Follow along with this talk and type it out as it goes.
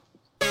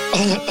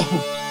This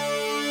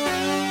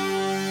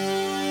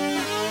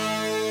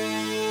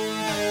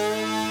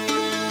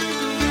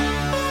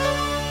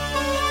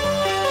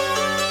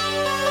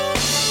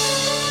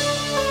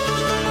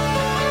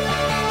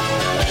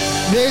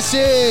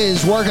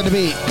is Working the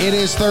Beat. It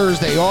is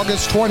Thursday,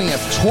 August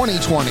 20th,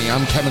 2020.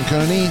 I'm Kevin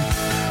Cooney.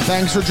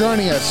 Thanks for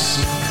joining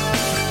us.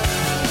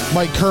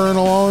 Mike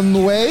Colonel on the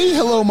way.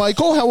 Hello,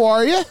 Michael. How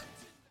are you?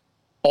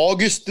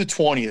 August the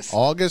 20th.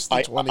 August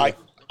the 20th.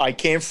 I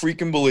can't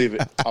freaking believe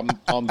it.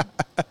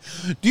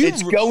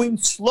 It's going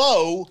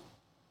slow,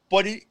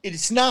 but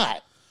it's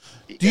not.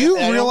 Do you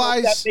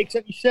realize if that makes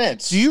any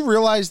sense? Do you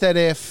realize that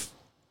if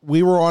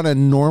we were on a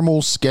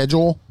normal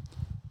schedule,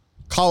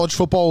 college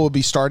football would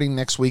be starting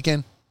next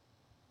weekend?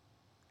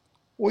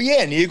 Well,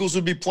 yeah, and the Eagles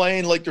would be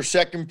playing like their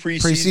second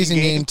preseason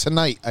game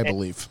tonight, I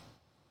believe.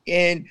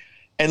 And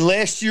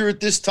last year at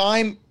this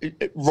time,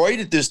 right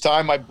at this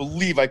time, I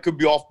believe, I could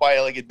be off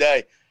by like a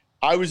day,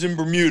 I was in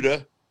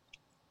Bermuda,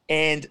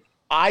 and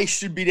I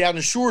should be down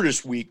the shore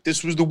this week.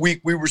 This was the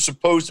week we were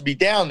supposed to be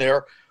down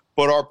there,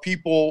 but our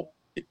people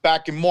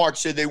back in March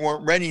said they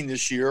weren't renting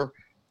this year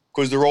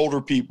because they're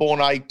older people,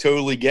 and I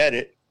totally get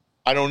it.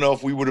 I don't know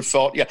if we would have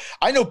felt – yeah.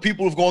 I know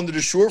people have gone to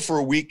the shore for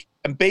a week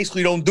and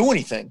basically don't do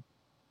anything.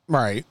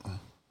 Right.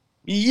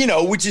 You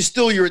know, which is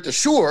still you're at the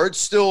shore. It's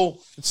still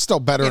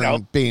better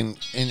than being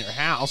in your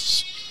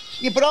house.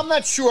 Yeah, but I'm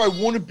not sure I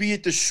want to be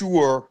at the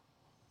shore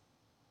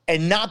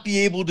and not be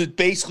able to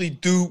basically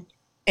do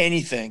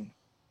anything.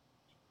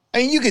 I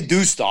mean, you could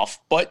do stuff,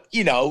 but,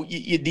 you know,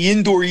 the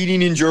indoor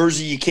eating in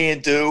Jersey you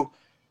can't do.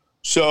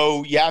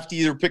 So you have to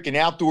either pick an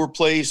outdoor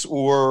place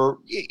or,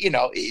 you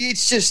know,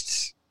 it's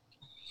just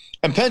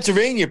 – and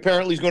Pennsylvania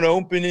apparently is going to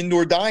open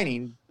indoor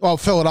dining. Well,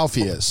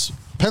 Philadelphia is.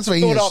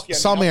 Pennsylvania,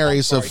 some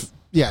areas of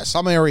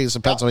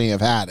Pennsylvania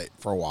have had it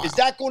for a while. Is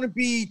that going to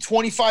be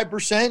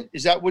 25%?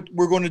 Is that what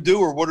we're going to do,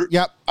 or what?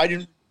 Yep. I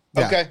didn't.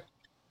 Yeah. Okay.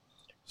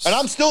 And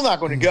I'm still not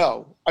going to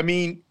go. I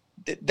mean,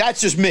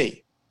 that's just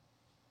me.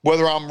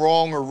 Whether I'm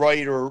wrong or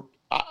right, or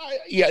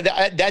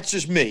that's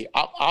just me.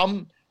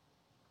 I'm.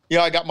 You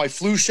know, I got my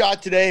flu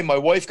shot today. My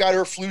wife got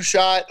her flu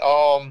shot.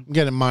 I'm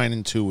getting mine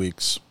in 2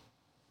 weeks.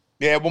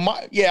 Yeah. Well,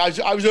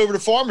 I was over to the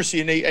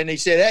pharmacy and they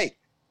said, hey,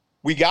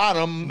 we got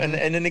them, and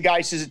then the guy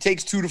says it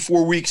takes 2 to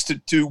 4 weeks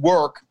to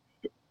work.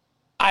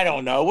 I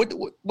don't know.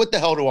 What the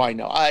hell do I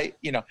know?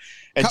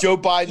 And Joe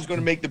Biden's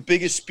going to make the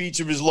biggest speech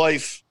of his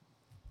life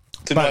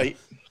tonight.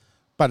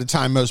 By the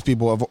time most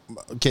people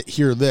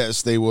hear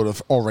this, they would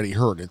have already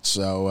heard it.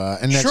 So,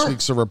 and next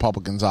week's the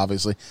Republicans,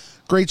 obviously.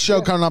 Great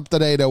show coming up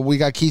today, though. We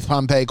got Keith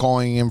Pompey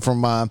calling in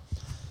from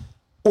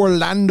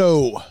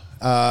Orlando,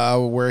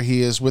 where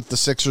he is with the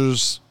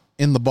Sixers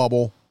in the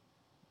bubble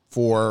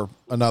for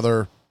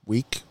another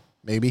week.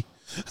 Maybe.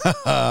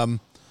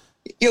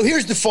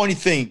 Here's the funny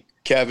thing,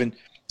 Kevin.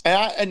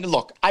 And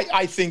look,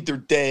 I think they're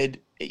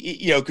dead,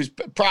 because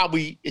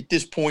probably at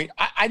this point,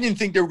 I didn't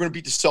think they were going to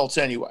beat the Celtics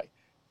anyway.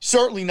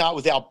 Certainly not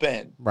without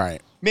Ben.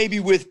 Right. Maybe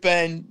with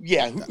Ben,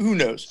 who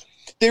knows?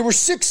 They were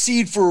 6th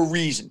seed for a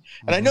reason.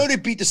 And I know they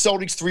beat the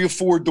Celtics 3 or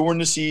 4 during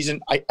the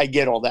season. I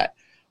get all that.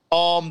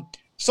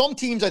 Some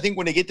teams, I think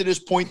when they get to this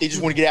point, they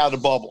just want to get out of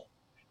the bubble.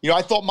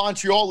 I thought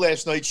Montreal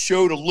last night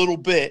showed a little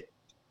bit,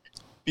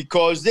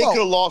 because they could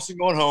have lost and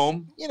gone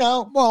home,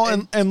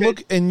 Well,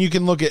 and you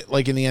can look at,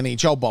 like, in the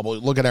NHL bubble,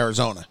 look at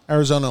Arizona.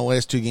 Arizona, the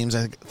last 2 games,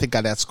 I think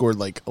got outscored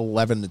like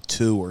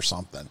 11-2 or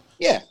something.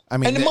 Yeah. I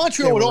mean, and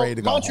Montreal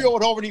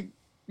had already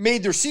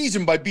made their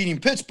season by beating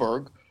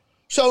Pittsburgh.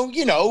 So,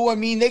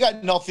 they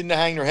got nothing to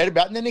hang their head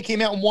about. And then they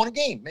came out and won a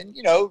game. And,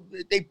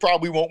 they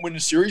probably won't win the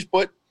series,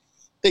 but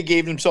they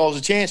gave themselves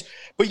a chance.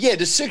 But, yeah,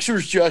 the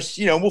Sixers just,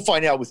 we'll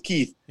find out with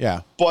Keith.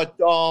 Yeah. But,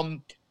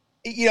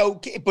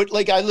 but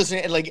like I listen,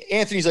 and like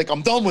Anthony's like,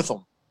 I'm done with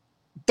them.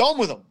 Done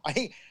with them.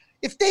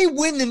 If they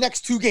win the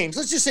next 2 games,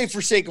 let's just say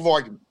for sake of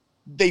argument,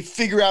 they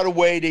figure out a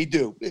way, they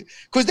do.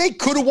 Because they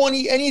could have won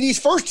any of these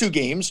first 2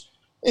 games.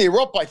 They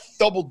were up by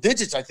double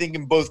digits, I think,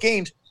 in both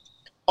games.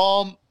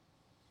 He'll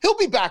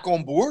be back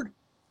on board.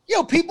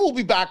 People will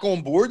be back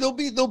on board. They'll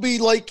be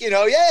like,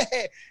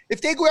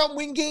 if they go out and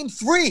win game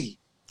 3,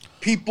 some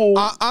people.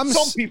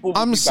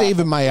 I'm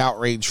saving my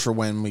outrage for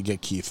when we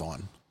get Keith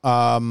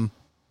on.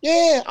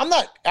 Yeah, I'm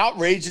not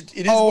outraged.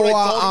 It is what I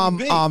thought it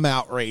would be. I'm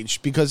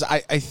outraged because I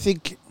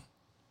think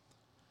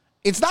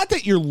it's not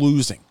that you're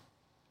losing.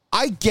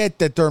 I get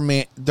that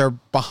they're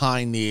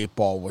behind the 8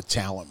 ball with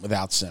talent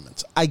without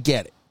Simmons. I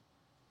get it.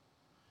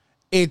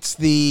 It's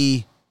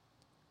the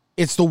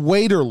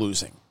way they're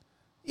losing.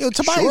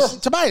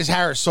 Tobias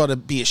Harris ought to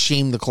be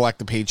ashamed to collect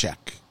the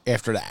paycheck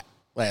after that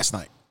last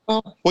night.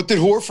 What did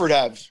Horford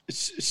have?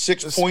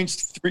 6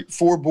 points,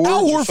 4 boards?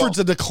 Al Horford's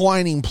a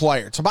declining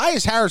player.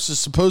 Tobias Harris is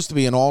supposed to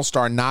be an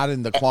all-star, not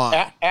in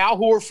decline. Al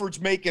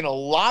Horford's making a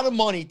lot of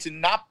money to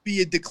not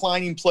be a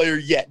declining player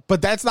yet.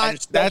 But that's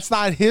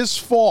not his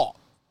fault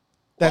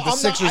that the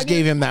Sixers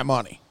gave him that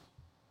money.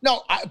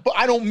 No,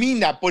 I don't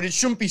mean that, but it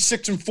shouldn't be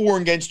 6-4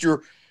 against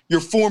your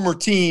former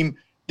team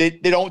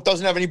that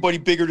doesn't have anybody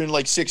bigger than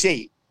like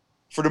 6'8"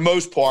 for the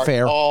most part.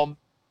 Fair.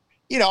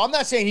 I'm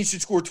not saying he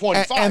should score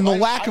 25. And the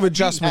lack of I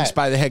adjustments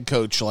by the head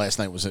coach last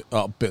night was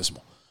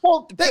abysmal.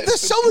 Well, The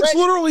Celtics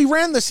literally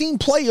ran the same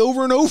play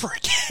over and over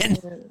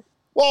again.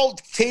 Well,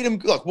 Tatum,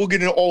 look, we'll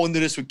get all into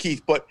this with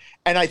Keith,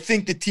 and I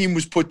think the team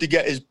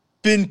has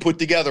been put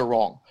together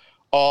wrong,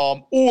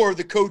 or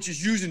the coach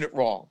is using it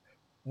wrong,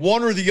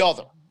 one or the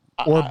other,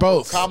 or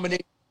both,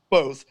 combination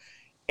both,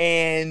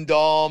 and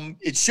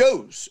it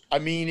shows. I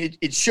mean,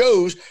 it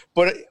shows.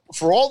 But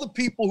for all the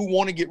people who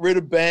want to get rid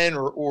of Ben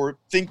or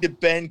think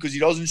that Ben because he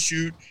doesn't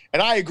shoot,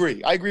 and I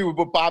agree with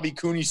what Bobby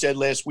Cooney said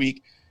last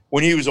week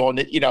when he was on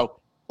it.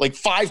 Like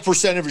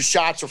 5% of his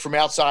shots are from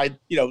outside,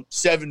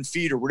 7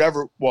 feet or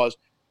whatever it was.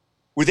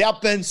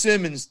 Without Ben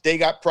Simmons, they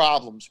got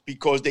problems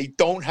because they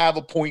don't have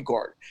a point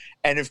guard.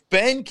 And if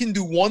Ben can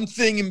do one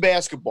thing in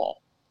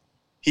basketball,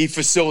 he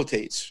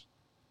facilitates.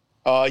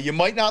 You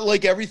might not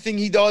like everything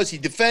he does. He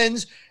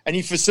defends and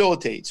he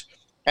facilitates.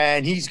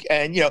 And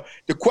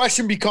the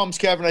question becomes,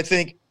 Kevin, I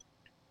think,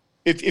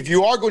 if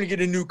you are going to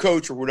get a new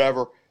coach or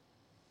whatever,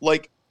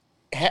 like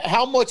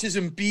how much is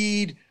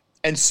Embiid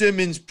and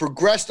Simmons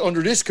progressed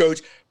under this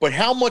coach, but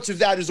how much of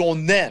that is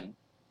on them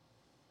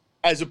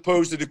as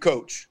opposed to the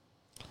coach?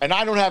 And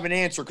I don't have an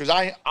answer because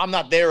I'm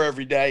not there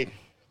every day.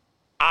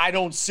 I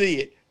don't see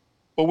it.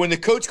 But when the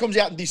coach comes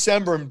out in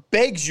December and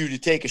begs you to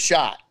take a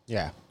shot.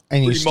 Yeah,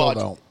 and you still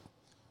don't.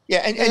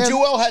 Yeah, and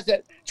Joel has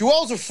that.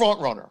 Joel's a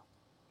front runner.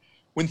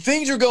 When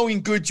things are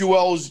going good,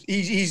 Joel's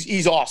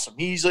he's awesome.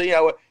 He's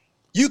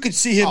you could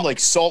see him like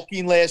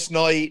sulking last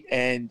night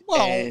and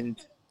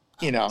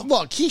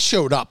Look, he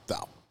showed up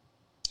though.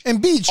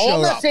 Embiid showed up.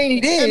 I'm not saying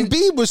he did.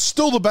 Embiid was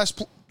still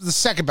the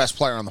second best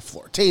player on the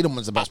floor. Tatum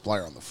was the best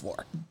player on the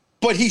floor.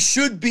 But he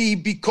should be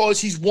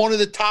because he's one of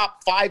the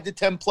top 5 to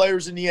 10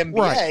 players in the NBA.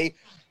 Right.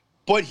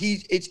 But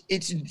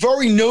it's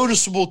very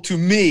noticeable to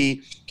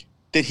me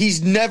that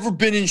he's never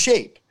been in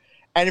shape.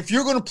 And if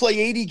you're going to play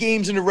 80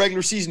 games in the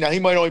regular season, now he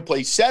might only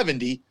play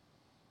 70,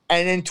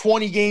 and then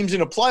 20 games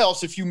in the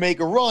playoffs if you make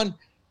a run,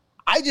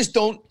 I just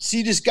don't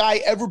see this guy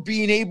ever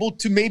being able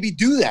to maybe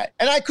do that.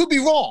 And I could be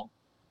wrong.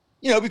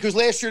 Because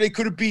last year they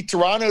could have beat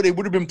Toronto. They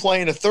would have been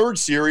playing a third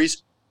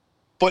series.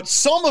 But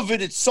some of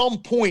it at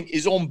some point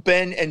is on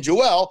Ben and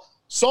Joel.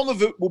 Some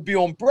of it will be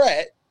on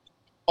Brett.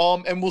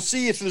 And we'll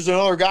see if there's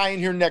another guy in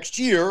here next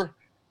year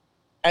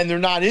and they're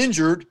not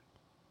injured,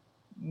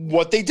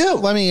 what they do.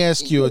 Let me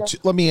ask you a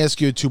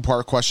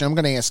 2-part question. I'm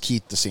going to ask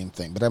Keith the same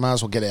thing, but I might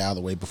as well get it out of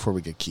the way before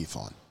we get Keith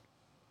on.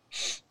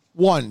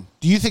 1,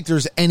 do you think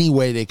there's any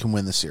way they can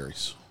win the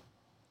series?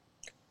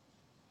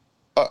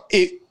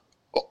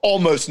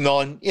 Almost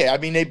none. Yeah, I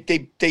mean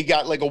they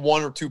got like a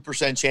 1 or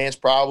 2% chance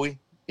probably,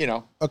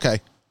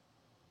 Okay.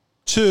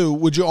 2,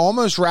 would you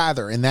almost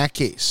rather in that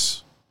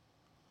case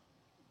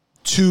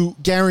to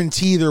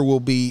guarantee there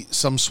will be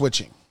some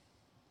switching?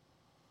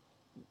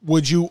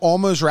 Would you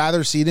almost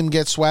rather see them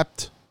get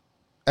swept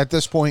at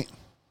this point?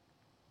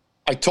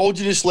 I told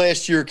you this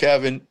last year,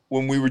 Kevin,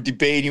 when we were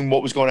debating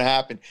what was going to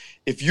happen.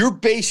 If you're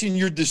basing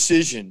your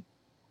decision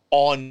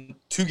on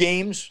 2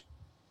 games,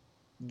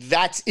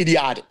 that's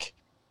idiotic.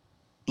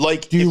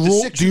 Like, do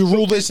you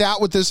rule this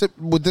out with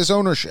this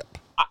ownership?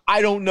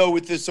 I don't know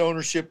with this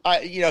ownership.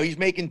 He's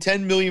making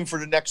 $10 million for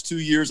the next 2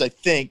 years, I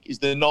think, is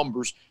the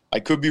numbers. I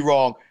could be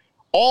wrong.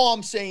 All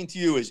I'm saying to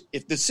you is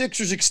if the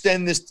Sixers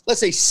extend this, let's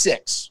say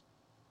 6.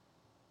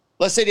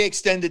 Let's say they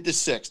extend it to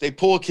 6. They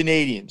pull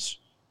Canadians,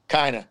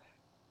 kind of.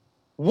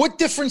 What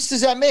difference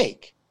does that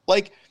make?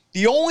 Like,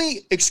 the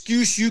only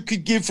excuse you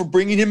could give for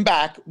bringing him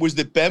back was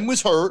that Ben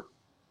was hurt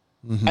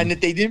and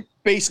that they didn't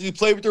basically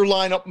play with their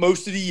lineup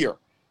most of the year.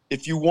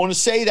 If you want to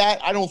say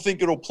that, I don't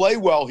think it'll play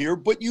well here,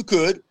 but you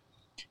could.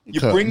 You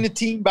bring the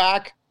team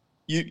back.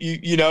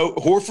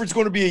 Horford's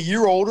going to be a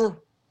year older.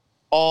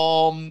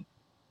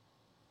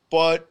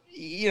 But,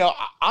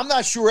 I'm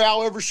not sure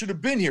Al ever should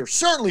have been here.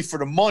 Certainly for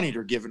the money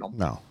they're giving him.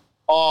 No.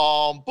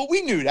 But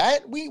we knew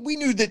that. We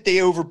knew that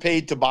they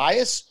overpaid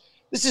Tobias.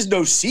 This is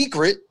no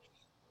secret.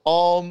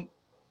 But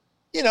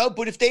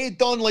if they had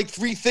done like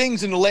 3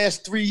 things in the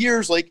last 3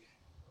 years, like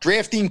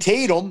drafting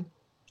Tatum,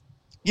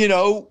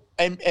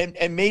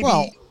 and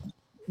maybe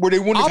where they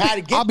wouldn't have had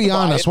to get. I'll be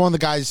honest. One of the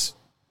guys,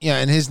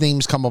 and his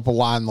name's come up a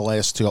lot in the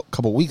last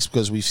couple of weeks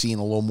because we've seen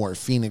a little more of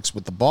Phoenix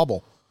with the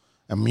bubble,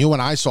 and you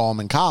and I saw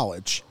him in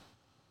college.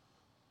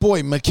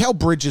 Boy, Mikal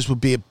Bridges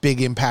would be a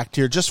big impact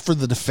here just for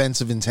the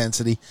defensive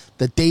intensity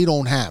that they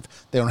don't have.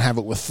 They don't have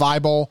it with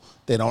Thibault.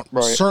 They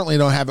certainly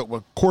don't have it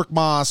with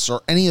Korkmaz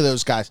or any of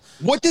those guys.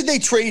 What did they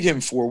trade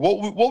him for?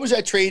 What was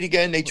that trade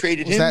again? They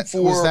traded him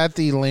for. Was that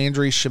the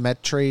Landry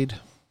Shamet trade?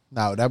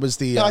 No, that was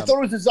the. No, I thought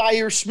it was the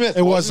Zaire Smith.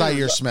 It was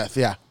Zaire Smith,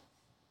 yeah.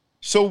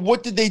 So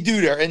what did they do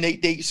there? And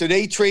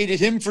they traded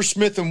him for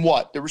Smith and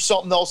what? There was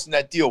something else in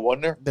that deal,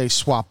 wasn't there? They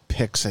swapped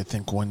picks, I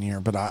think, one year,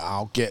 but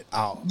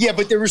Yeah,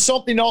 but there was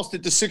something else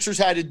that the Sixers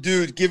had to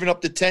do, giving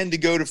up the 10 to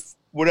go to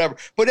whatever.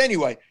 But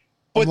anyway,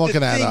 the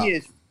thing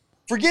is,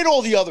 forget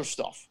all the other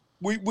stuff,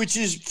 which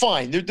is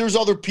fine. There's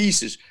other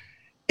pieces.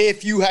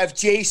 If you have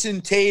Jason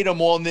Tatum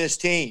on this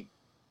team,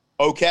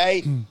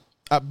 okay?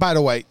 By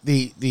the way,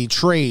 the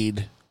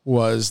trade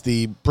was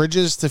the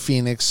Bridges to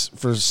Phoenix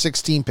for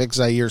 16 picks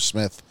Zaire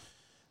Smith,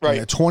 Right.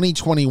 and a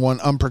 2021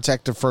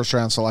 unprotected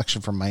first-round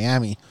selection from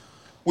Miami.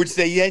 Which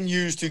they then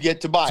use to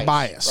get Tobias.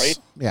 Right?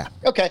 Yeah.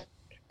 Okay.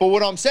 But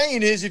what I'm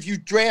saying is if you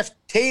draft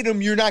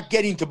Tatum, you're not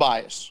getting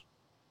Tobias.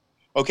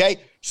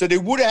 Okay? So they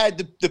would have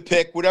had the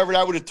pick, whatever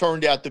that would have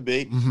turned out to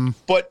be. Mm-hmm.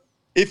 But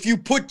if you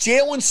put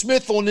Jalen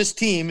Smith on this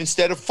team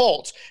instead of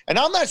Fultz, and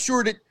I'm not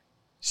sure that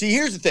 – see,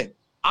 here's the thing.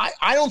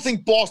 I don't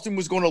think Boston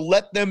was going to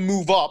let them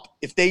move up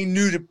if they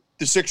knew that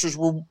the Sixers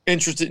were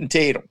interested in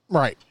Tatum.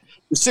 Right.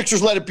 The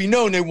Sixers let it be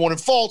known they wanted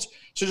Fultz,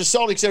 so the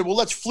Celtics said, well,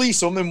 let's fleece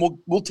them and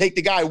we'll take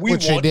the guy we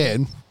Which want. they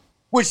did.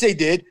 Which they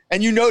did.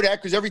 And you know that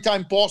because every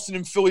time Boston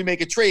and Philly make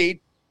a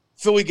trade,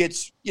 Philly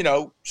gets,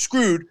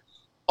 screwed.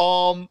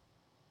 But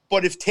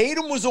if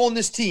Tatum was on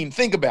this team,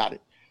 think about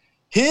it.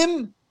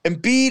 Him,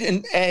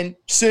 Embiid, and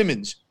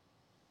Simmons,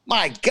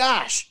 my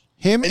gosh.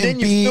 Him, and then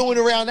Embiid, you're filling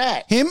around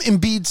that. Him,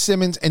 Embiid,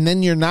 Simmons, and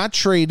then you're not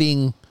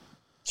trading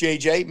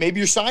JJ.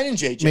 Maybe you're signing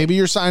JJ. Maybe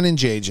you're signing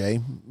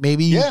JJ.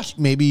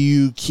 Maybe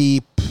you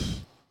keep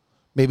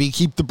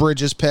the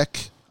Bridges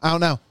pick. I don't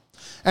know.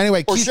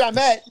 Anyway, or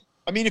Shamet.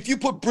 I mean, if you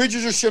put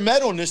Bridges or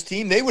Shamet on this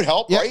team, they would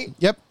help, right?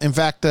 Yep. In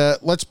fact,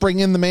 let's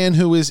bring in the man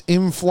who is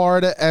in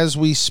Florida as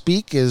we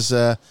speak. He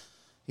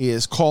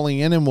is calling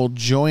in and will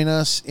join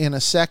us in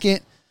a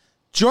second.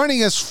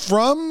 Joining us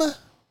from,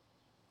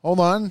 hold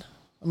on,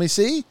 let me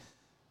see.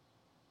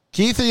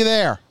 Keith, are you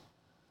there?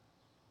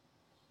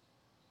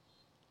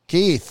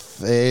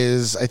 Keith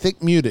is, I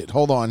think, muted.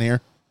 Hold on here.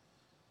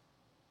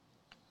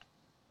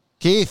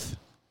 Keith.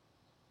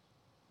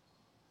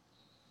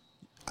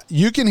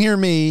 You can hear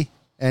me,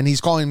 and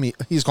he's calling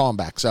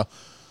back, so.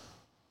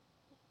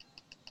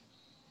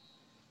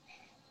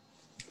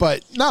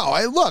 But, no,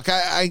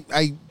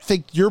 I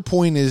think your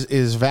point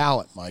is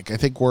valid, Mike. I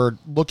think we're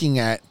looking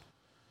at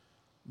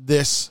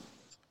this.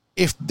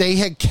 If they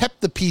had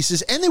kept the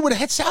pieces, and they would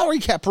have had salary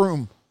cap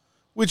room.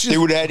 They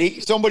would have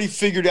had somebody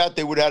figured out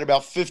they would have had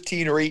about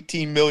 15 or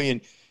 18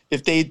 million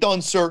if they had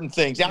done certain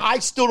things. Now, I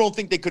still don't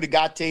think they could have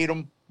got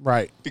Tatum.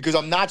 Right. Because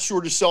I'm not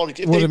sure the Celtics,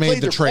 if would they made played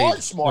the their trade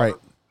cards smarter,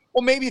 right.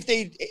 Well, maybe if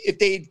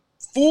they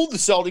fooled the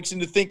Celtics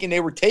into thinking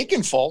they were taking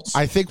Fultz.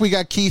 I think we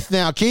got Keith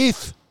now.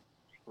 Keith.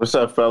 What's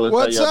up, fellas?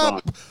 What's How y'all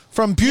up? Doing?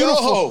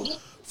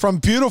 From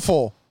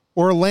beautiful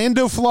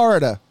Orlando,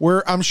 Florida,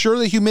 where I'm sure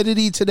the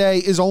humidity today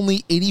is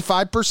only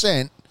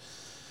 85%.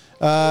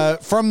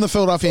 From the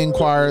Philadelphia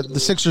Inquirer, the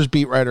Sixers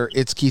beat writer,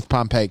 it's Keith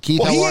Pompey. Keith,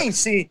 well,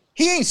 he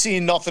ain't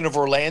seeing nothing of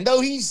Orlando.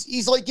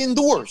 He's like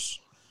indoors.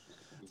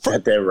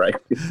 Got that right.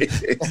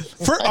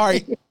 All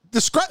right,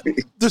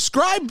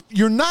 describe.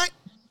 You're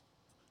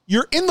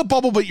in the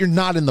bubble, but you're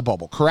not in the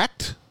bubble,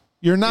 correct?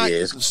 You're not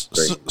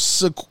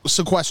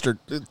sequestered.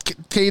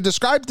 Can you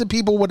describe to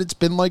people what it's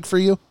been like for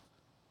you?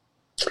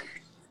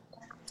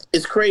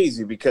 It's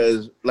crazy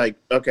because,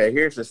 okay,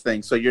 here's the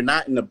thing. So you're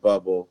not in the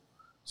bubble.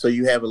 So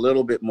you have a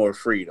little bit more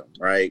freedom,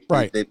 right?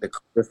 Right.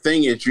 The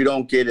thing is, you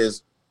don't get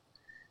as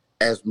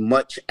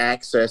much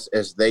access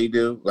as they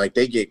do. Like,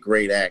 they get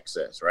great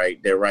access,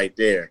 right? They're right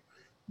there.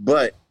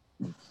 But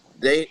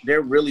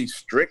they're really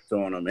strict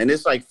on them. And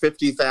it's like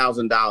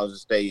 $50,000 to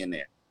stay in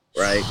there,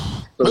 right?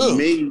 So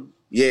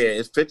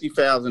it's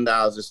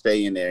 $50,000 to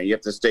stay in there. And you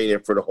have to stay there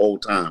for the whole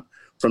time,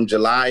 from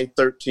July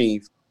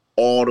 13th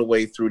all the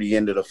way through the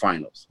end of the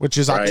finals. Which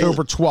is right?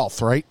 October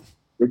 12th, right?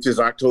 Which is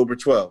October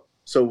 12th.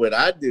 So what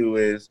I do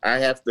is I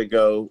have to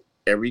go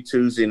every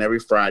Tuesday and every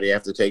Friday. I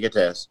have to take a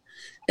test.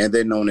 And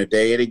then on the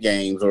day of the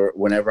games or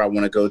whenever I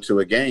want to go to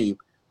a game,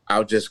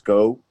 I'll just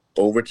go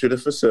over to the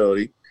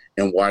facility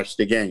and watch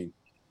the game.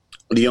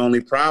 The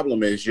only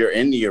problem is you're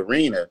in the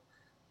arena,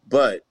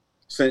 but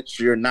since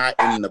you're not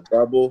in the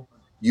bubble,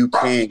 you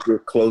can't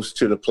get close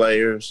to the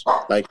players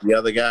like the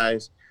other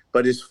guys.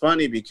 But it's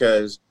funny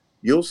because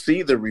you'll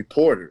see the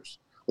reporters.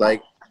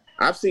 Like,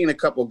 I've seen a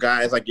couple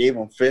guys, I gave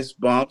them fist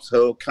bumps,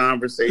 held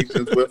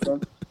conversations with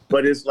them.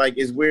 But it's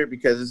weird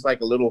because it's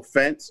like a little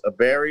fence, a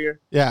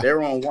barrier. Yeah.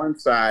 They're on one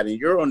side and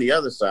you're on the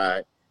other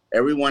side.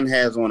 Everyone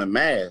has on a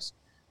mask.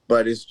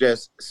 But it's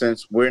just,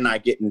 since we're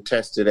not getting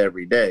tested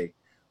every day,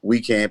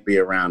 we can't be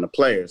around the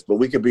players. But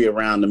we could be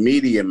around the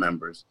media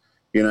members,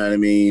 you know what I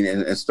mean,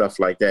 and stuff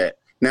like that.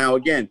 Now,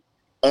 again,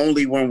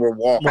 only when we're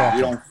walking.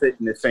 We don't sit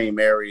in the same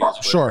areas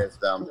with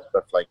them and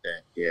stuff like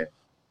that. Yeah.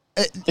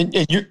 And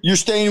you're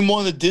staying in one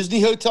of the Disney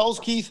hotels,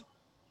 Keith?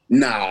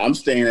 Nah, I'm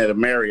staying at a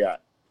Marriott.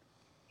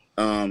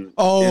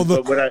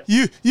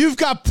 You've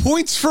got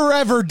points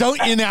forever,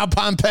 don't you now,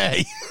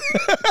 Pompey?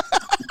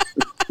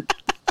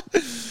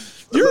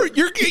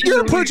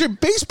 You're approaching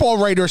baseball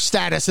writer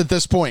status at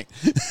this point.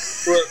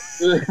 Well,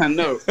 I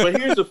know, but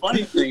here's the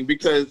funny thing,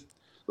 because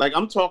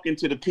I'm talking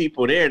to the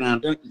people there now.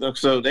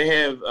 So they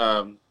have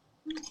on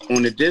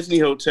the Disney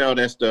hotel,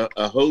 that's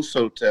a host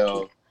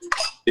hotel,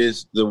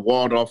 is the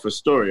Waldorf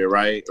Astoria,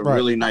 right? A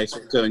really nice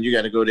hotel, and you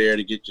got to go there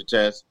to get your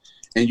test.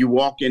 And you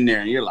walk in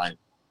there, and you're like,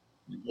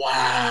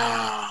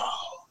 wow.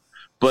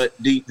 But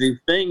the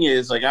thing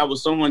is,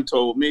 someone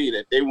told me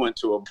that they went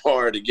to a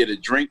bar to get a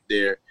drink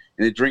there,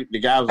 and the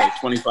guy was like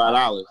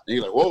 $25. And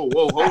you're like, whoa,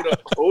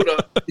 hold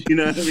up. You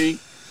know what I mean?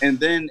 And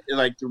then,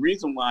 like, the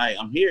reason why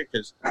I'm here,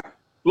 because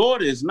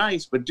Florida is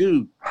nice, but,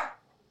 dude,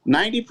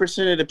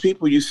 90% of the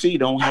people you see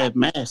don't have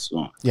masks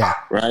on. Yeah.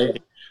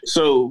 Right?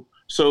 So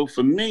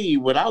for me,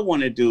 what I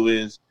want to do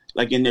is,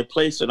 like, in the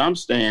place that I'm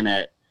staying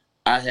at,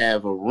 I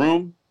have a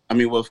room. I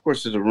mean, well, of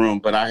course, there's a room,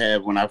 but I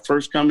have, when I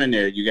first come in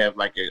there, you have,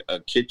 like, a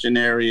kitchen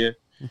area,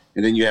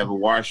 and then you have a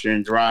washer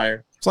and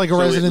dryer. It's like a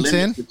Residence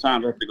Inn? The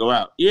time I have to go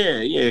out.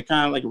 Yeah,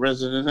 kind of like a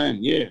Residence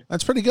Inn, yeah.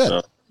 That's pretty good.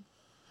 So,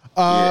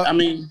 yeah, I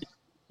mean.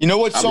 You know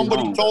what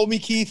somebody told me,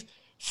 Keith?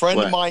 Friend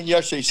of mine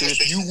yesterday said,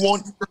 if you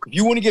want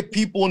to get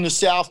people in the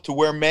South to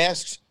wear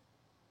masks,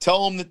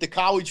 tell them that the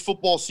college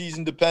football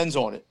season depends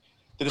on it.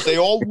 That if they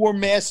all wore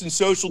masks and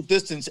social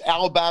distance,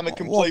 Alabama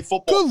can play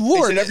football. Good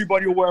Lord. They said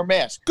everybody will wear a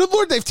mask. Good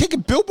Lord, they've taken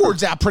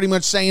billboards out pretty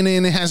much saying it,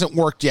 and it hasn't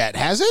worked yet,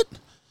 has it?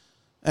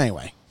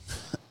 Anyway.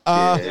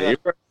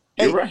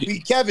 You're right. Hey,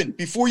 Kevin,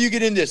 before you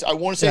get in this, I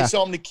want to say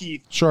something to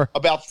Keith. Sure.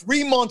 About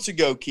 3 months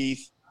ago,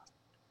 Keith,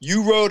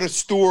 you wrote a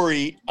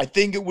story. I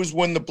think it was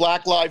when the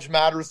Black Lives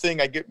Matter thing,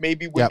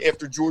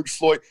 after George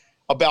Floyd,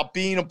 about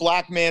being a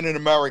black man in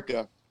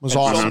America. Was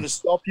and awesome. some of the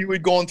stuff you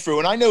had gone through.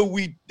 And I know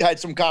we had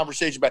some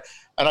conversation about it.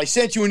 And I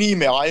sent you an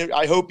email.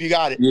 I hope you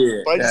got it.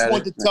 Yeah, but I just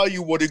wanted to tell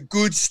you what a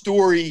good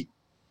story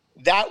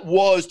that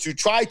was to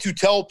try to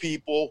tell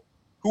people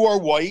who are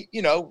white,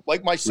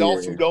 like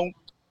myself, who don't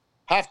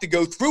have to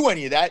go through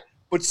any of that.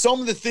 But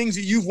some of the things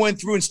that you've went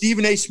through, and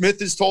Stephen A. Smith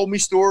has told me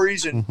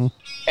stories,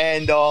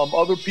 and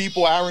other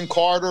people, Aaron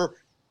Carter.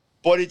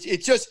 But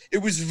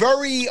it was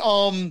very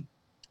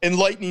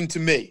enlightening to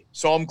me.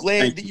 So I'm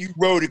glad that you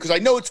wrote it, because I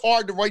know it's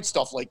hard to write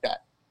stuff like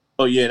that.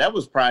 Oh yeah, that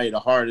was probably the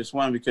hardest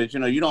one, because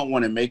you don't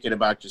want to make it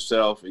about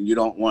yourself, and you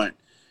don't want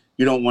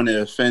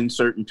to offend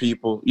certain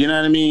people. You know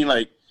what I mean?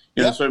 Like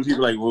certain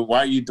people are like, well, why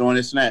are you doing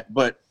this and that?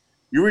 But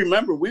you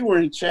remember we were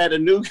in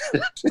Chattanooga,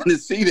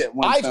 Tennessee that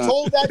one time. I've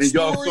told that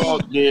story.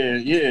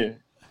 Yeah.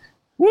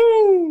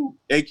 Woo!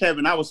 Hey,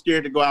 Kevin, I was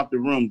scared to go out the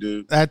room,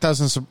 dude. That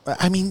doesn't.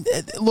 I mean,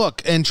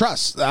 look and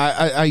trust.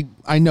 I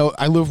know.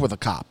 I live with a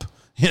cop,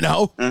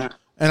 and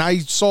I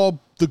saw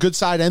the good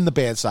side and the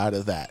bad side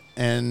of that.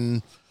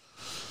 And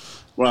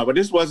well, but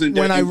this wasn't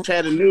in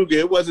Chattanooga.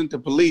 It wasn't the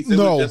police. It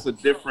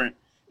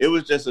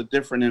was just a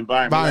different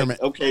environment.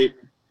 Like, okay,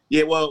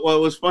 yeah. Well, it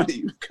was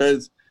funny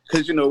because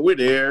we're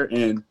there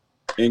and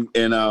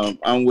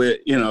I'm with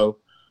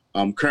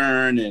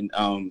Kern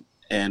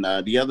and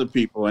the other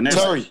people, and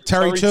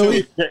Terry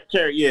Tui.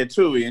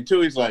 Tui, and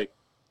Tui's like,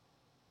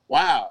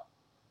 wow,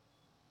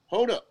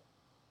 hold up,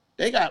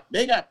 they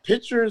got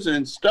pictures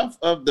and stuff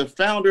of the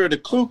founder of the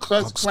Ku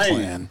Klux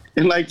Klan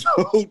in like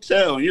the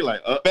hotel, and you're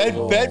like,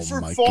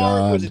 Bedford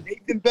Forrest, was it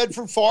Nathan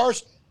Bedford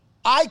Forrest?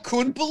 I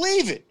couldn't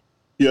believe it,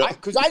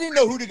 because I didn't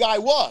know who the guy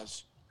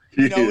was.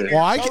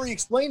 Terry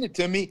explained it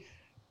to me.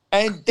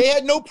 And they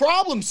had no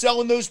problem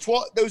selling those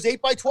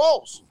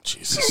 8x12s.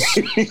 Jesus.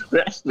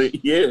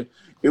 Exactly. Yeah.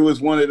 It was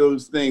one of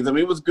those things. I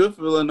mean, it was good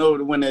for Villanova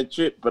to win that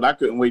chip, but I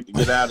couldn't wait to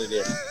get out of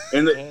there.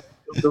 And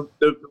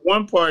the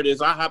one part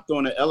is I hopped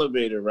on the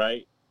elevator,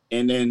 right?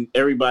 And then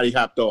everybody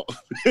hopped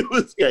off. It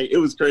was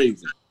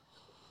crazy.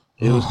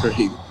 It was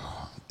crazy.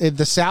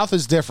 The South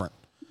is different.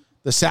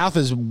 The South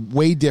is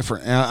way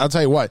different. And I'll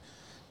tell you what,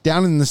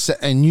 down in the,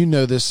 and you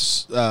know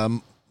this,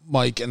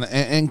 Mike,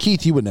 and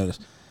Keith, you would know this.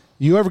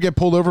 You ever get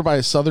pulled over by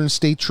a Southern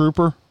State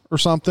Trooper or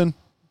something,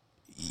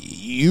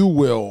 you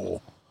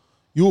will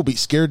be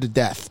scared to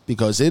death,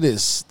 because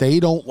they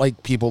don't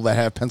like people that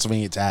have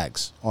Pennsylvania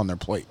tags on their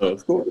plate.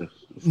 Of course.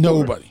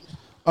 Nobody.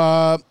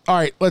 All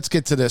right, let's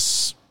get to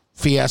this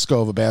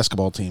fiasco of a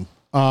basketball team.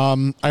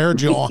 I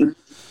heard you on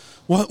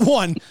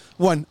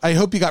one. I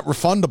hope you got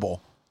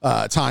refundable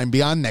time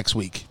beyond next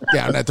week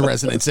down at the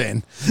Residence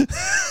Inn.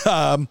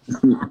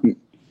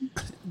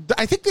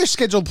 I think they're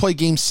scheduled to play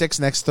Game 6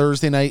 next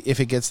Thursday night if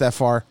it gets that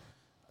far.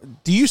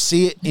 Do you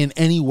see it in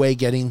any way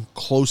getting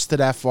close to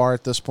that far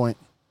at this point?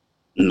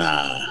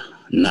 Nah.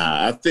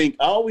 I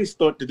always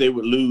thought that they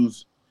would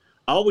lose.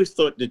 I always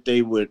thought that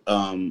they would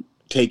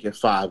take it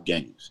 5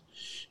 games.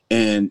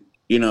 And,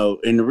 and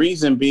the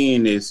reason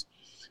being is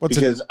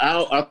because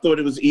I thought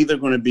it was either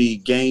going to be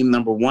game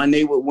number 1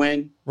 they would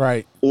win.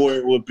 Right. Or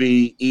it would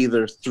be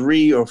either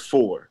 3 or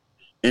 4.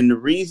 And the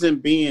reason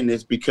being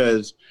is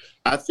because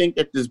I think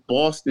that this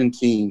Boston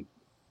team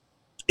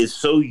is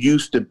so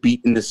used to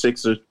beating the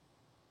Sixers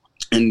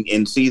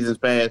in seasons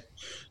past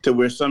to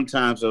where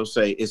sometimes they'll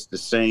say it's the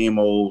same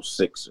old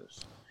Sixers.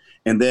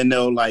 And then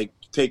they'll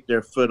take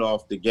their foot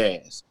off the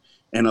gas.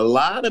 And a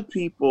lot of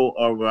people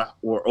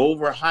were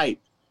overhyped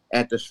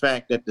at the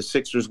fact that the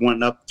Sixers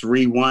went up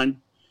 3-1.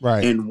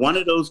 Right. And one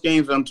of those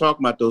games I'm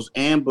talking about, those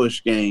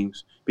ambush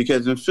games,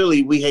 because in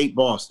Philly we hate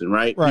Boston,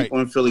 right? Right. People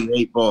in Philly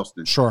hate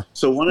Boston. Sure.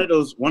 So one of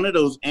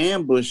those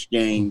ambush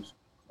games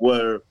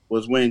was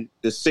when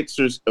the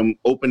Sixers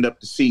opened up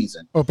the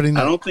season. Opening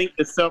night. I don't think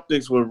the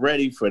Celtics were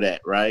ready for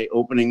that, right?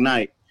 Opening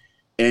night.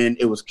 And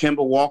it was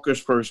Kemba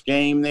Walker's first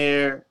game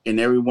there, and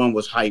everyone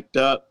was hyped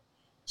up.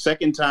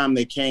 Second time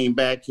they came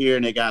back here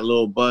and they got a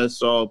little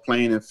buzzsaw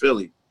playing in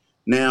Philly.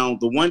 Now,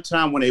 the one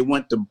time when they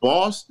went to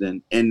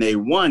Boston and they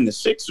won, the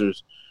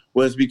Sixers,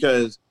 was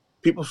because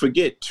people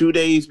forget 2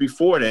 days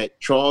before that,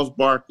 Charles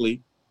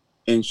Barkley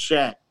and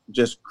Shaq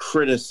just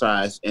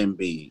criticized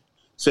Embiid.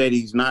 Said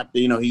he's not,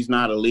 he's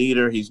not a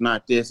leader. He's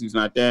not this. He's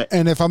not that.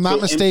 And if I'm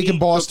not mistaken,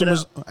 Boston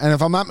was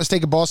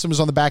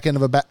on the back end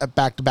of a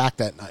back-to-back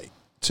that night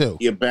too.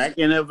 Yeah, back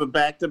end of a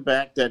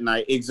back-to-back that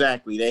night.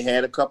 Exactly. They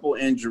had a couple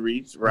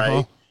injuries,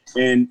 right?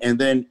 And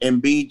then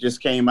Embiid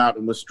just came out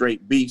and was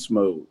straight beast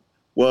mode.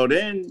 Well,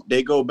 then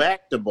they go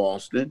back to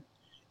Boston,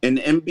 and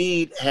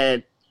Embiid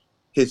had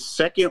his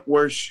second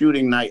worst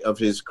shooting night of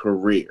his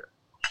career.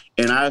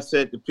 And I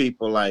said to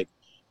people like,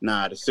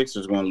 nah, the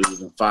Sixers going to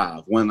lose in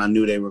 5 when I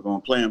knew they were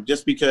going to play them,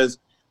 just because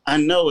I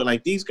know it.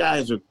 Like, these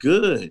guys are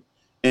good.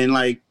 And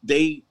like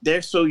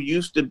they're so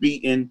used to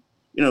beating,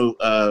 beating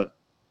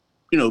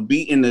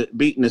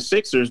the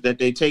Sixers that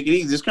they take it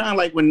easy. It's kind of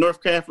like when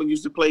North Catholic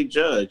used to play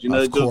Judge.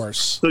 Of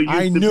course.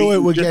 I knew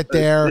it would get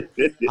there.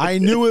 I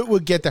knew it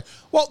would get there.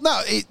 Well, no,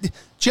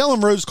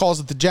 Jalen Rose calls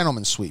it the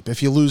gentleman's sweep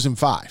if you lose in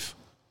 5.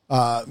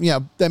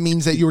 That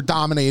means that you were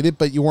dominated,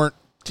 but you weren't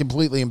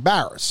completely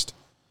embarrassed.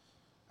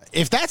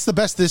 If that's the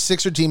best this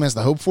Sixer team has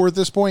to hope for at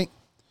this point,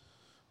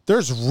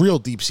 there's real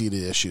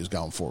deep-seated issues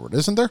going forward,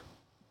 isn't there?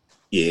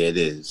 Yeah, it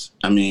is.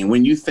 I mean,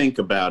 when you think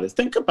about it,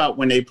 think about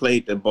when they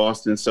played the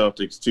Boston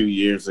Celtics 2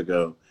 years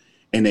ago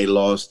and they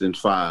lost in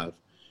 5.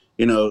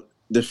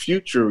 The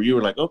future, you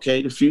were like,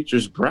 okay, the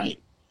future's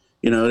bright.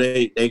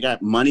 They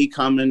got money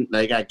coming.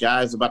 They got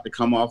guys about to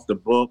come off the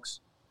books.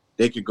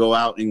 They could go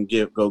out and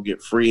go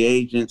get free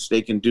agents.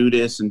 They can do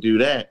this and do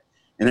that.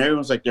 And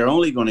everyone's like, they're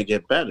only going to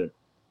get better.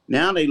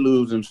 Now they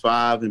lose in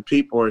 5, and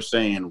people are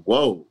saying,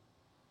 whoa,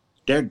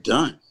 they're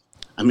done.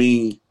 I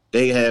mean,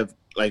 they have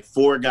like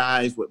 4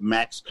 guys with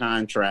max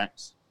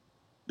contracts.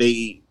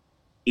 They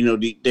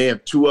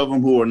have 2 of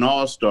them who are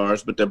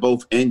all-stars, but they're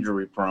both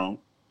injury prone.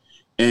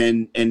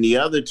 And the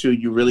other 2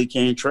 you really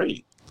can't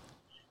trade.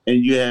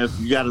 And you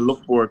got to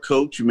look for a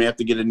coach. You may have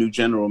to get a new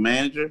general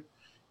manager.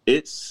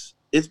 It's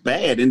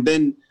bad. And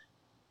then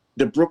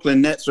the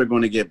Brooklyn Nets are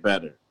going to get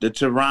better. The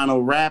Toronto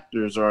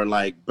Raptors are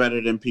like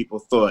better than people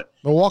thought.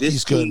 Milwaukee's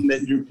this team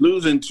good. That you're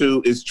losing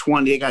to is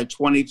 20. They got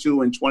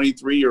 22 and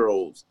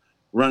 23-year-olds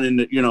running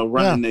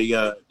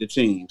the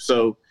team.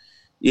 So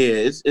yeah,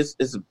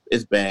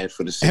 it's bad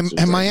for the Sixers.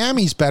 And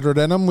Miami's better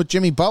than them with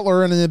Jimmy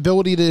Butler and an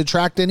ability to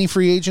attract any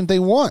free agent they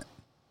want.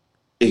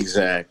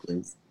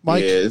 Exactly.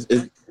 Mike, yeah,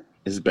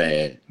 it's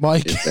bad.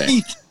 Mike,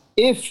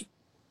 it's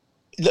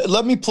bad.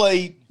 Let me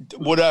play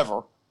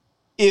whatever.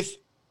 If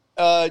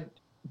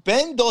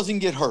Ben doesn't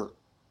get hurt,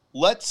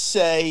 let's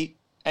say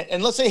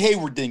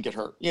Hayward didn't get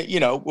hurt,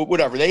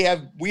 whatever.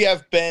 We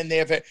have Ben.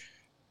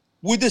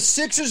 Would the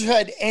Sixers have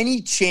had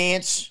any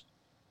chance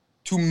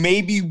to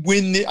maybe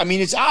win?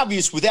 It's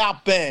obvious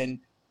without Ben,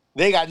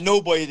 they got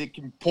nobody that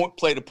can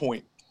play the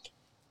point.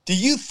 Do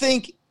you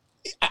think?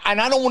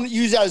 And I don't want to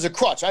use that as a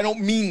crutch. I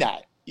don't mean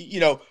that,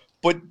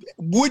 But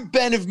would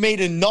Ben have made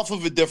enough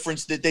of a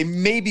difference that they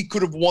maybe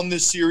could have won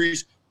this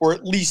series, or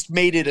at least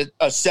made it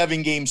a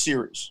 7-game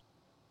series?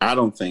 I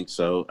don't think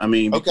so.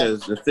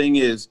 Because the thing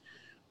is,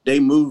 they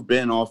moved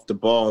Ben off the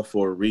ball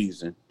for a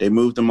reason. They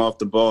moved him off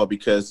the ball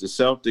because the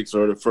Celtics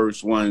are the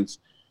first ones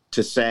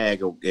to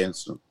sag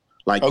against them.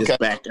 Just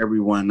back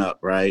everyone up,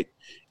 right?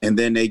 And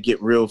then they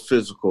get real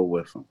physical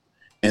with them.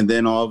 And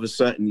then all of a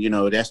sudden,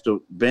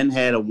 Ben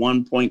had a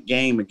 1-point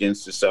game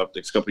against the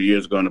Celtics a couple of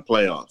years ago in the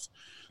playoffs.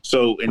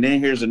 So, and then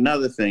here's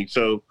another thing.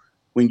 So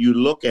when you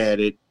look at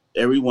it,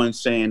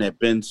 everyone's saying that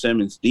Ben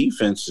Simmons'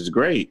 defense is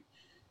great.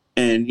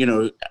 And,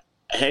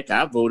 heck,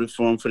 I voted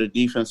for him for the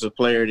Defensive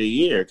Player of the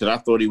Year because I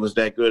thought he was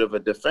that good of a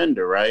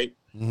defender, right?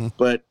 Mm-hmm.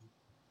 But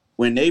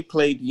when they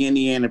played the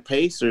Indiana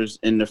Pacers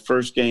in the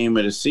first game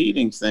of the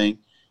seeding thing,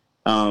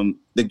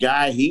 the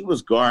guy he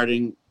was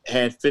guarding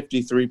had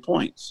 53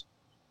 points.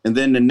 And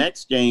then the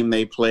next game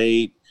they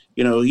played,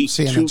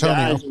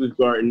 guys was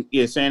guarding,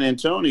 San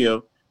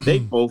Antonio, they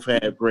both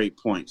had great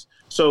points.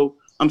 So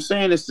I'm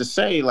saying this to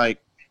say,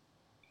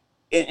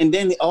 and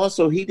then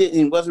also he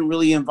wasn't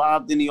really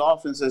involved in the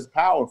offense as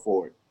power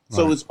forward.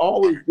 So It's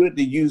always good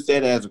to use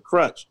that as a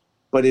crutch.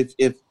 But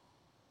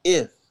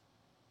if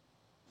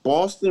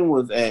Boston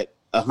was at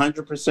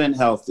 100%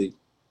 healthy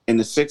and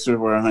the Sixers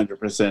were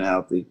 100%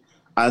 healthy,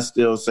 I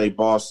still say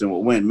Boston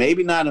will win.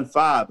 Maybe not in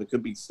 5, it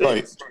could be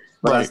 6,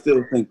 but I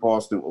still think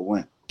Boston will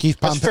win.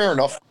 That's fair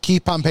enough.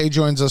 Keith Pompey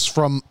joins us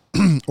from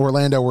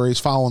Orlando, where he's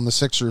following the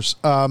Sixers.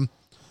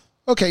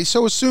 Okay,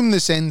 so assume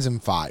this ends in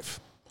 5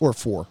 or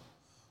 4,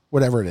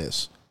 whatever it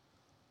is.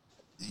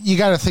 You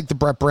got to think the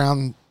Brett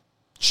Brown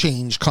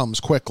change comes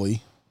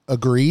quickly.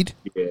 Agreed?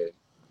 Yeah.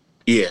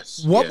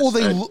 Yes. What will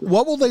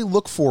they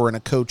look for in a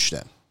coach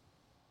then?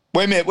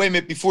 Wait a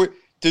minute.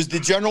 Does the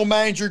general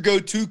manager go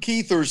to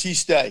Keith, or does he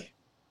stay?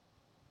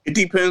 It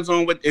depends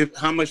on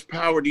how much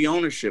power the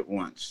ownership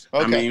wants.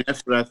 Okay.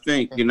 That's what I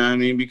think. You know what I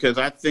mean? Because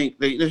I think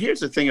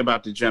here's the thing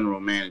about the general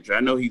manager. I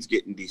know he's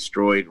getting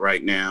destroyed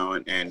right now,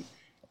 and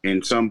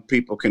some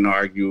people can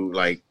argue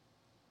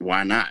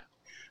why not?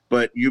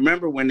 But you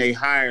remember when they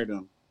hired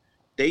him,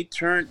 they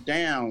turned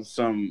down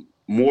some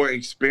more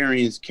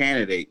experienced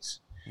candidates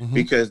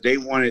because they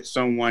wanted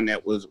someone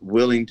that was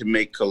willing to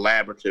make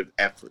collaborative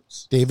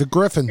efforts. David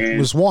Griffin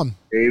was one.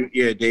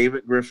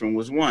 David Griffin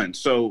was one.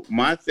 So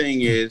my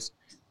thing is,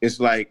 it's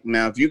like,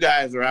 now if you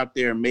guys are out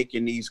there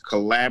making these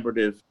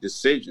collaborative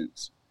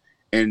decisions,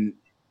 and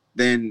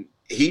then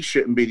he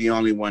shouldn't be the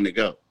only one to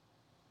go,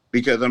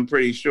 because I'm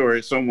pretty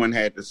sure someone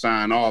had to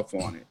sign off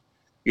on it.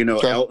 You know,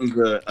 sure. Elton's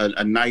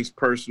a nice,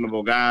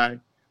 personable guy,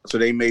 so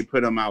they may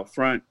put him out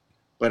front.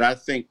 But I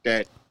think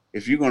that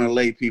if you're going to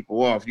lay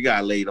people off, you got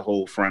to lay the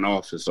whole front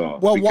office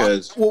off. Well,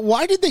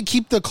 why did they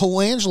keep the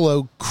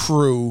Colangelo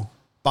crew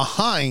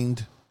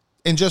behind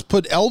and just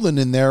put Eldon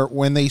in there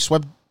when they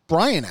swept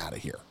Brian out of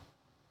here?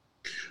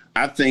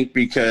 I think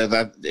because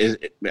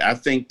I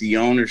think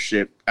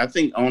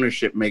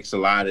ownership makes a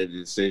lot of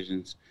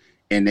decisions,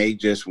 and they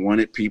just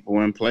wanted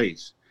people in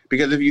place.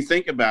 Because if you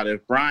think about it,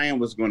 if Brian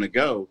was going to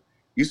go,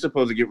 you're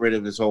supposed to get rid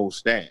of his whole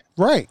staff.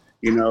 Right.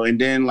 You know, and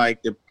then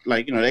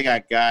they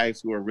got guys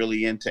who are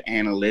really into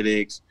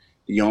analytics.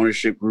 The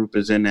ownership group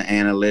is into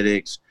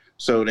analytics.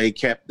 So they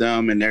kept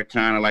them, and they're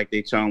kind of like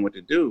they tell them what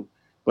to do.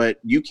 But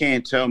you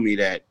can't tell me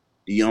that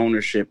the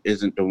ownership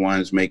isn't the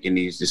ones making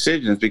these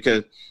decisions,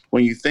 because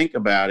when you think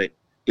about it,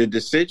 the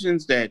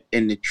decisions that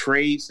and the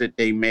trades that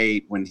they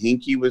made when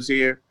Hinkie was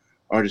here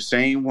are the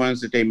same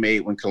ones that they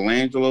made when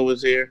Colangelo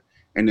was here,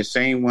 and the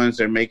same ones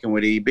they're making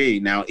with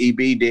EB. Now,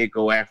 EB did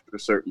go after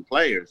certain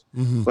players,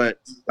 but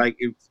like,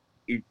 if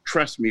you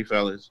trust me,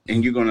 fellas,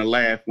 and you're going to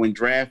laugh, when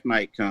draft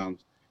night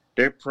comes,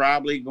 they're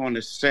probably going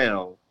to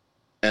sell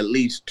at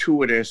least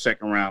 2 of their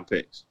second-round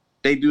picks.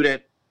 They do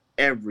that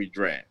every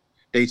draft.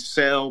 They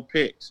sell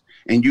picks,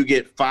 and you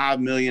get $5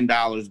 million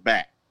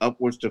back,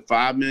 upwards to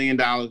 $5 million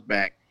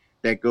back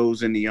that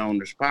goes in the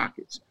owner's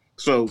pockets.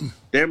 So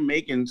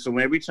so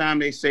every time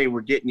they say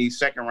we're getting these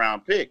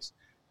second-round picks,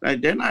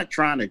 they're not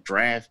trying to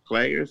draft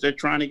players. They're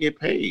trying to get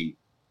paid.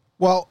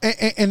 Well,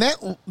 and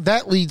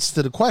that leads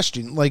to the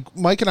question. Like,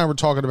 Mike and I were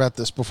talking about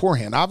this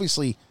beforehand.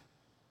 Obviously,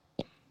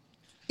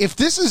 if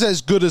this is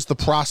as good as the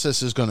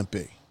process is going to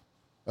be,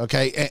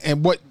 okay,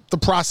 and what the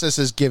process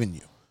has given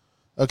you,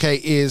 okay,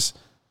 is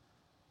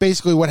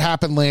basically what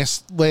happened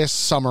last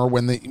summer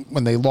when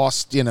they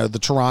lost, the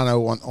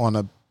Toronto on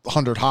a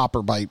 100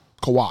 hopper by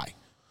Kawhi.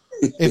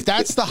 If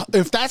that's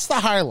the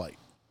highlight,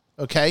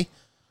 okay,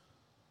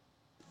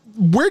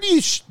 where do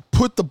you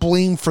put the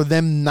blame for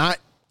them not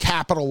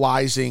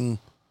capitalizing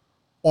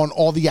on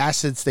all the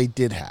assets they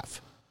did have?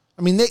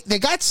 I mean, they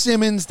got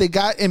Simmons, they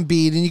got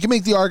Embiid, and you can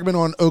make the argument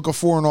on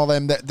Okafor and all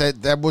them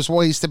that was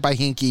wasted by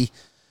Hinkie.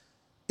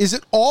 Is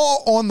it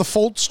all on the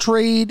Fultz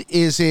trade?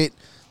 Is it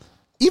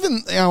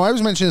even, I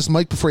was mentioning this to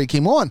Mike before he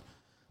came on.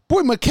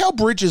 Boy, Mikal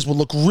Bridges will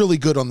look really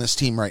good on this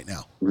team right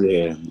now.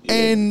 Yeah.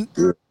 And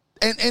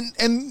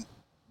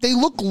they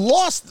look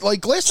lost.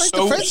 Like last night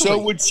defensively. So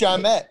would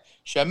Shamet.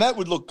 Shamet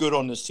would look good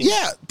on this team.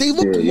 Yeah, they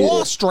look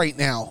lost right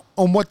now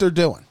on what they're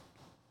doing.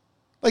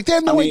 Like they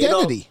have no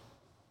identity.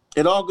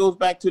 It all goes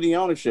back to the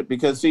ownership,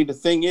 because see, the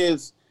thing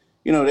is,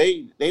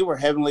 they were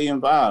heavily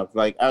involved.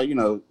 Like,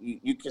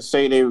 you could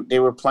say they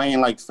were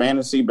playing like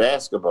fantasy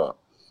basketball.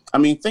 I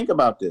mean, think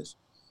about this.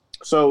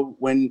 So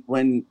when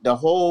the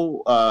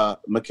whole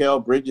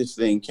Mikal Bridges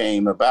thing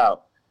came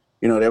about,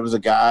 there was a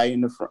guy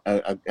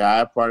a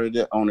guy part of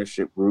the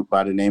ownership group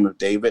by the name of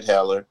David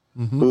Heller,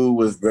 who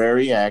was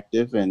very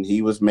active, and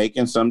he was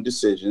making some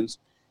decisions.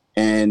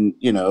 And,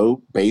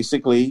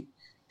 basically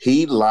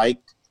he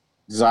liked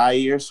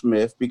Zaire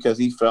Smith because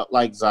he felt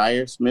like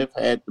Zaire Smith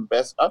had the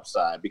best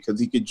upside because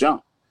he could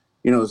jump.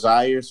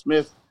 Zaire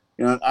Smith,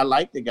 I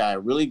like the guy,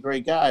 really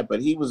great guy,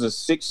 but he was a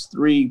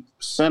 6'3"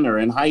 center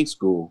in high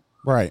school,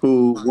 right?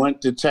 Who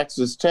went to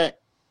Texas Tech,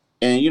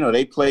 and,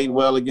 they played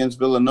well against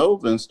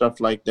Villanova and stuff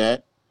like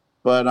that.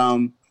 But,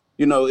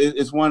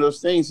 it's one of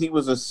those things. He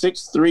was a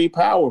 6'3"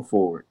 power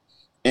forward,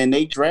 and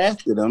they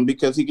drafted him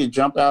because he could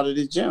jump out of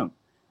the gym.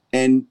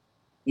 And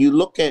you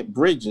look at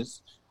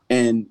Bridges,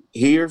 and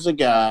here's a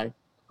guy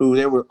who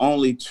there were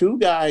only 2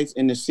 guys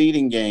in the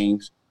seeding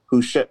games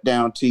who shut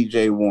down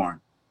TJ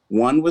Warren.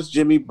 One was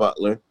Jimmy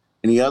Butler,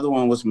 and the other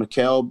one was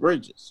Mikal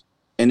Bridges.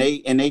 And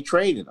they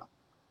traded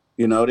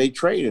him. They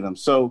traded him.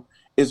 So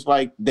it's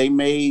like they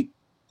made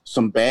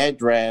some bad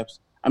drafts.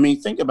 I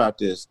mean, think about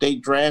this. They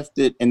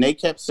drafted, and they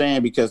kept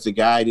saying because the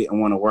guy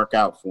didn't want to work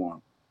out for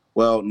him.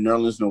 Well,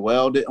 Nerlens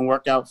Noel didn't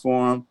work out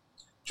for him.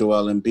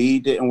 Joel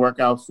Embiid didn't work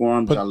out for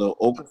him. Jahlil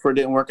Okafor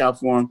didn't work out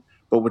for him.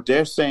 But what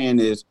they're saying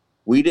is,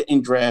 we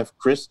didn't draft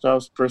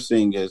Kristaps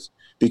Porzingis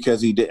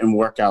because he didn't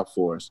work out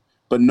for us.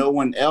 But no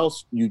one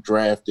else you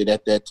drafted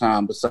at that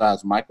time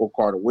besides Michael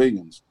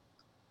Carter-Williams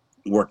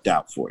worked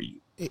out for you.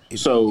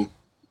 So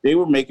they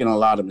were making a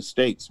lot of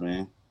mistakes,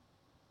 man.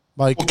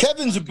 Like, well,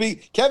 Kevin's a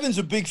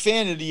big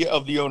fan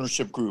of the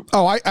ownership group.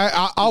 Oh,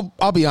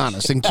 I'll be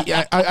honest, and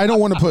I don't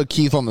want to put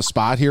Keith on the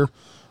spot here,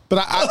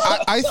 but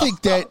I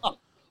think that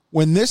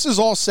when this is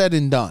all said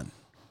and done,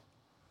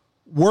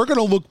 we're going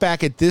to look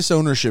back at this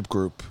ownership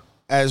group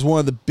as one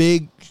of the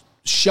big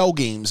shell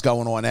games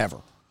going on ever,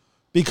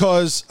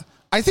 because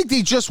I think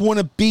they just want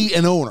to be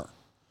an owner.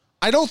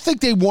 I don't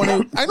think they want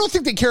to. I don't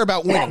think they care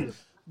about winning.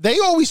 They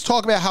always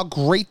talk about how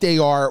great they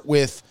are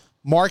with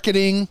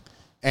marketing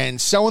and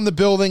selling the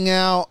building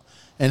out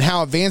and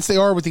how advanced they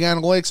are with the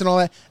analytics and all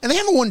that. And they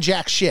haven't won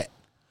jack shit.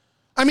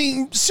 I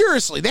mean,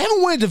 seriously, they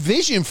haven't won a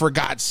division, for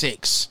God's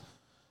sakes.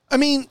 I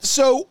mean,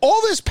 so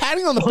all this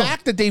patting on the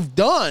back that they've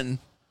done,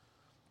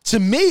 to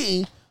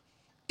me,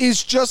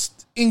 is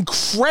just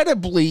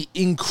incredibly.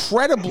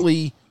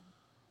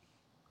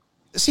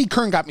 See,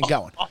 Kern got me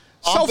going.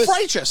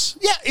 Self-righteous.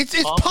 Yeah, it's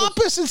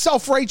pompous and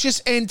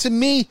self-righteous. And to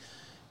me,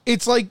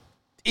 it's like,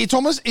 it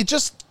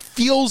just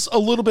feels a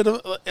little bit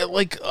of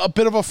like a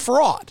bit of a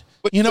fraud.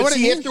 You know what I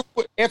mean?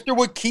 After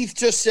what Keith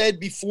just said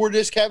before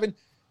this, Kevin,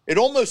 it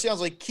almost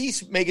sounds like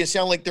Keith's making it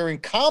sound like they're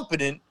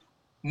incompetent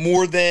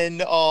more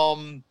than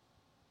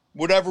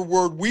whatever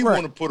word we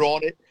want to put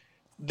on it.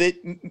 That,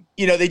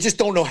 you know, they just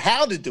don't know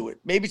how to do it.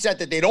 Maybe it's not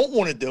that they don't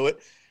want to do it,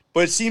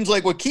 but it seems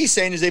like what Keith's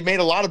saying is they've made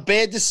a lot of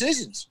bad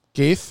decisions.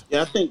 Keith?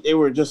 Yeah, I think they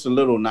were just a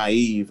little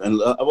naive. And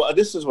well,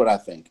 this is what I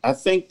think. I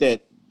think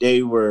that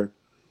they were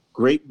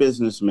great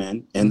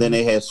businessmen, and then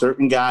they had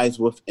certain guys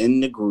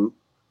within the group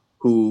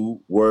who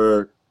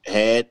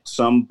had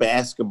some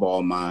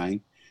basketball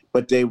mind,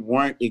 but they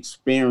weren't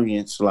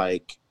experienced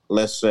like,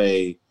 let's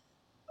say,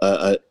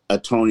 a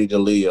Tony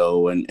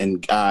DeLeo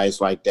and guys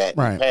like that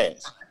in the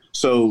past.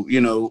 So,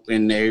 you know,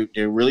 and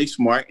they're really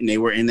smart, and they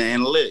were in the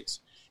analytics.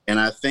 And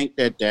I think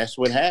that that's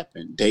what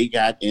happened. They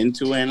got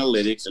into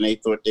analytics, and they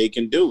thought they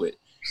can do it.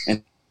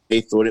 And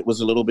they thought it was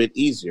a little bit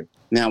easier.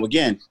 Now,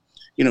 again,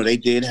 you know, they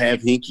did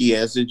have Hinkie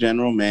as the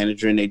general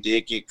manager, and they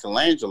did get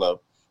Colangelo.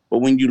 But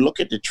when you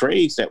look at the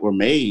trades that were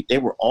made, they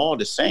were all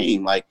the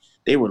same. Like,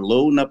 they were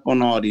loading up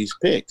on all these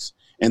picks.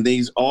 And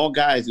these all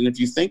guys, and if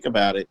you think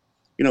about it,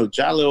 you know,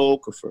 Jalil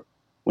Okafor,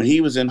 when he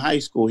was in high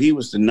school, he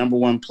was the number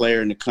one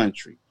player in the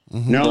country.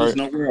 Nerlens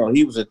Noel,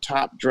 he was a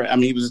top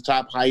he was a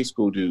top high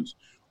school dudes.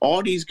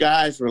 All these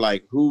guys were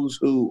like who's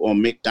who or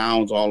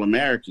McDonald's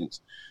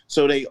All-Americans.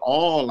 So they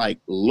all like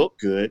look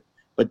good.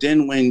 But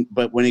then when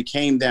it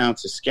came down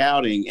to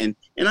scouting, and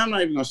I'm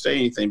not even gonna say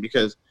anything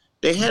because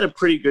they got a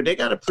pretty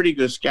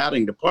good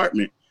scouting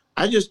department.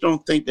 I just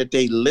don't think that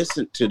they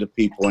listened to the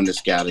people in the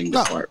scouting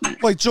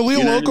department. Like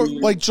Jaleel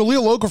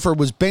Okafor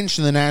was benched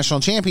in the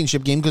national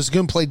championship game because he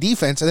couldn't play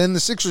defense, and then the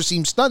Sixers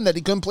seemed stunned that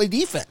he couldn't play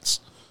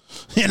defense.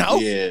 You know?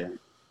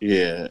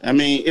 Yeah. I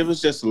mean, it was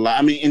just a lot.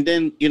 I mean, and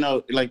then, you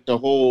know, like the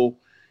whole,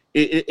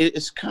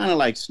 it's kind of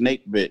like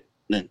snake bit.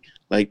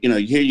 Like, you know,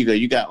 here you go.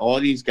 You got all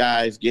these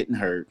guys getting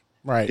hurt.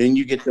 Right. Then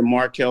you get the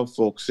Markelle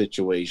Fultz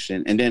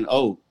situation. And then,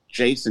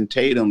 Jason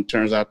Tatum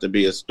turns out to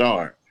be a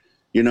star.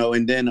 You know,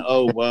 and then,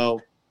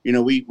 you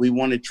know, we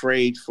want to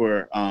trade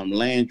for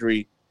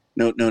Landry.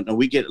 No,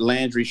 we get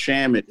Landry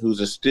Shamet, who's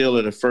a steal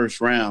of the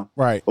first round.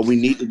 Right. But we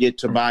need to get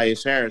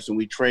Tobias Harris, and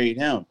we trade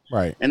him.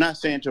 Right. And not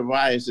saying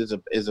Tobias is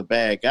a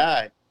bad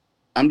guy.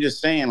 I'm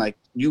just saying, like,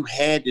 you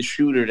had the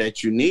shooter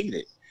that you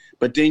needed,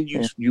 but then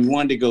you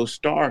wanted to go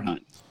star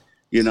hunt.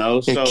 You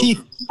know, so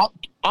Keith,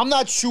 I'm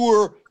not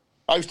sure.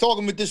 I was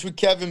talking with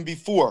Kevin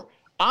before.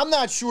 I'm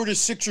not sure the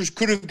Sixers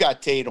could have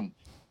got Tatum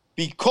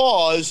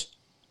because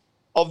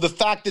of the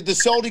fact that the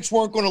Celtics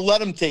weren't going to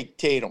let him take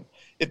Tatum.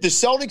 If the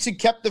Celtics had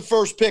kept the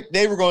first pick,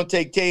 they were going to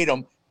take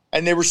Tatum,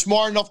 and they were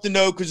smart enough to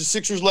know because the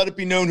Sixers let it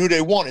be known who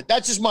they wanted.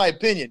 That's just my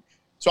opinion.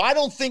 So I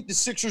don't think the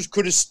Sixers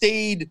could have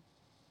stayed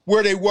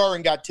where they were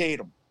and got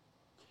Tatum.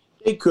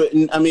 They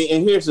couldn't. I mean,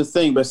 and here's the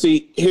thing. But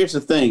see, here's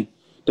the thing.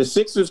 The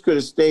Sixers could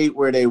have stayed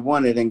where they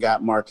wanted and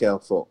got Markelle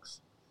Fultz.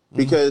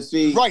 Because,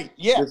 see,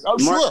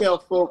 Markelle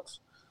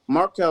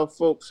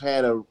Fultz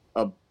had a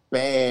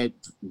bad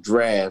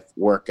draft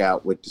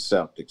workout with the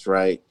Celtics,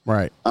 right?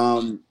 Right.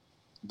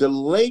 The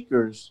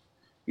Lakers,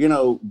 you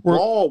know,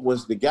 Ball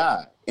was the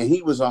guy, and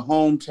he was a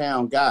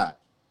hometown guy.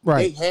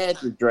 Right. They had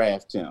to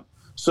draft him.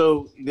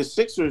 So the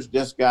Sixers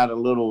just got a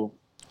little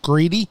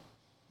greedy.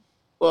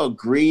 Well,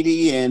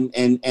 greedy, and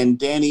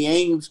Danny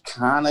Ainge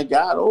kind of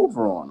got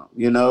over on him.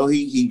 You know,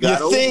 he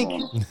got over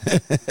on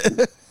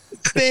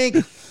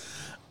him.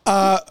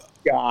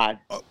 God.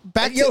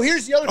 Back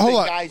here's the other thing,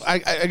 guys.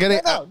 I got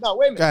it. No,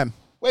 wait a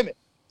minute.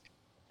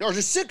 Are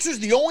the Sixers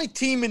the only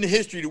team in the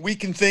history that we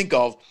can think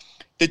of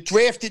that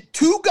drafted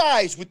two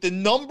guys with the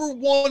number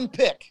one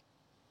pick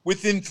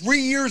within 3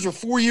 years or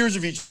 4 years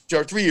of each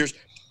other, 3 years,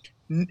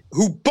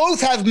 who both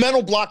have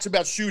mental blocks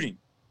about shooting?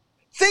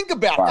 Think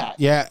about that.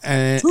 Yeah.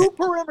 And two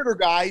perimeter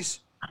guys.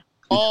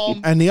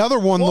 And the other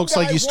one looks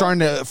like he's starting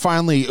to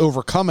finally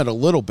overcome it a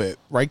little bit.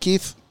 Right,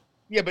 Keith?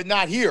 Yeah, but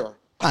not here.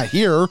 Not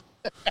here.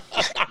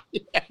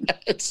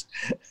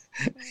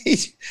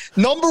 He's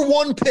number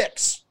one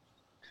picks.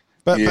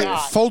 But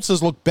Fultz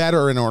has looked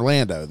better in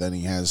Orlando than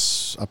he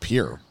has up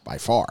here by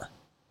far.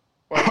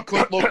 Well, he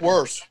couldn't look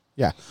worse.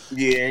 Yeah.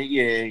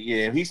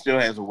 Yeah. He still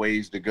has a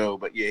ways to go,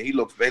 but yeah, he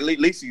looks. At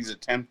least he's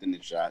attempting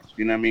the shots.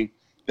 You know what I mean?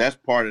 That's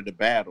part of the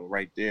battle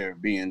right there.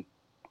 Being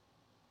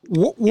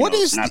what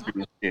is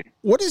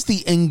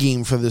the end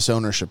game for this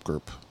ownership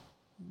group?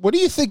 What do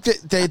you think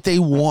that they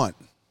want?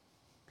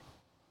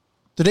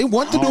 Do they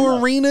want the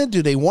new arena?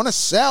 Do they want to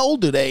sell?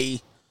 Do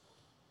they?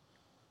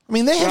 I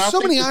mean, they have so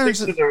many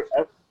irons.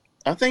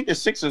 I think the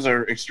Sixers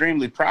are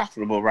extremely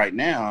profitable right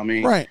now. I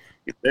mean, right.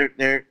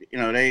 They're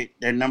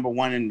they're number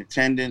one in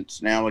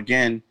attendance. Now,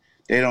 again,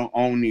 they don't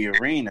own the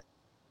arena.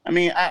 I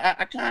mean,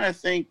 I kind of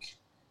think,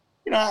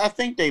 I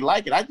think they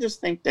like it. I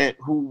just think that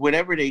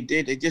whatever they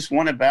did, they just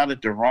went about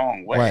it the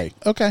wrong way. Right.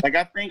 Okay. Like,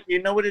 I think,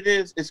 you know what it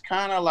is? It's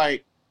kind of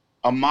like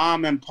a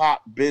mom and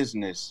pop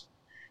business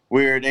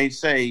where they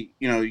say,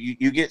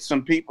 you get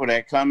some people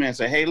that come in and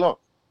say, hey,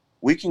 look,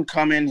 we can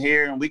come in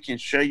here and we can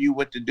show you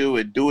what to do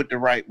and do it the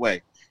right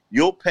way.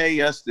 You'll pay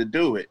us to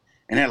do it.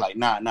 And they're like,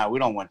 nah, we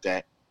don't want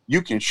that.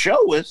 You can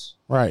show us.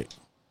 Right.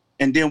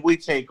 And then we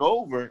take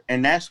over.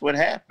 And that's what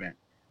happened.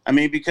 I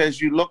mean,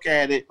 because you look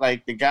at it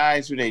like the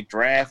guys who they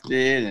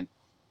drafted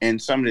and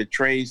some of the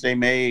trades they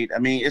made. I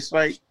mean, it's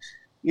like,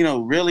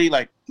 really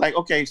like,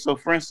 okay, so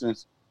for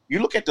instance, you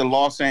look at the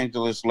Los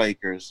Angeles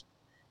Lakers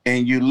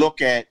and you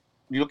look at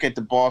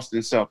the Boston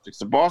Celtics.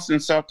 The Boston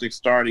Celtics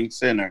starting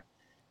center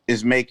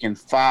is making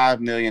 $5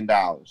 million.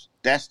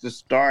 That's the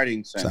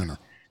starting center.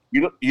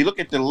 You look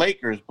at the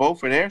Lakers,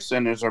 both of their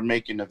centers are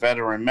making the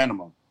veteran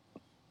minimum.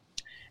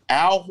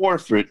 Al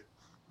Horford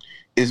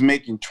is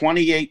making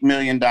 $28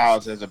 million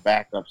as a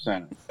backup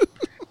center,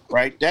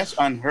 right? That's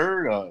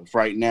unheard of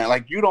right now.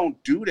 Like, you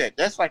don't do that.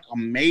 That's like a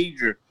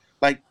major,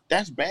 like,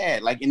 that's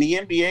bad. Like, in the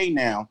NBA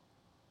now,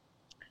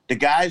 the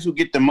guys who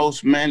get the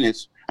most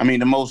minutes,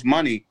 the most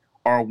money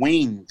are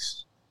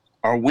wings,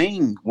 are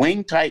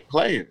wing type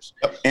players.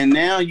 And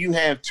now you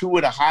have two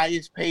of the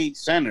highest paid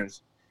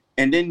centers.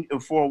 And then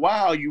for a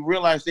while, you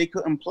realize they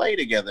couldn't play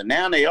together.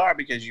 Now they are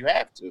because you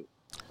have to.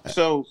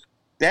 So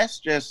that's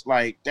just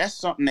like, that's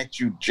something that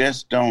you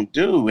just don't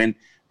do. And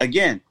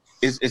again,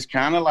 it's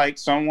kind of like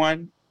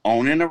someone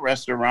owning a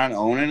restaurant,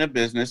 owning a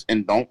business,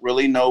 and don't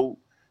really know,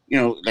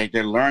 like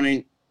they're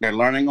learning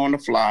on the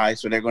fly.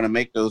 So they're going to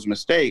make those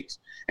mistakes.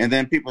 And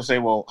then people say,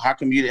 well, how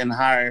come you didn't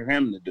hire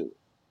him to do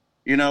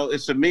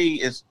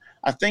it?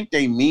 I think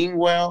they mean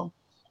well.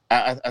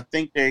 I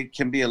think they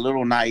can be a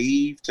little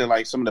naive to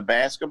like some of the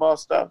basketball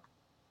stuff,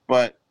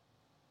 but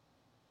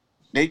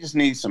they just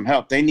need some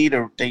help. They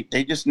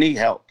just need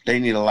help. They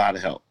need a lot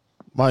of help.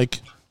 Mike.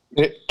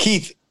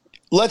 Keith,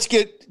 let's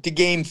get to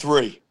game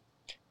 3.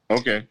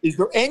 Okay. Is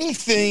there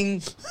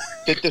anything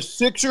that the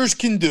Sixers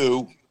can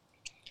do?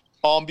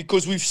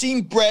 Because we've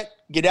seen Brett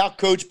get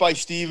outcoached by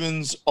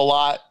Stevens a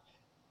lot.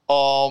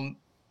 What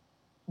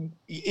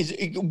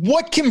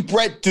can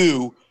Brett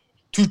do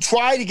to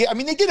try to get –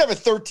 they did have a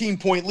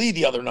 13-point lead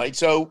the other night.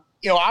 So,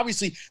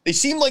 obviously they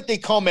seem like they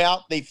come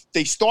out,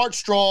 they start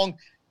strong,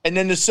 and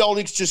then the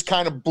Celtics just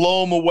kind of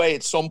blow them away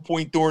at some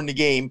point during the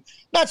game.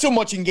 Not so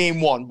much in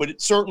game 1,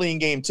 but certainly in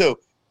game 2.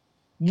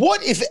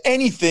 What, if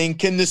anything,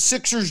 can the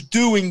Sixers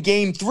do in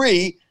game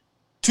 3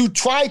 to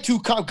try to –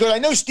 because I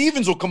know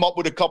Stevens will come up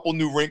with a couple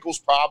new wrinkles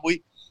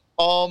probably.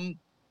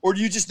 Or do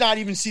you just not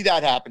even see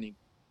that happening?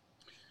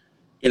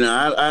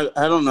 I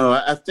don't know.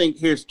 I think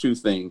here's two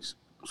things.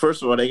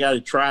 First of all, they got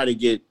to try to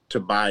get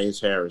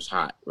Tobias Harris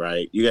hot,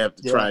 right? You have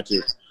to try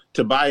to.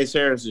 Tobias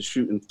Harris is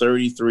shooting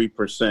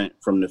 33%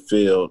 from the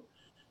field.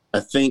 I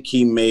think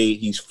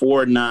he's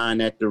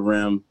 4-9 at the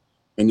rim,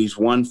 and he's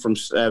 1 from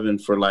 7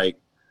 for like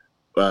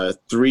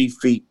 3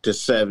 feet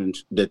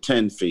to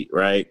 10 feet,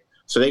 right?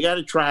 So they got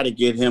to try to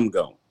get him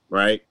going,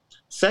 right?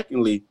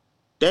 Secondly,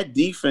 that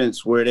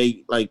defense where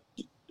they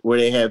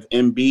have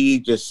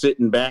Embiid just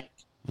sitting back,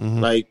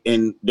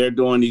 and they're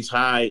doing these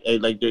high,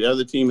 like the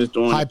other team is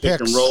doing high pick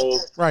and roll,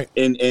 right?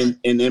 And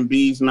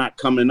Embiid's not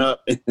coming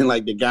up, and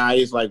like the guy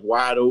is like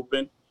wide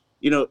open.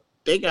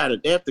 They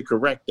have to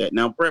correct that.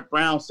 Now Brett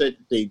Brown said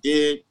that they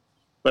did,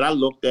 but I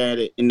looked at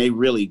it and they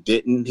really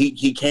didn't.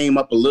 He came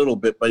up a little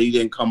bit, but he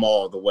didn't come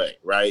all the way,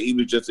 right? He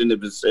was just in the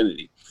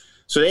vicinity,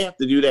 so they have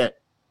to do that.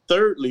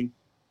 Thirdly,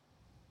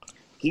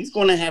 he's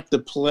going to have to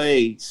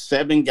play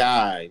 7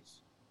 guys,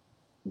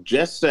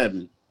 just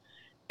 7.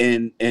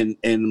 And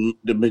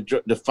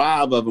the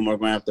 5 of them are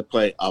going to have to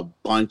play a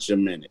bunch of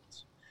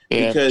minutes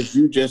because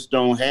you just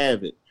don't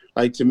have it.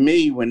 Like, to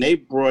me, when they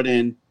brought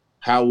in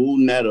Raul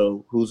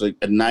Neto, who's a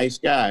nice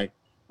guy,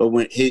 but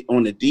when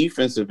on the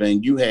defensive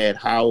end, you had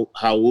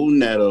Raul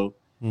Neto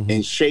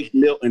and Shake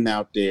Milton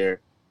out there,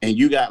 and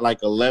you got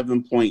like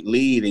 11-point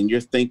lead, and you're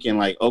thinking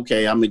like,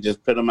 okay, I'm going to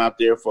just put them out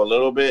there for a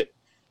little bit.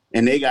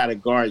 And they got to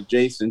guard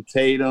Jason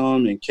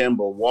Tatum and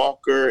Kemba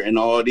Walker and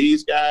all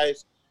these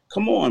guys.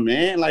 Come on,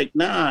 man. Like,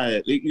 nah,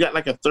 you got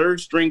like a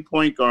 3rd-string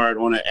point guard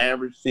on an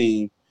average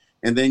team,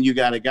 and then you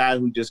got a guy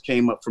who just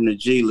came up from the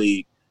G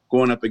League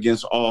going up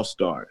against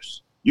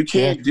all-stars. You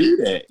can't do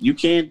that. You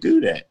can't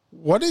do that.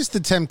 What is the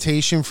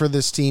temptation for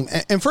this team,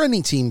 and for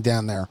any team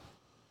down there,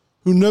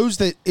 who knows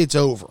that it's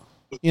over,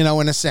 in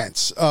a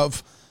sense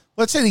of,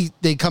 let's say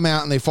they come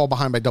out and they fall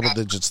behind by double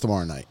digits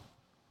tomorrow night.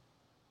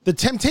 The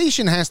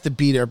temptation has to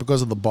be there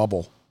because of the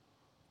bubble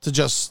to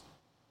just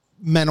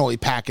mentally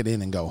pack it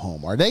in and go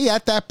home. Are they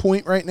at that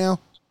point right now?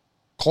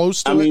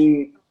 Close to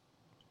it?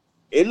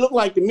 It looked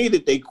like to me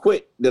that they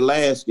quit the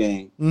last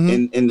game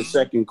in the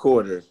second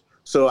quarter.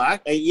 So I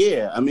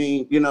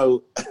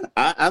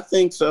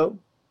think so.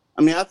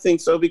 I mean, I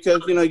think so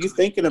because, you're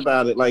thinking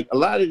about it. Like a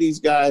lot of these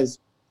guys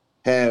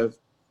have,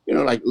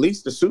 like at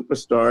least the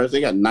superstars,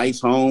 they got nice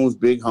homes,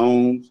 big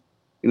homes,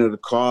 the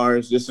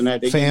cars, this and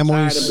that. They get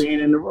tired of being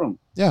in the room.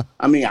 Yeah.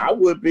 I mean, I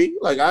would be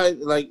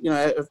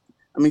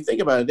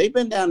think about it. They've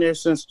been down there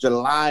since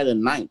July the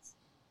 9th.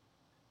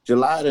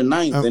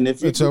 And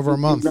if it's over a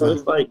month.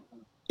 It's like,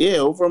 yeah,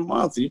 over a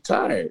month. You're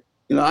tired.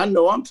 I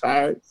know I'm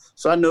tired.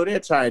 So I know they're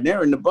tired.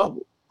 They're in the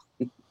bubble.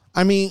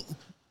 I mean,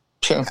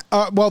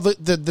 well,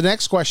 the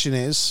next question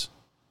is,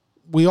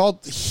 we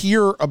all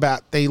hear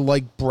about they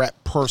like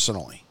Brett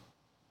personally.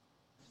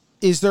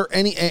 Is there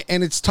any,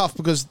 and it's tough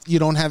because we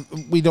don't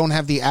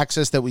have the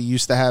access that we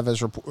used to have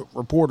as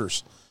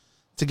reporters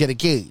to get a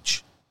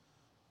gauge.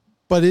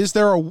 But is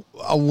there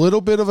a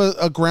little bit of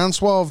a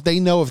groundswell if they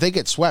know if they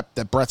get swept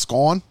that Brett's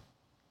gone?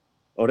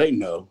 Oh, they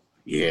know.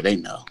 Yeah, they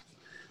know.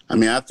 I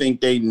mean, I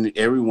think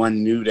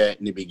everyone knew that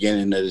in the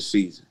beginning of the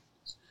season.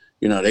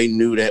 They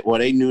knew that. Well,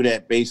 they knew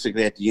that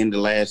basically at the end of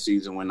last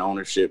season when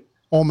ownership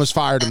almost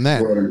fired him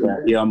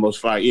then. Yeah,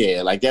 almost fired.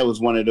 Yeah, like that was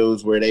one of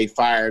those where they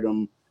fired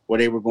him, where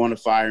they were going to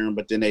fire him,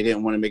 but then they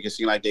didn't want to make it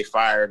seem like they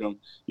fired him.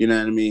 You know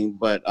what I mean?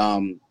 But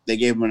they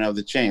gave him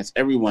another chance.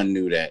 Everyone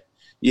knew that.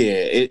 Yeah,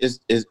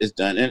 it's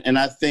done. And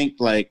I think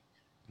like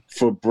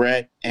for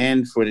Brett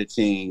and for the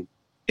team,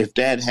 if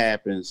that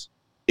happens,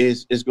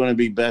 it's going to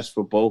be best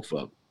for both of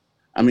them.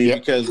 I mean,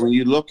 because when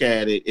you look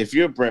at it, if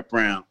you're Brett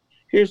Brown,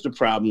 here's the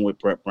problem with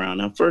Brett Brown.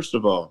 Now, first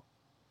of all,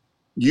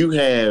 you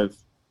have,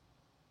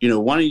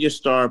 one of your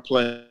star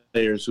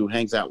players who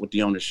hangs out with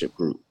the ownership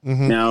group.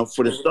 Mm-hmm. Now,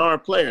 for the star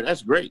player,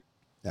 that's great.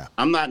 Yeah.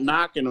 I'm not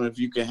knocking him if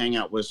you can hang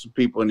out with some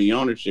people in the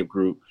ownership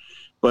group,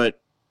 but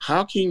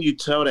how can you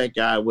tell that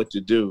guy what to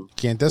do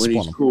when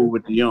he's cool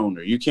with the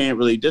owner? You can't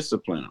really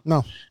discipline him.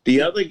 No.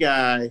 The other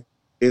guy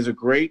is a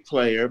great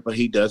player, but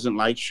he doesn't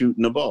like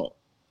shooting the ball.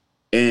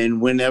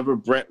 And whenever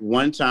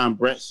one time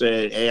Brett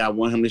said, hey, I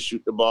want him to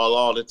shoot the ball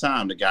all the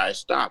time, the guy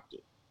stopped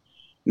it.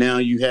 Now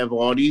you have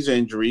all these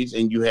injuries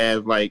and you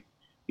have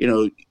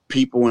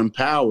people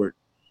empowered.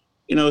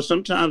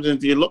 Sometimes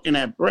if you're looking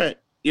at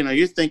Brett,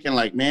 you're thinking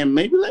like, man,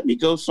 maybe let me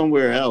go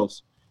somewhere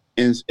else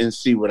and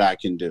see what I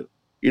can do.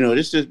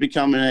 This is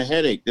becoming a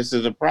headache. This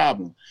is a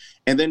problem.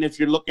 And then if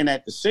you're looking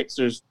at the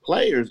Sixers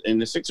players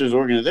and the Sixers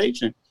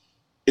organization,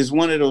 is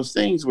one of those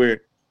things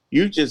where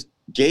you just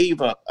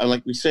gave up.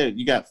 Like we said,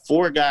 you got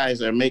 4 guys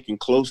that are making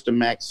close to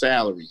max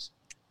salaries.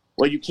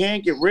 Well, you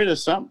can't get rid of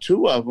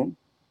 2 of them.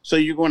 So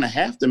you're going to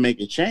have to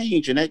make a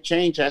change, and that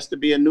change has to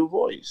be a new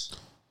voice.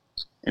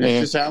 And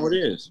that's just how it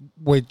is.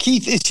 Wait,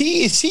 Keith,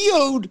 is he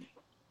owed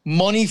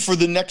money for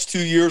the next 2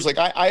 years? Like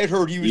I had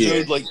heard he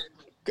was owed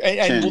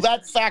and will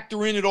that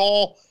factor in at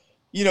all?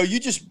 You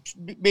just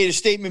made a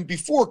statement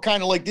before,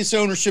 kind of like this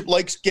ownership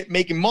likes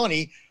making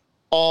money.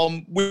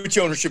 Which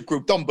ownership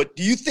group don't? But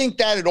do you think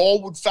that at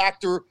all would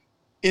factor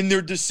in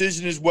their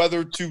decision as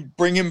whether to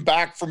bring him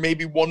back for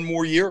maybe one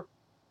more year?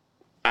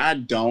 I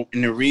don't.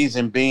 And the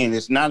reason being,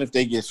 it's not if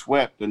they get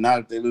swept or not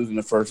if they lose in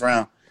the first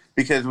round.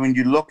 Because when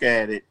you look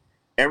at it,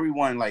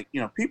 everyone,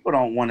 people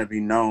don't want to be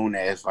known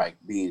as,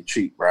 being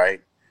cheap,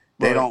 right?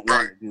 They don't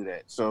want to do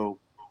that. So,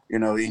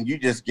 and you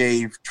just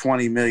gave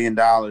 $20 million,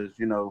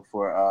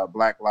 for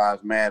Black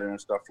Lives Matter and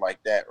stuff like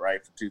that,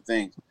 right, for 2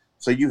 things.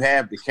 So you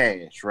have the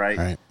cash,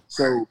 right?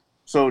 So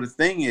the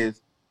thing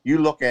is, you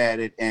look at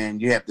it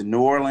and you have the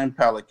New Orleans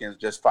Pelicans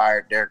just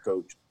fired their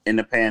coach in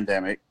the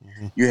pandemic.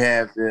 Mm-hmm. You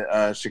have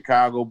the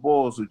Chicago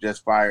Bulls who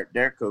just fired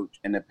their coach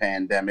in the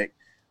pandemic.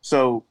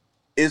 So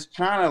it's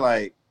kind of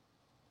like,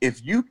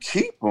 if you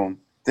keep them,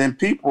 then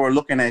people are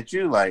looking at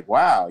you like,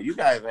 wow, you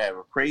guys have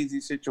a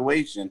crazy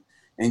situation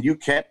and you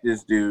kept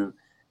this dude.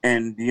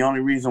 And the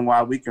only reason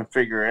why we can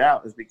figure it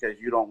out is because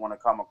you don't want to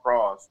come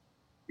across,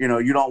 you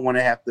don't want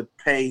to have to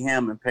pay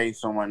him and pay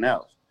someone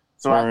else.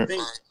 So I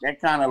think that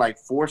kind of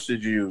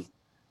forces you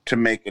to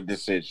make a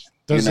decision.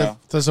 Does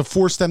it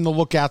force them to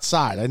look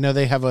outside? I know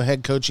they have a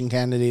head coaching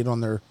candidate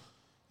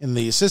in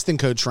the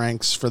assistant coach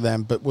ranks for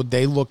them, but would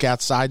they look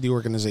outside the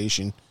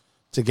organization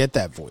to get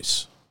that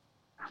voice?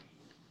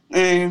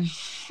 I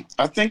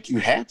think you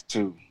have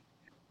to.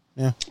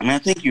 Yeah. I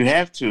think you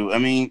have to. I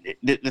mean,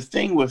 the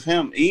thing with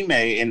him, Ime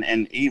and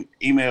Ime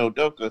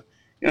Udoka,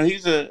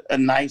 he's a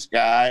nice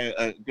guy,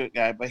 a good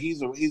guy, but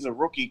he's a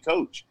rookie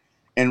coach.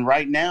 And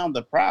right now,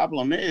 the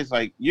problem is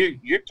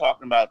you're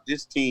talking about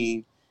this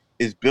team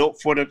is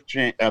built for the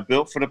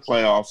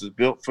playoffs, is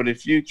built for the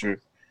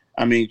future.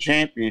 I mean,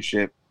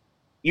 championship.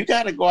 You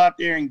got to go out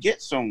there and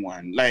get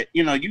someone.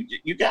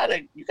 You got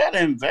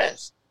to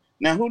invest.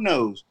 Now, who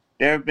knows?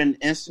 There have been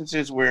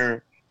instances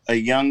where a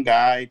young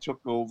guy took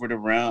over the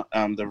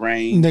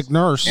reins. Nick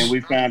Nurse, and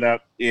we found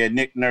out,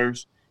 Nick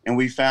Nurse, and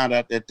we found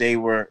out that they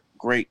were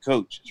great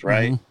coaches,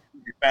 right? Mm-hmm.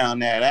 We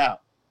found that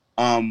out.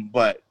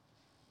 But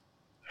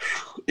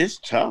it's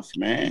tough,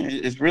 man.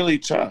 It's really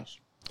tough.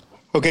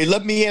 Okay,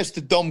 let me ask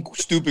the dumb,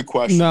 stupid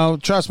question. No,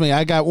 trust me,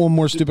 I got one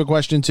more stupid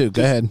question too.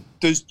 Go ahead.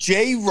 Does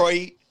Jay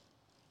Wright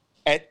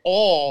at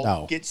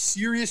all get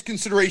serious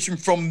consideration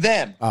from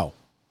them? Oh,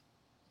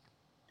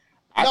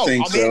 I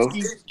think so.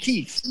 Asking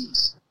Keith.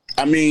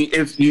 I mean,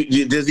 if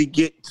does he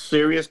get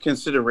serious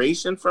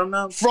consideration from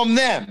them? From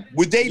them,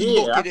 would they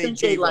look at I think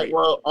Jay Wright?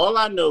 Well, all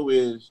I know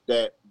is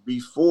that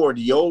before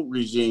the old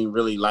regime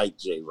really liked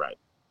Jay Wright.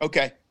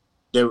 Okay.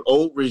 The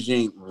old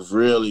regime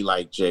really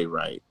liked Jay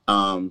Wright.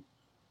 I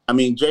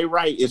mean, Jay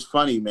Wright is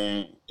funny,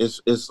 man.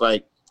 It's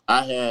like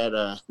I had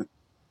an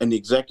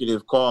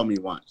executive call me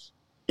once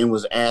and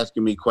was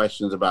asking me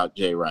questions about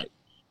Jay Wright,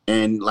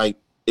 and like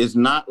it's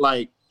not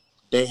like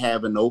they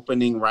have an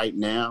opening right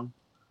now.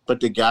 But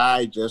the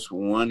guy just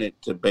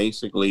wanted to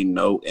basically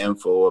know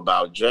info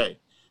about Jay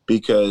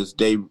because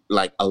they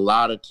like a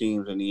lot of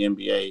teams in the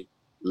NBA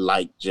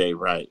like Jay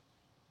Wright.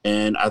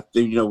 And I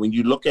think, when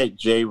you look at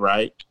Jay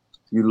Wright,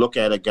 you look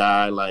at a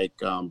guy like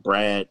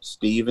Brad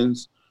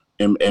Stevens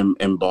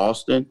in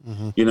Boston.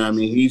 Mm-hmm. You know what I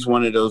mean? He's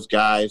one of those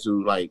guys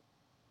who like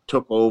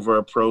took over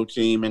a pro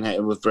team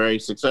and was very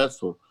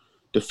successful.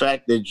 The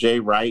fact that Jay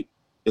Wright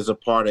is a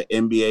part of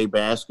NBA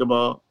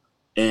basketball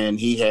and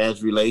he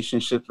has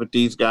relationships with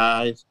these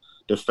guys,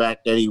 the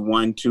fact that he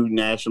won 2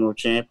 national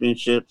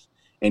championships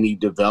and he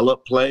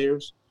developed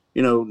players,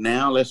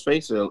 now let's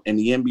face it, in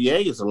the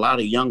NBA is a lot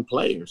of young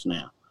players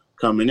now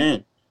coming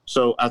in.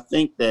 So I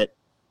think that,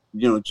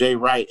 Jay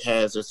Wright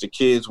has, as the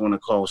kids want to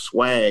call,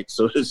 swag,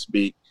 so to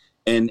speak.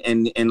 And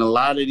a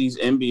lot of these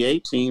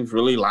NBA teams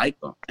really like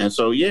him. And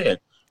so, yeah,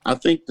 I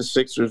think the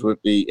Sixers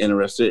would be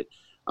interested.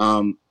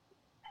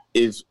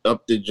 Is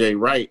up to Jay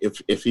Wright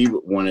if he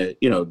would want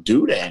to,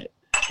 do that.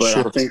 But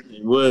sure. I think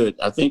they would.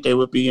 I think they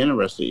would be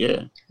interested.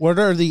 Yeah. What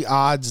are the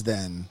odds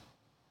then?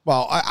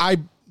 Well,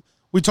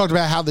 we talked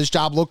about how this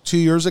job looked 2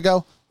 years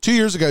ago. 2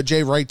 years ago,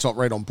 Jay Wright's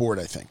right on board.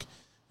 I think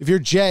if you're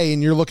Jay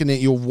and you're looking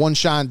at one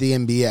shot at the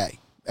NBA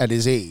at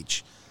his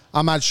age,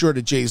 I'm not sure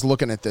that Jay's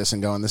looking at this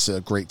and going, "This is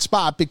a great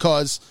spot,"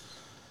 because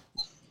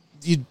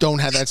you don't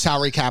have that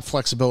salary cap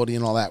flexibility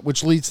and all that.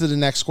 Which leads to the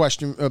next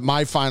question.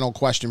 My final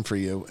question for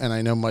you, and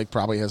I know Mike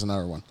probably has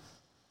another one.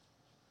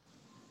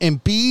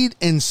 Embiid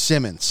and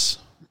Simmons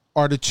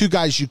are the 2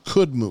 guys you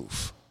could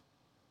move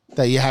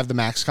that you have the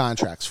max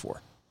contracts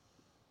for.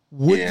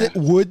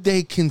 Would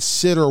they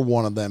consider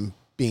one of them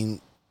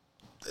being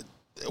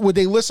 – would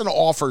they listen to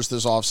offers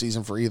this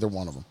offseason for either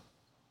one of them?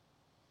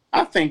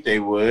 I think they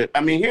would. I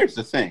mean, here's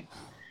the thing.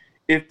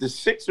 If the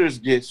Sixers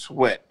get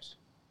swept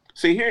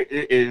 –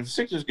 if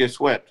Sixers get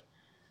swept,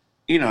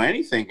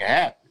 anything can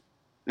happen.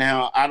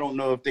 Now, I don't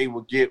know if they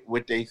will get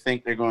what they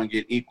think they're going to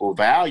get equal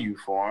value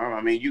for them.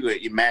 I mean,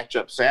 you match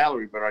up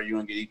salary, but are you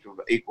going to get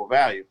equal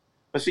value?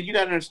 But see, you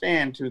got to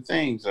understand 2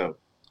 things, though.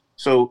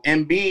 So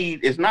Embiid,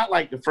 it's not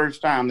like the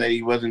first time that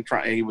he was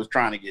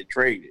trying to get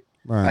traded.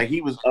 Right. Like,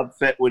 he was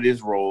upset with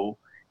his role.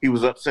 He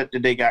was upset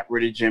that they got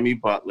rid of Jimmy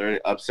Butler,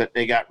 upset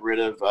they got rid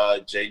of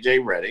J.J.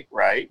 Redick,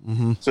 right?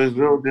 Mm-hmm. So he's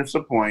real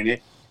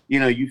disappointed.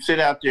 You sit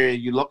out there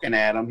and you're looking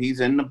at him. He's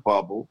in the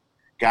bubble.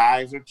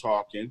 Guys are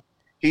talking.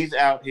 He's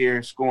out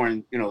here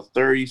scoring,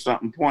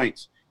 30-something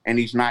points, and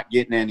he's not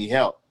getting any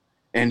help.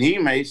 And he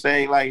may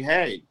say, like,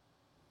 hey,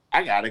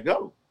 I got to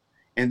go.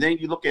 And then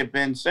you look at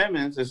Ben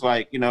Simmons, it's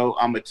like,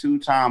 I'm a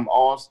 2-time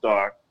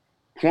All-Star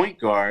point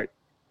guard,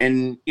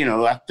 and,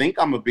 I think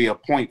I'm going to be a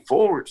point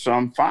forward, so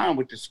I'm fine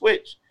with the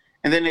switch.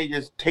 And then they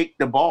just take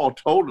the ball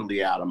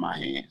totally out of my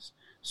hands.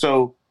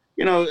 So,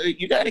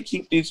 you got to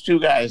keep these 2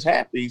 guys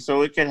happy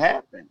so it could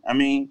happen. I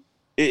mean,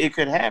 it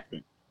could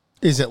happen.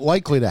 Is it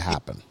likely to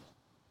happen?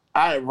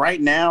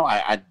 Right now,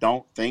 I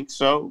don't think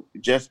so,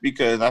 just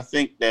because I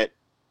think that,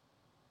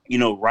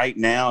 right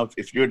now,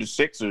 if you're the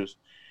Sixers,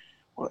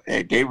 well,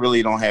 they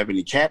really don't have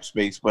any cap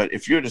space. But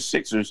if you're the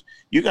Sixers,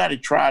 you got to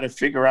try to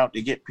figure out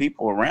to get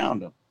people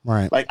around them.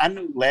 Right. Like, I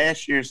knew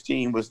last year's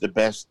team was the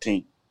best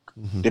team,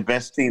 the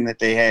best team that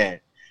they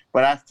had.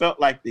 But I felt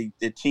like the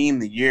team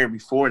the year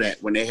before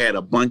that, when they had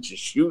a bunch of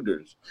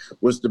shooters,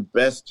 was the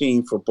best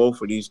team for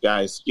both of these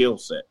guys' skill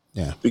set.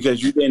 Yeah.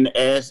 Because you didn't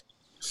ask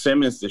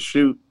Simmons to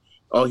shoot.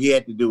 All he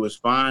had to do was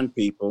find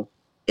people,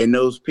 and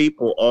those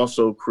people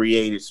also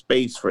created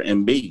space for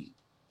Embiid.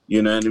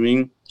 You know what I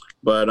mean?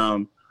 But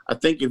I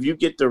think if you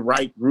get the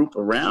right group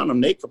around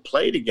them, they could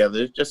play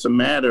together. It's just a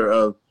matter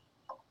of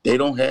they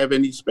don't have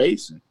any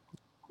spacing.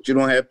 You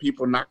don't have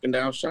people knocking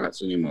down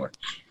shots anymore.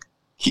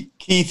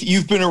 Keith,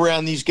 you've been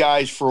around these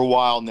guys for a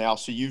while now.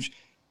 So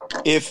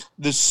if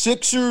the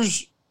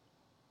Sixers,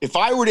 if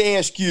I were to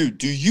ask you,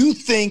 do you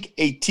think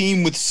a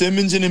team with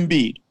Simmons and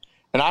Embiid,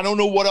 and I don't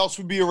know what else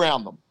would be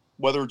around them,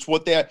 whether it's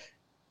what they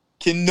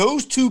can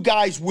those 2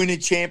 guys win a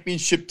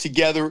championship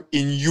together,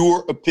 in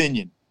your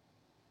opinion?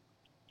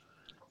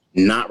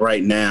 Not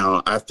right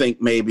now. I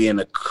think maybe in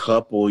a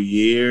couple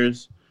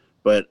years,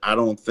 but I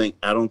don't think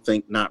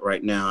not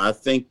right now. I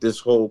think this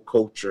whole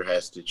culture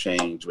has to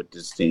change with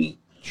this team.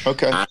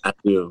 Okay. I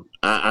do.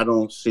 I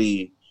don't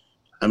see.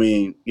 I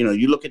mean,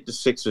 you look at the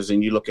Sixers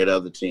and you look at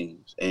other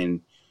teams,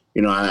 and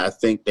I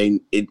think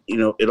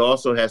it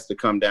also has to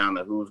come down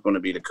to who's going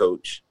to be the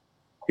coach.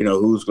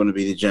 Who's going to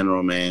be the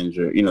general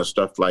manager,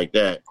 stuff like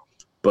that.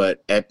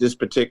 But at this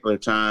particular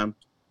time,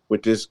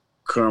 with this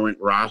current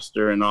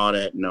roster and all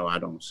that, no, I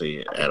don't see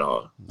it at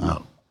all.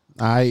 No.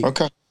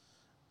 Okay.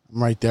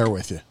 I'm right there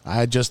with you.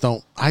 I just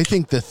don't. I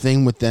think the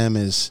thing with them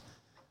is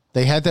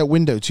they had that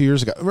window 2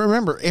 years ago.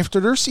 Remember, after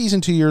their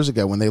season 2 years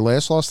ago, when they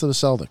last lost to the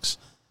Celtics,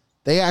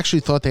 they actually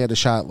thought they had a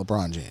shot at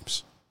LeBron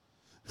James,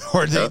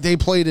 or they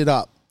played it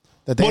up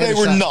that they. Well, had they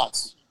were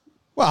nuts.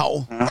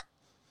 Well,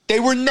 they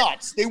were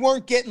nuts. They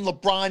weren't getting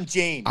LeBron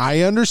James.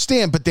 I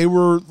understand, but they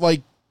were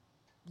like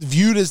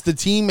viewed as the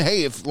team.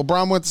 Hey, if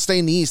LeBron wanted to stay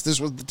in the East, this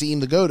was the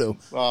team to go to.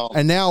 Well,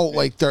 and now,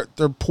 like they're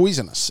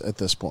poisonous at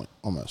this point,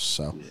 almost.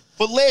 So,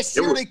 but last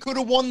year they could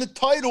have won the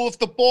title if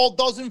the ball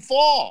doesn't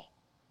fall.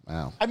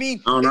 Wow. I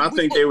mean, I don't know. I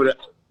think they would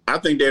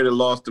have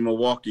lost to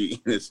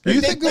Milwaukee. You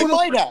think they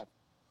might have?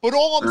 But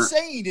all I'm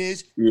saying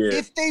is,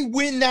 if they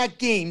win that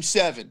game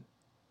 7,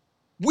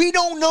 we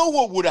don't know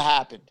what would have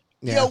happened.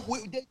 Yeah. You know,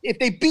 if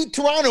they beat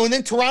Toronto and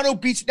then Toronto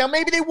beats, now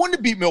maybe they wouldn't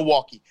have beat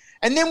Milwaukee.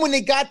 And then when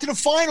they got to the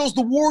finals,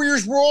 the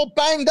Warriors were all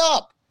banged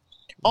up.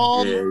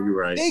 Yeah, you're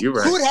right. They You're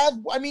could right. have.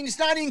 I mean, it's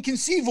not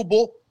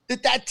inconceivable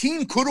that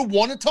team could have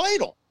won a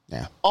title.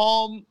 Yeah.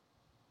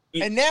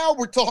 And now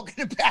we're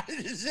talking about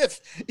it as if,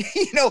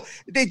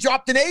 they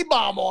dropped an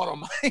A-bomb on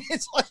them.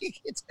 It's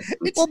like it's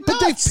well, but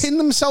they pinned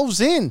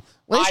themselves in.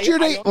 Last year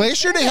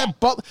they had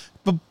Butler.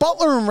 The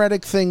Butler and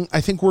Redick thing,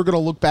 I think we're going to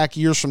look back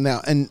years from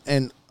now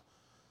and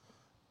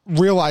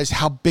realize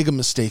how big a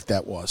mistake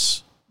that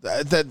was.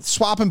 That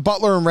swapping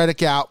Butler and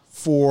Redick out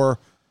for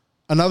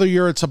another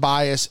year of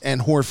Tobias and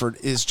Horford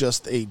is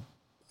just a.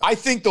 I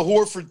think the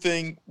Horford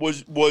thing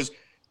was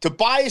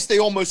Tobias. They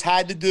almost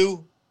had to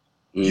do.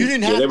 You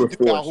didn't have to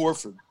do Al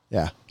Horford.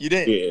 Yeah, you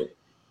didn't. Yeah,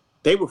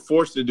 they were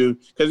forced to do,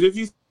 because if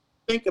you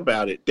think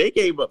about it, they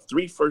gave up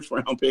 3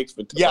 first-round picks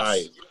for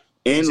Tobias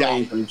and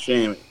Landry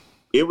Shamet.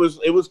 It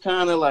was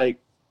kind of like,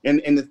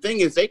 and the thing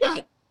is, they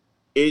got.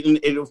 And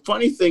the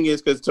funny thing is,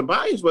 because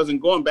Tobias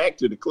wasn't going back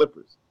to the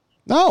Clippers.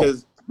 No,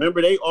 because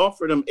remember they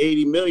offered him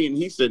 $80 million.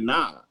 He said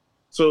nah.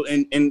 So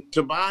and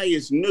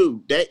Tobias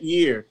knew that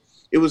year.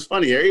 It was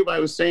funny.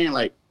 Everybody was saying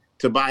like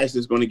Tobias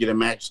is going to get a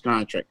max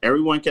contract.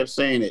 Everyone kept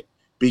saying it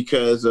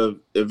because of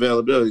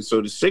availability. So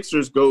the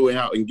Sixers go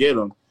out and get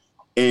him.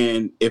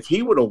 And if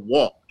he would have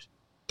walked,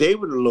 they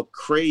would have looked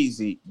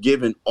crazy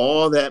giving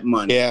all that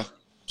money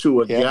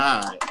to a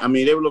guy. I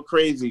mean, they would look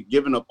crazy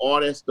giving up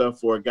all that stuff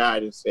for a guy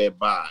that said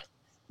bye.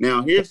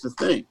 Now, here's the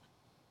thing.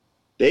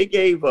 They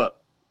gave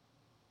up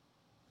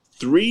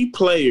 3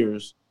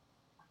 players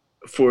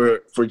for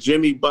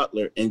Jimmy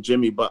Butler, and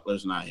Jimmy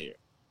Butler's not here.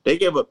 They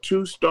gave up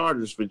 2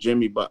 starters for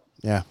Jimmy Butler.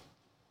 Yeah.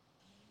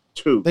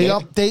 2.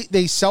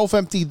 They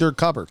self-emptied their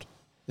cupboard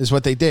is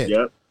what they did.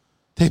 Yep.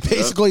 They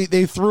basically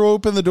they threw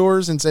open the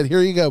doors and said,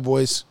 "Here you go,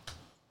 boys.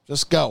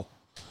 Just go."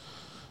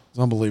 It's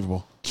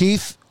unbelievable.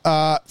 Keith,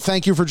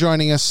 thank you for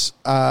joining us.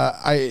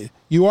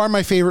 You are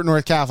my favorite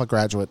North Catholic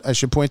graduate. I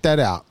should point that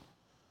out.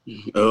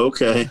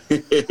 Okay.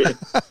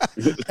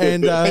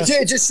 And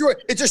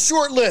it's a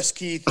short list,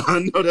 Keith. I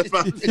know that's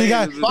my you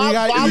got you,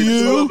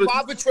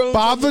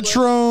 Bob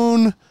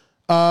Vitrone,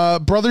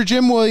 brother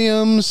Jim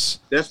Williams.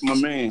 That's my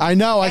man. I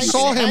know. I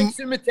saw him.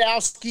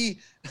 Simitowski.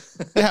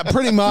 Yeah,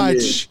 pretty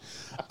much.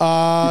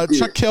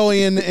 Chuck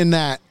Killian in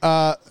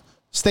that.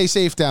 Stay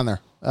safe down there.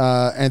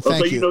 And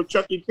thank you. You know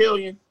Chucky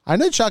Killian? I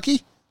know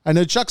Chucky. I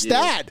know Chuck's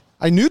dad.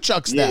 I knew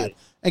Chuck's dad.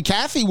 And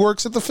Kathy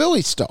works at the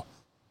Phillies still.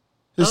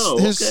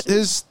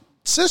 His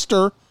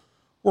sister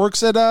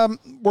works as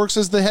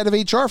the head of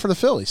HR for the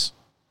Phillies.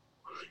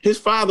 His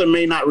father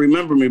may not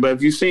remember me, but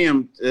if you see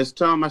him, just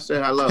tell him I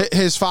said hello.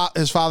 His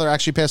father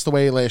actually passed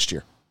away last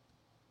year.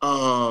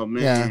 Oh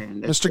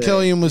man, yeah. Mr.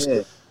 Killian was.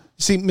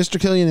 See, Mr.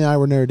 Killian and I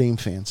were Notre Dame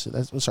fans. So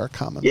that was our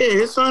common. Yeah,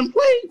 his son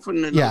played for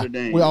Notre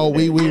Dame.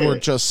 We were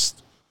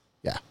just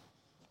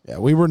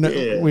we were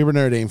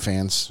Notre Dame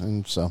fans,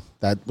 and so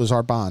that was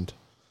our bond.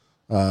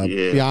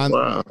 Beyond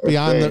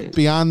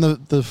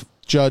the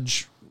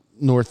Judge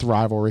North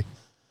rivalry.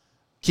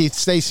 Keith,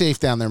 stay safe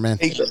down there, man.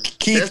 Hey,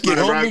 Keith, get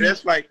home.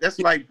 That's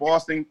like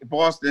Boston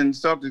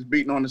Celtics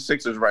beating on the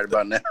Sixers right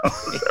about now.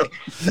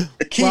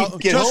 Keith,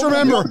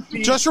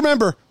 just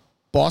remember,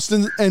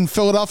 Boston and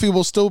Philadelphia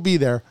will still be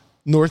there.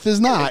 North is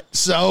not.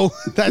 So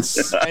that's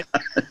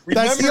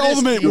the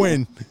ultimate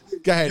win.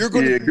 Go ahead. You're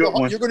going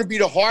to be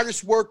the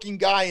hardest working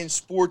guy in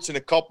sports in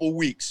a couple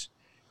weeks,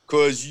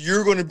 because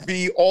you're going to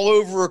be all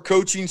over a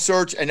coaching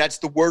search, and that's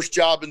the worst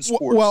job in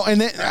sports. Well,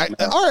 and then,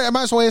 all right, I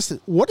might as well ask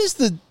this. What is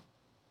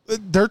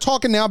they're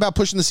talking now about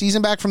pushing the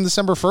season back from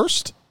December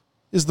 1st?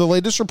 Is the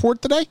latest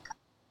report today?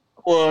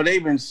 Well,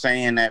 they've been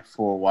saying that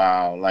for a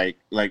while. Like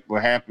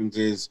what happens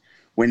is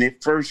when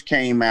it first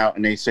came out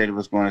and they said it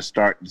was going to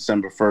start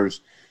December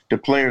 1st, the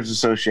Players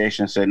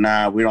Association said,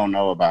 nah, we don't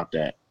know about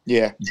that.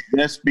 Yeah.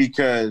 That's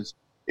because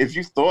if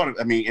you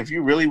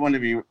really want to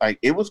be like,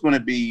 it was going to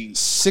be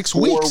 6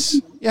 weeks.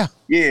 Yeah.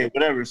 Yeah,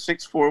 whatever,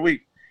 4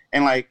 weeks.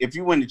 And like, if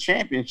you win the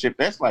championship,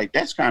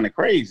 that's kind of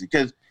crazy,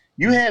 because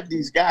you have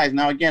these guys.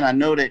 Now, again, I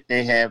know that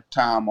they have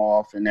time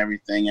off and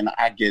everything, and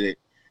I get it,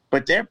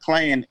 but they're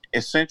playing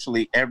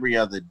essentially every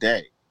other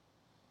day.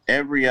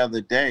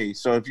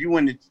 So if you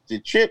win the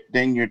chip,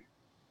 then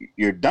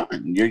you're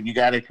done. You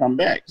got to come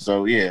back.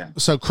 So, yeah.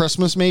 So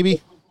Christmas,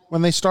 maybe?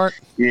 when they start?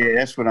 Yeah,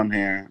 that's what I'm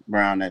hearing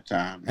around that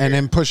time. And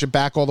then push it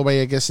back all the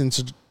way, I guess,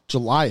 into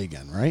July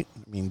again, right?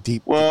 I mean,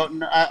 deep. Well,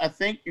 no, I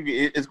think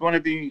it's going to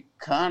be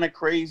kind of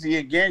crazy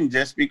again,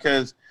 just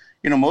because,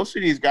 most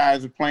of these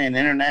guys are playing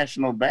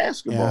international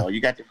basketball. Yeah. You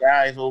got the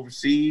guys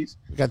overseas.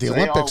 We got the so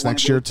they all Olympics wanna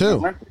next go year, to the too.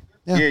 Olympics.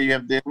 Yeah. Yeah, you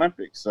have the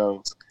Olympics.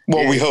 So,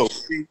 Well, we hope.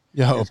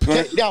 You hope.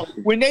 Now,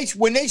 when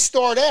they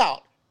start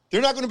out,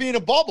 they're not going to be in a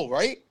bubble,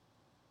 right?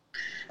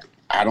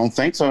 I don't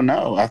think so.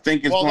 No, I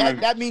think it's Well, going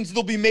to. that means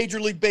there'll be Major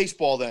League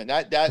Baseball then.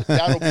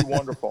 That'll be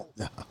wonderful.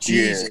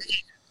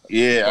 Jesus.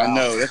 Yeah, Wow. I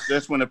know.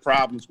 That's when the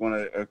problem's going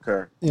to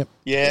occur. Yep.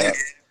 Yeah.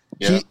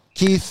 Yeah.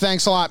 Keith,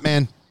 thanks a lot,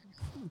 man.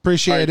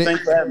 Appreciate All right,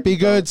 thanks for having it. Be me,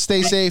 good. brother.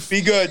 Stay safe.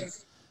 Be good.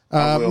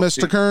 I will.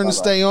 Mr. Kern, Bye-bye.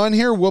 stay on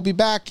here. We'll be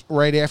back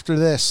right after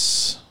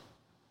this.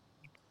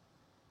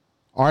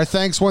 All right,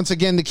 thanks once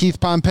again to Keith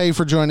Pompey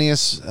for joining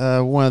us.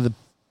 One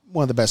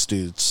of the best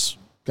dudes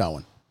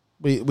going.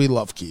 We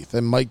love Keith.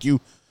 And Mike,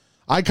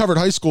 I covered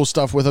high school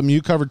stuff with him.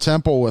 You covered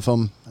Temple with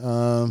him.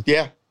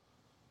 Yeah.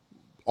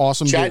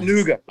 Awesome dude.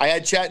 Chattanooga. I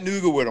had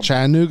Chattanooga with him.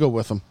 Chattanooga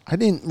with him. I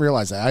didn't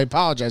realize that. I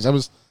apologize. I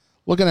was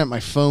looking at my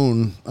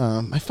phone.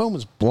 My phone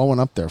was blowing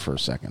up there for a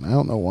second. I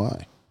don't know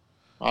why.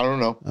 I don't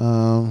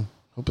know.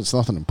 Hope it's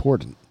nothing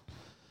important.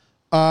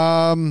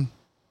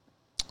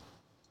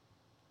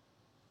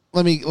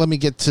 Let me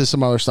get to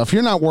some other stuff.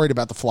 You're not worried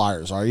about the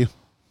Flyers, are you?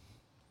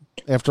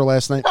 After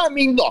last night? I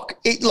mean, look,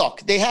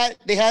 they had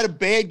a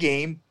bad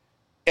game.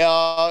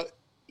 I've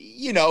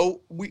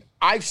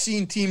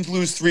seen teams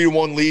lose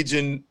 3-1 leads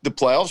in the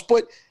playoffs,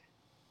 but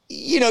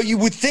you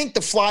would think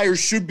the Flyers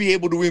should be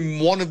able to win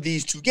one of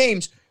these two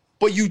games,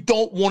 but you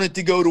don't want it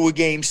to go to a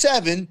game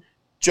 7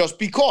 just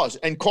because.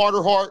 And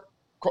Carter Hart,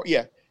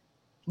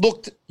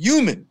 looked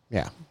human.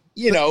 Yeah.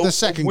 The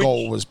second which-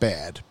 goal was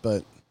bad,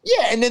 but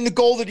Yeah, and then the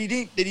goal that he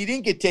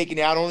didn't get taken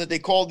out on, that they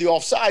called the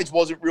offsides,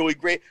 wasn't really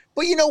great.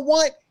 But you know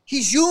what?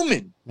 He's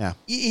human. yeah.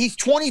 He's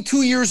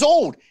 22 years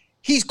old.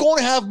 He's going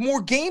to have more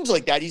games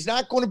like that. He's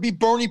not going to be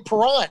Bernie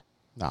Perrant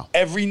No.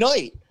 every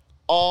night.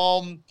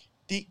 The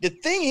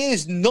thing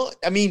is,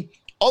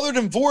 other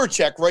than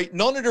Voracek, right?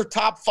 None of their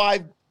top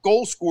 5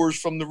 goal scorers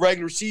from the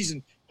regular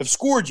season have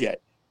scored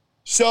yet.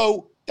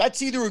 So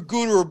that's either a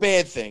good or a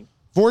bad thing.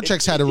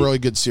 Voracek's had a really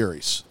good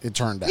series, it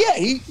turned out. Yeah,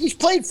 he's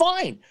played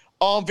fine.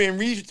 Van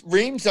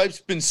Reems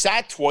has been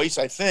sacked twice,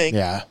 I think.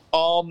 Yeah.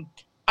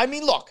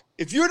 Look,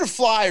 if you're the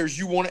Flyers,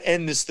 you want to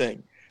end this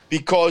thing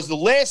because the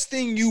last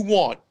thing you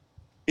want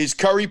is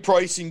Curry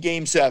Price in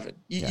Game 7.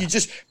 You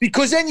just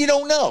because then you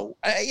don't know.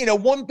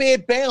 One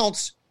bad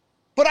bounce,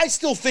 but I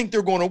still think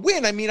they're going to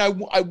win.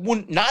 I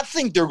wouldn't not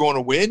think they're going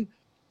to win.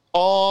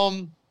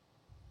 I'm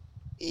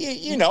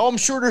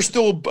sure they're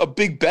still a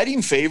big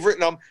betting favorite,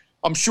 and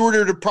I'm sure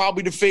they're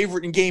probably the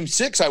favorite in Game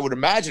 6, I would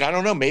imagine. I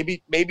don't know.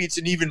 Maybe it's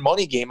an even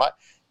money game.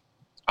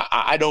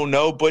 I don't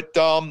know. But,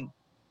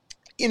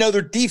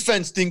 their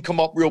defense didn't come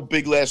up real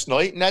big last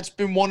night, and that's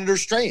been one of their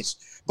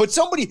strengths. But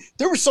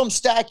there was some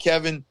stat,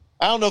 Kevin,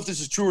 I don't know if this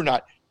is true or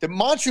not, that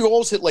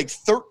Montreal's hit like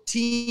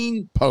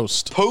 13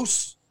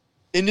 posts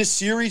in this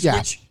series,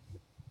 which,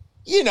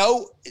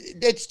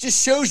 that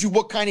just shows you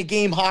what kind of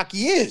game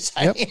hockey is.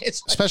 Yep.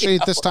 Especially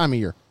at this time of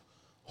year.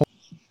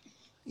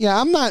 Yeah,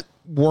 I'm not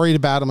worried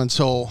about them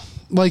until,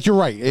 like, you're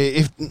right.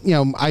 If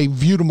I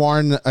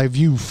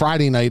view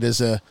Friday night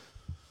as a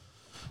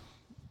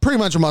pretty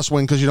much a must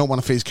win because you don't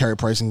want to face Carey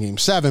Price in Game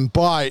 7.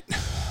 But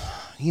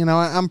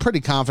I'm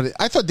pretty confident.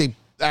 I thought they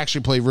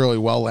actually played really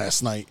well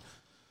last night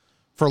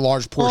for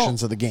large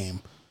portions of the game.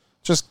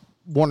 Just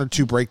one or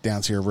two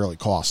breakdowns here really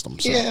cost them.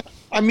 So. Yeah,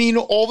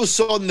 all of a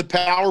sudden the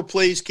power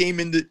plays came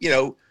into.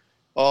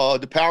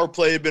 The power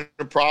play had been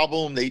a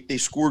problem. They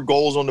scored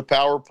goals on the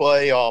power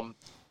play.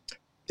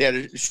 They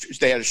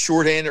had a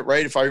shorthanded,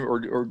 right?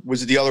 Or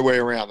was it the other way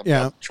around?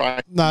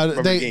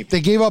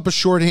 They gave up a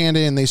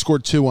shorthanded and they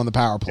scored 2 on the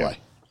power play. Yeah.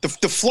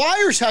 The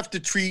Flyers have to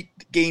treat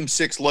Game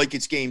 6 like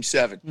it's Game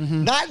 7.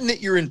 Mm-hmm. Not in that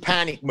you're in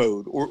panic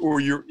mode or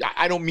you're.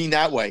 I don't mean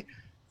that way,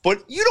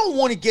 but you don't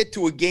want to get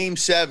to a Game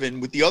 7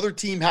 with the other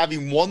team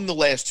having won the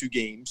last 2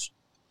 games.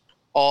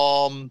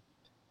 Because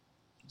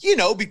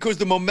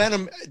the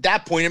momentum at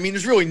that point.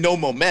 There's really no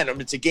momentum.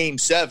 It's a Game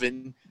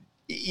 7.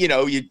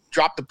 You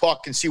drop the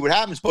puck and see what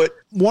happens. But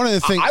one of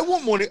the things I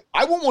wouldn't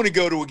want to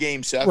go to a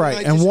Game 7.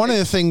 Right. And one of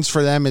the things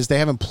for them is they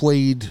haven't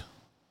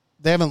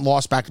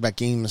lost back-to-back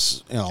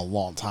games in a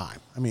long time.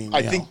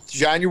 I think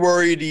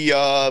January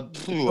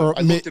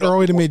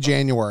early to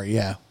mid-January.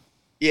 Yeah.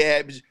 Yeah.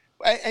 It was,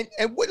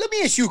 and let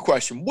me ask you a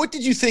question. What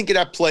did you think of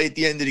that play at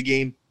the end of the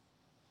game?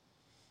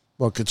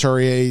 Well,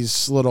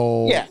 Couturier's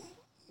little. Yeah.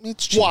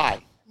 It's cheap.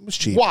 Why? It was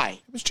cheap. Why?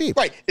 It was cheap.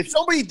 Right. If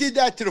somebody did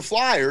that to the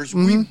Flyers,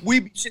 Mm-hmm.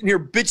 we'd be sitting here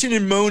bitching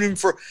and moaning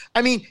for.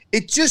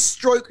 It just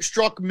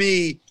struck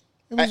me,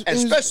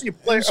 especially a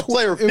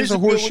player of It was his a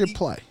ability. horseshit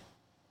play.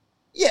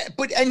 Yeah,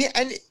 but and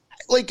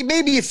like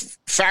maybe if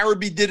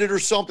Farabee did it or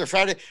something,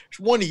 Farabee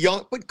one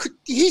young, but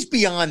he's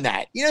beyond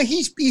that.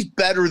 He's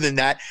better than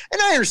that.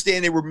 And I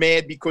understand they were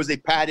mad because they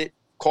patted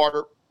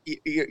Carter,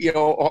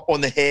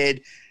 on the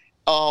head.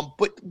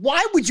 But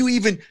why would you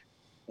even?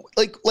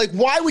 like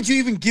why would you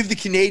even give the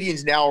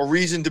Canadians now a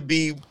reason to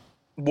be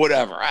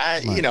whatever?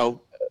 You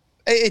know,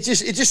 it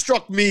just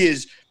struck me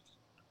as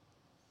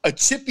a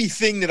chippy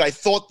thing that I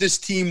thought this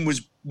team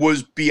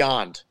was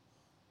beyond.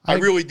 I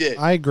really did.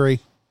 I agree.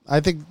 I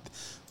think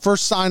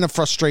first sign of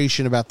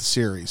frustration about the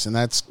series, and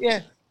that's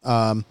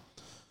how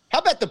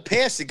about the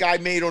pass the guy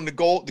made on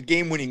the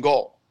game-winning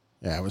goal?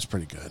 Yeah, it was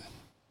pretty good.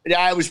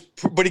 Yeah,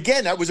 but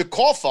again, that was a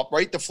cough up,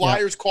 right? The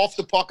Flyers coughed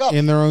the puck up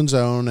in their own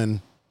zone,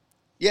 and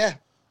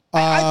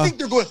I think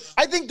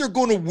they're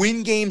going to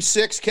win Game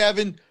 6,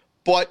 Kevin.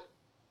 But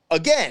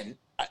again,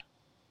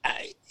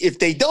 if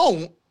they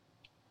don't,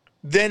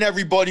 then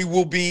everybody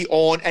will be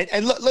on.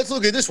 And let's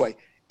look at it this way: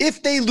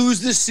 if they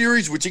lose this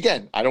series, which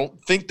again I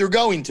don't think they're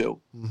going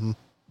to,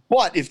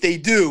 but if they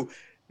do,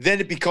 then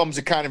it becomes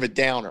a kind of a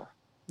downer.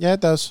 Yeah,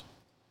 it does.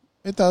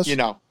 It does. You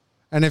know.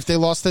 And if they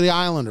lost to the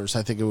Islanders,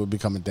 I think it would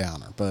become a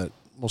downer. But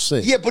we'll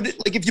see. Yeah, but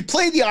like if you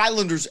play the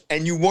Islanders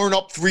and you weren't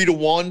up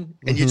 3-1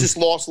 and you just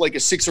lost like a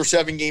 6 or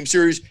 7 game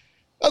series,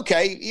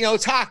 okay, you know,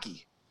 it's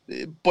hockey.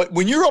 But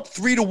when you're up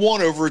 3-1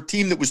 over a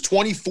team that was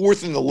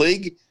 24th in the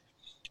league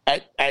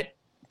at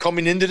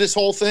coming into this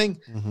whole thing,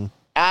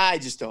 I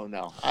just don't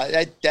know.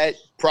 That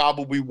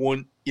probably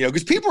wouldn't, you know,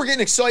 because people are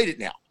getting excited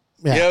now.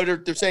 Yeah. You know,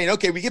 they're saying,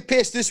 okay, we get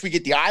past this, we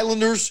get the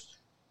Islanders,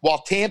 while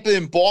Tampa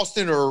and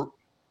Boston are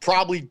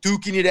probably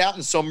duking it out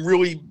in some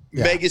really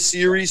mega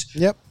series.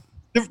 Yep.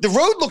 The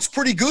road looks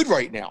pretty good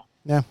right now.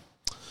 Yeah.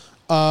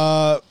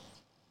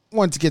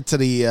 Wanted to get to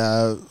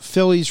the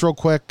Phillies real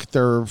quick.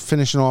 They're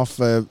finishing off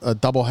a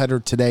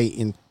doubleheader today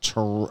in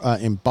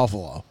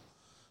Buffalo,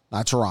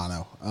 not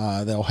Toronto.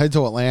 They'll head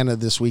to Atlanta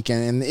this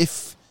weekend. And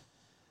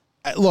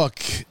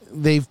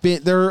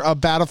they're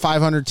about a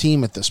 500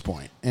 team at this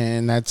point,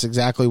 and that's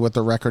exactly what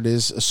the record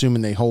is,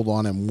 assuming they hold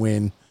on and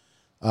win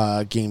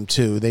Game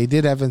 2. They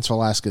did have Vince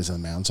Velasquez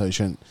on the mound, so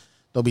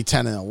they'll be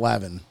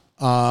 10-11.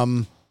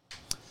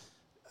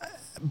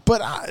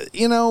 But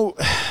you know,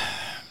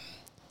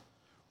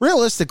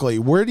 realistically,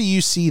 where do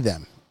you see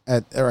them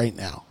at right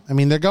now? I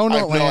mean, they're going to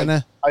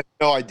Atlanta. I have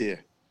no idea.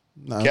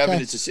 Okay.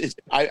 Kevin,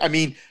 I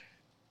mean,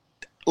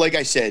 like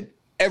I said,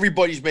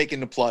 everybody's making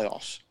the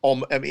playoffs.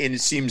 I mean,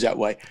 it seems that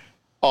way.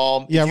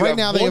 Right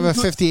now they have a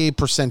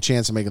 58%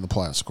 chance of making the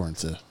playoffs, according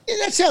to. Yeah,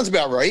 that sounds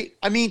about right.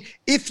 I mean,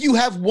 if you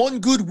have one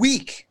good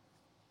week,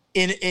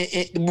 in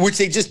which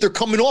they're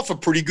coming off a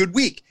pretty good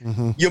week,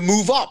 you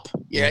move up.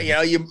 Yeah, you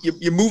know,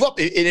 you move up.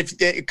 And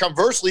if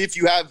conversely, if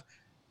you have,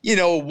 you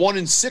know, a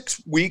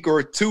 1-6 week or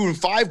a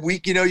 2-5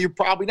 week, you know, you're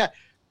probably not.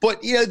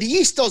 But you know, the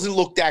East doesn't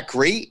look that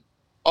great.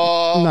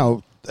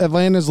 No.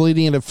 Atlanta's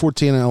leading it at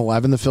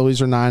 14-11. The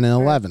Phillies are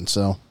 9-11.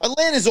 So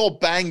Atlanta's all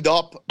banged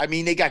up. I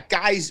mean, they got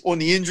guys on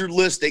the injured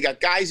list. They got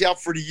guys out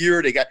for the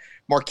year. They got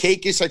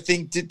Markakis. I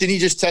think didn't he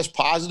just test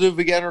positive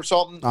again or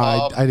something?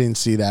 I didn't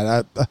see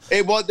that.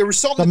 There was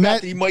something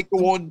about that he might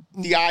go on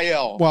the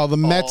IL. Well, the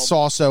Mets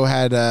also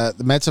had.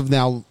 The Mets have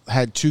now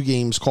had 2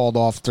 games called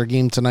off. Their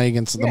game tonight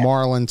against the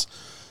Marlins,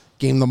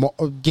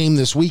 game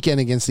this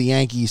weekend against the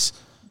Yankees.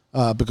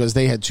 Because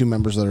they had 2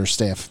 members of their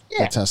staff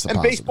that tested positive.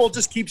 And baseball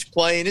just keeps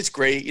playing. It's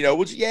great. You know,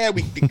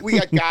 we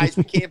got guys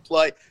we can't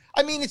play.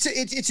 I mean, it's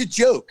a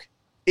joke.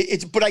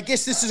 But I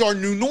guess this is our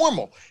new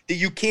normal, that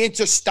you can't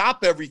just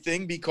stop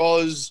everything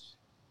because,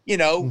 you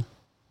know,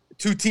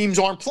 2 teams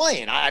aren't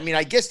playing. I mean,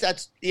 I guess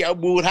that's, you know,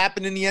 will it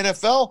happen in the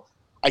NFL?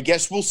 I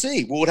guess we'll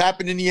see. Will it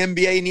happen in the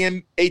NBA and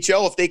the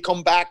NHL if they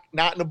come back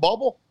not in a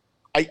bubble?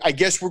 I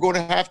guess we're going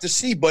to have to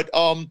see. But,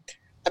 I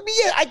mean,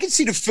 yeah, I can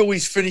see the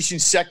Phillies finishing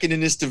second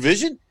in this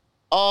division.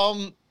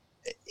 Why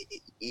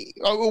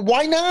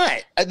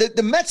not?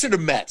 The Mets are the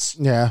Mets.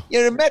 Yeah. You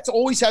know, the Mets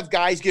always have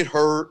guys get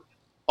hurt,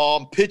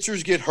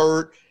 pitchers get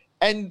hurt,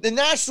 and the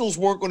Nationals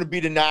weren't going to be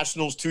the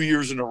Nationals 2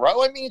 years in a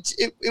row. I mean,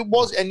 it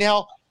was, and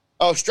now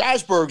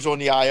Strasburg's on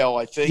the IL,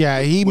 I think.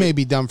 Yeah, he may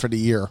be done for the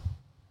year.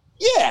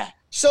 Yeah.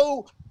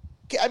 So,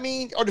 I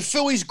mean, are the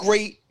Phillies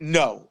great?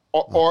 No.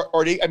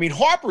 Are they? I mean,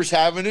 Harper's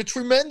having a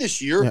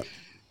tremendous year,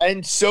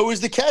 and so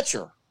is the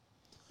catcher.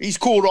 He's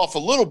cooled off a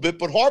little bit,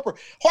 but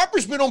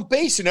Harper's been on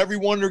base in every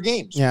one of their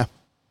games. Yeah.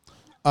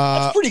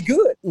 That's pretty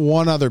good.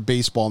 One other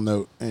baseball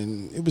note,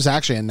 and it was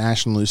actually a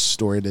national news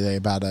story today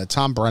about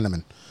Tom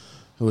Brenneman,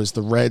 who is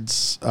the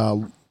Reds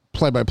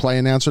play-by-play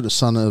announcer, the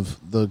son of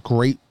the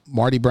great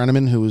Marty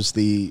Brenneman, who was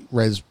the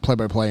Reds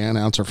play-by-play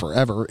announcer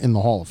forever in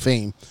the Hall of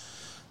Fame.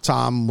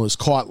 Tom was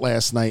caught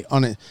last night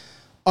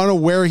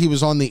unaware he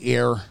was on the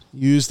air,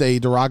 used a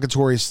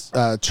derogatory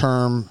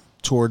term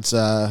towards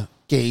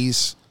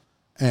gays,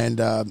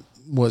 and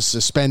was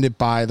suspended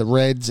by the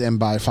Reds and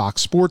by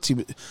Fox Sports.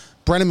 Tom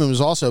Brenneman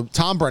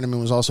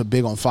was also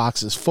big on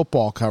Fox's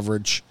football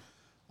coverage.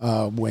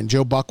 When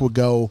Joe Buck would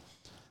go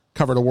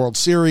cover the World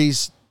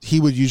Series,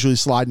 he would usually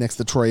slide next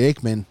to Troy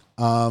Aikman.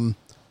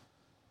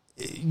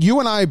 You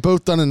and I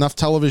both done enough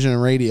television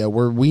and radio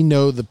where we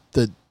know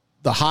the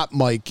hot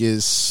mic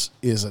is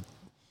a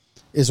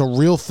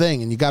real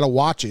thing, and you got to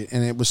watch it.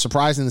 And it was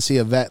surprising to see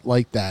a vet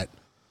like that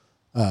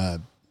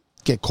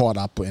get caught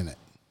up in it.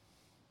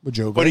 Would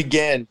you agree? But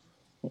again,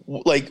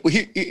 like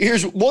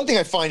here's one thing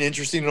I find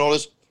interesting in all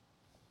this.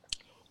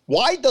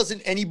 Why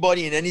doesn't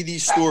anybody in any of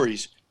these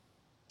stories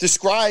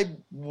describe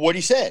what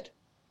he said?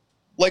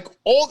 Like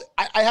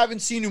I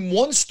haven't seen in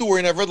one story,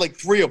 and I've read like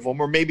 3 of them,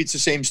 or maybe it's the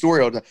same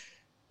story all the time.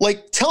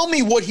 Like, tell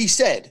me what he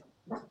said.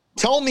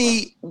 Tell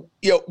me,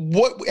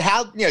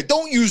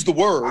 don't use the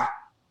word,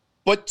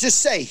 but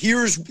just say,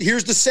 here's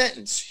the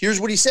sentence.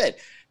 Here's what he said.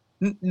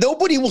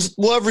 Nobody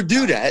will ever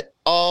do that,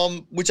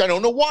 which I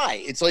don't know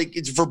why. It's like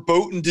it's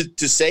verboten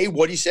to say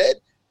what he said.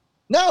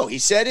 No, he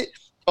said it.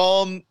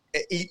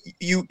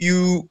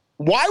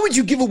 Why would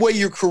you give away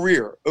your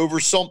career over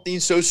something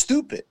so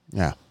stupid?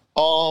 Yeah.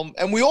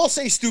 And we all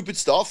say stupid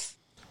stuff.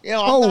 We're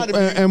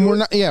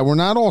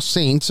not all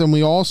saints, and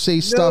we all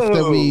say stuff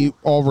that we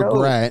all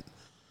regret.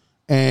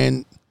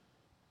 And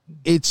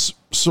it's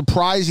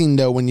surprising,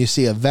 though, when you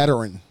see a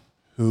veteran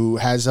who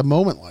has a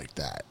moment like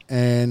that.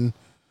 And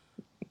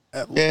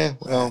I mean,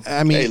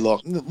 hey,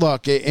 look, the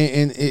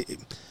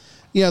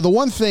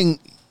one thing,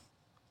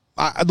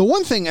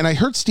 and I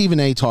heard Stephen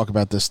A. talk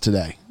about this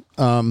today.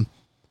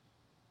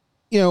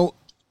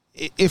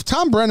 If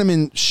Tom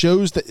Brenneman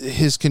shows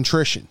his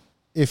contrition,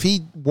 if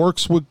he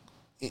works with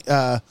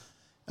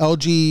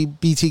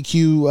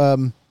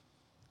LGBTQ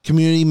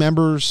community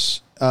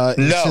members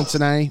in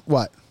Cincinnati,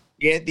 what?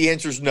 Yeah, the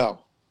answer is no.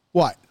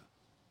 What?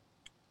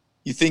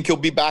 You think he'll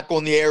be back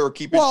on the air or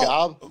keep his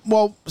job?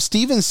 Well,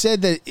 Stephen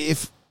said that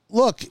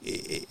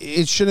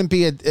it shouldn't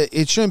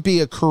be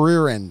a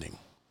career ending.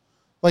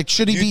 Like,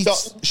 should he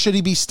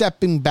be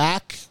stepping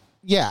back?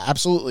 Yeah,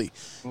 absolutely.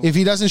 If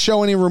he doesn't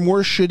show any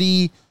remorse, should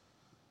he?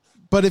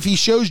 But if he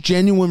shows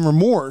genuine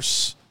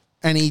remorse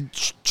and he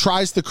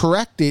tries to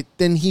correct it,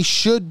 then he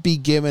should be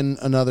given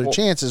another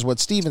chance, is what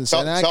Stephen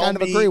said. And I kind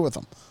of agree with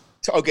him.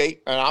 Okay,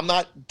 and I'm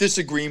not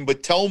disagreeing,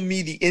 but tell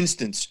me the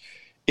instance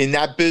in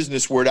that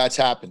business where that's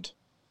happened.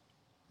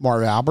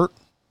 Marv Albert?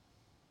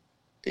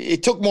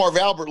 It took Marv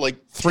Albert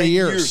like 3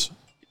 years.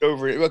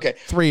 Over it. Okay.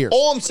 3 years.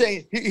 All I'm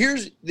saying,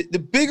 here's the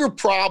bigger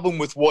problem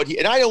with what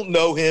and I don't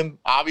know him,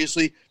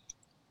 obviously,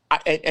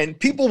 and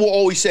people will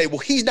always say, well,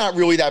 he's not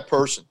really that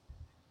person.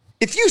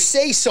 If you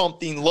say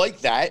something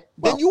like that,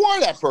 then you are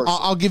that person.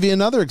 I'll give you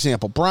another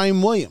example.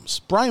 Brian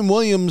Williams. Brian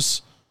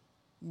Williams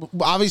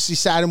obviously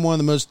sat in one of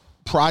the most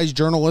prized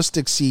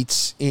journalistic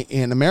seats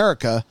in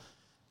America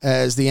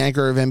as the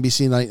anchor of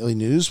NBC Nightly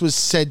News, was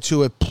said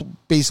to have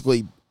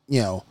basically,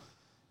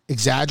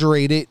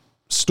 exaggerated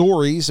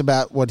stories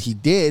about what he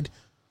did.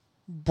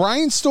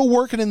 Brian's still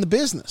working in the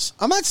business.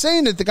 I'm not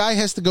saying that the guy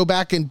has to go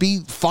back and be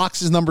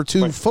Fox's number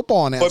 2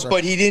 football announcer.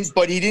 But he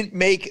didn't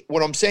make,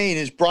 what I'm saying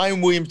is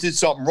Brian Williams did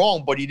something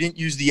wrong, but he didn't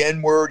use the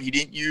N-word. He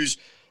didn't use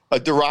a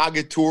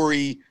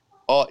derogatory,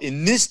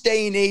 in this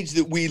day and age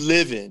that we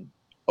live in,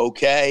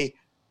 okay,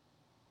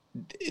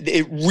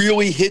 it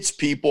really hits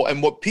people.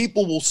 And what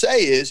people will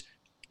say is,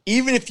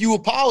 even if you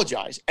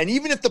apologize, and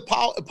even if the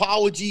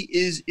apology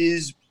is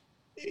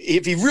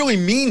if he really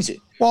means it,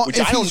 well,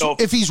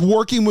 if he's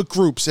working with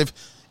groups, if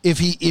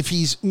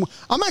he's,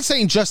 I'm not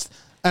saying just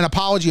an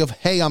apology of,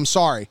 hey, I'm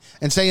sorry,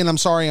 and saying I'm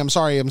sorry.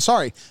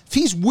 If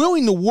he's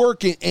willing to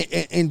work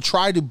and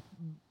try to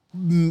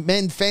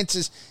mend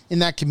fences in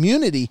that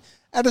community,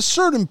 at a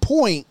certain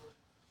point,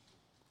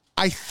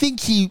 I think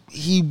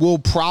he will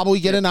probably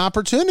get an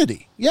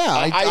opportunity.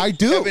 Yeah, I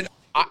do. Kevin,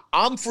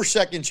 I'm for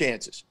second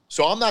chances,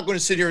 so I'm not going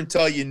to sit here and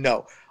tell you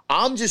no.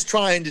 I'm just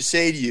trying to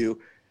say to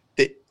you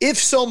that if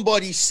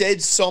somebody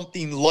said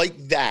something like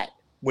that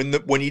when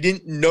he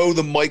didn't know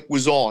the mic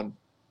was on,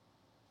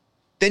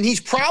 then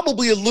he's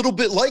probably a little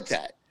bit like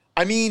that.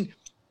 I mean,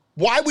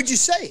 why would you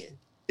say it?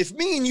 If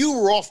me and you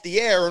were off the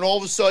air and all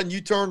of a sudden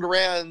you turned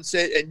around and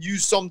said and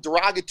used some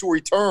derogatory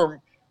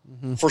term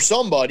for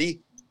somebody,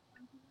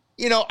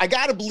 I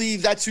got to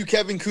believe that's who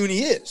Kevin Cooney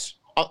is.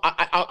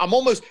 I'm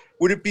almost,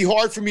 would it be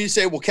hard for me to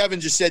say, well, Kevin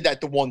just said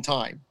that the one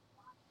time?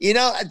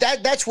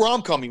 That's where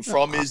I'm coming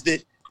from, is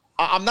that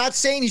I'm not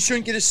saying he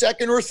shouldn't get a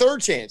second or a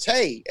third chance.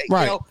 Hey,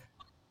 right.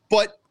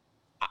 But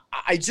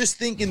I just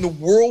think in the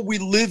world we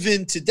live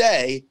in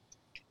today,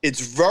 it's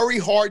very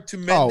hard to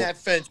mend that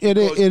fence. It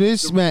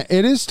is, man.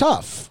 It is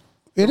tough.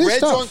 The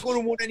Reds aren't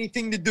going to want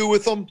anything to do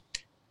with them.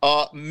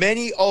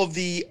 Many of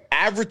the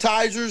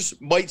advertisers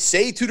might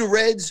say to the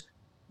Reds,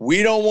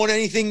 we don't want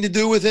anything to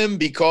do with him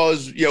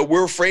because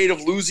we're afraid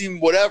of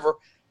losing whatever.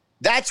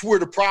 That's where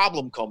the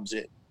problem comes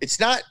in. It's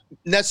not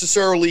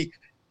necessarily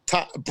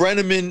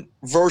Brenneman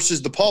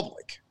versus the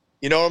public.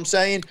 You know what I'm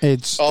saying?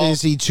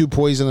 Is he too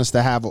poisonous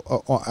to have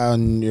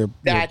on your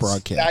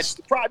broadcast? That's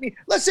the problem. I mean,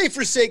 let's say,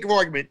 for sake of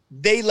argument,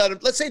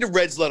 let's say the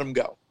Reds let him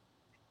go.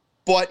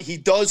 But he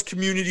does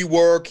community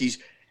work.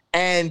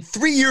 And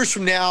 3 years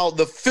from now,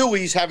 the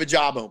Phillies have a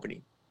job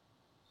opening.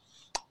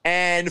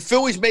 And the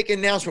Phillies make an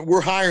announcement,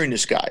 we're hiring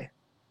this guy.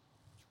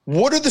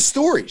 What are the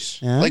stories?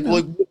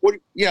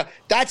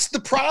 That's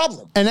the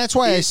problem. And that's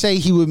why I say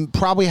he would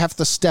probably have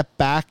to step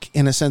back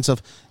in a sense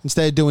of,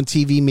 instead of doing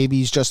TV, maybe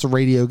he's just a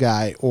radio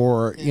guy,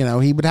 or,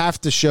 he would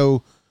have to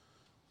show,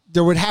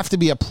 there would have to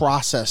be a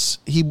process.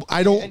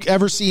 I don't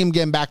ever see him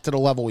getting back to the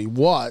level he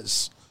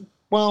was,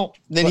 Well,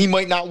 then he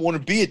might not want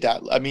to be at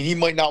that. I mean, he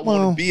might not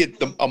want to be at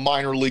a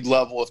minor league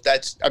level. If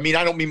that's, I mean,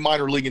 I don't mean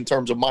minor league in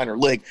terms of minor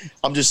league.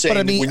 I'm just saying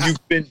when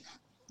you've been,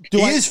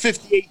 he is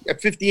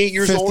 58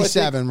 years old.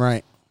 57,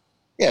 right?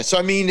 Yeah. So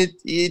I mean, at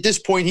this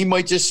point, he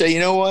might just say, you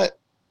know what,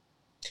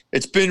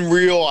 it's been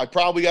real. I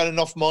probably got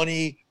enough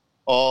money.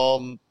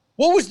 What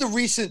was the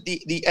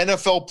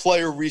NFL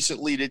player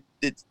recently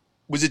that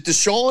was it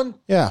Deshaun?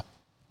 Yeah.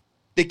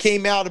 That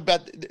came out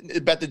about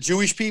the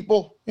Jewish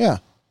people. Yeah.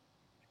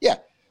 Yeah.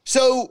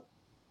 So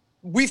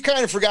we've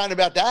kind of forgotten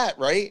about that,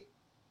 right?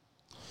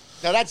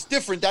 Now that's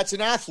different. That's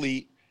an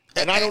athlete.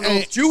 And I don't know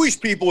if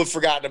Jewish people have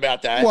forgotten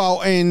about that.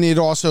 Well, and it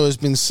also has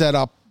been set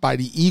up by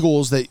the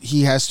Eagles that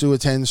he has to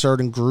attend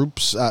certain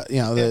groups,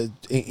 the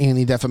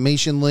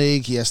Anti-Defamation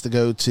League. He has to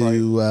go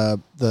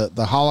to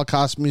the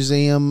Holocaust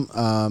Museum.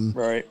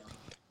 Right.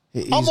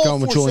 He's I'm going all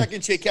with for Julian.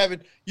 second check,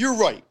 Kevin. You're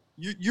right.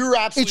 You're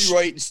absolutely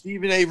right. And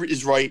Stephen A.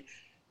 is right.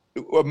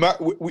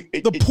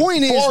 The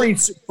point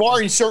is,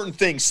 barring certain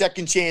things,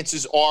 second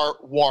chances are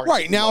warranted.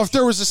 Right. Now, if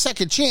there was a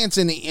second chance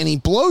and he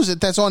blows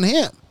it, that's on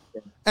him.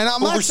 And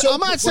I'm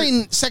not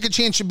saying second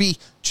chance should be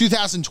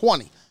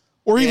 2020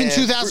 or even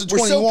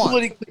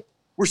 2021.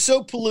 We're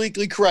so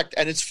politically correct,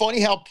 and it's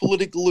funny how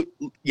political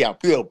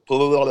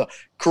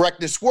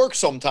correctness works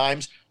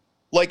sometimes.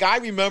 Like I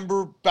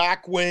remember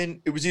back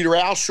when it was either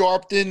Al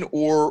Sharpton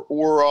or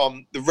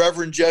the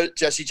Reverend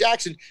Jesse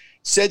Jackson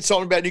said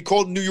something about it. He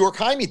called New York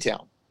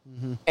Hymietown,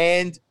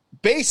 and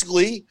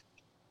basically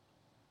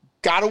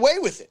got away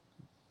with it.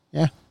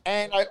 Yeah.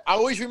 And I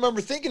always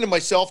remember thinking to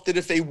myself that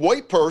if a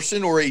white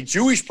person or a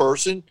Jewish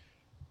person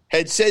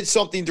had said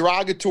something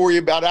derogatory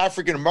about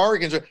African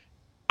Americans,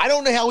 I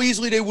don't know how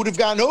easily they would have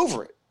gotten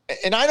over it.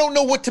 And I don't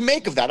know what to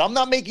make of that. I'm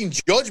not making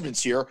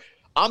judgments here.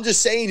 I'm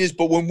just saying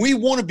but when we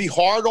want to be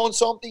hard on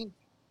something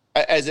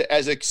as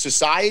a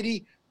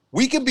society,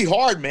 we can be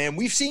hard, man.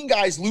 We've seen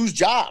guys lose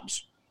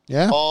jobs.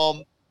 Yeah.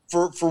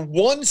 For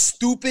one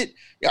stupid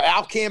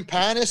Al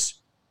Campanis,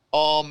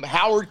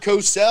 Howard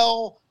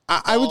Cosell.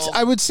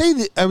 I would say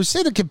the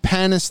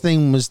Campanis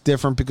thing was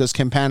different because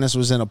Campanis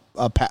was in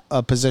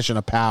a position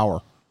of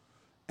power,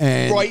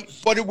 and right.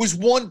 But it was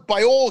one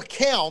by all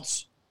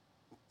accounts.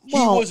 He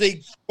was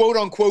a quote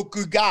unquote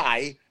good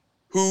guy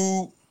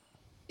who,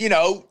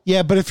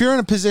 Yeah, but if you're in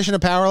a position of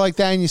power like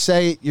that and you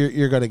say it,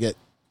 you're going to get.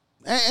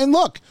 And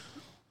look,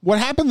 what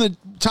happened to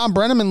Tom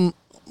Brenneman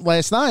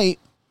last night?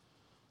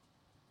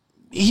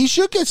 He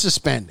should get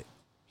suspended.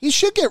 He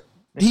should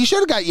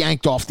have got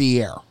yanked off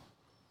the air.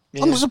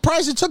 Yeah. I'm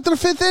surprised it took to the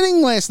fifth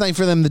inning last night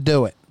for them to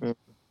do it.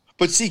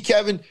 But see,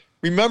 Kevin,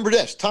 remember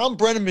this. Tom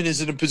Brenneman is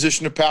in a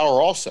position of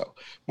power also.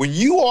 When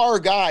you are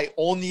a guy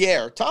on the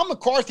air, Tom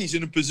McCarthy's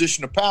in a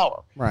position of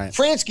power. Right.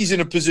 Fransky's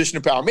in a position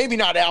of power. Maybe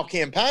not Al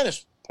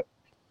Campanis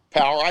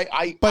power.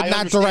 But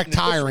not direct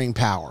hiring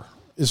power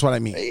is what I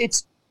mean.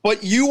 But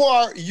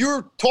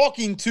you're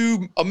talking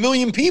to a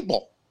million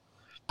people.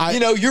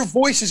 Your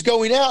voice is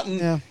going out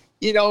and,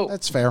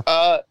 that's fair.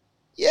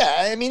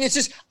 Yeah, I mean, it's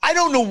just I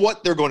don't know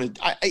what they're going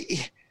to.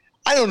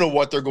 I don't know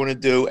what they're going to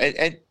do.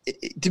 And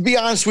to be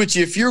honest with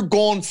you, if you're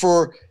going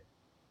for,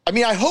 I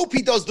mean, I hope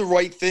he does the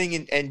right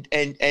thing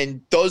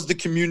and does the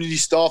community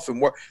stuff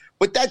and work.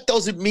 But that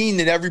doesn't mean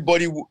that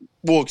everybody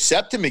will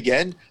accept him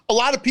again. A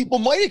lot of people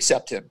might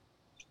accept him.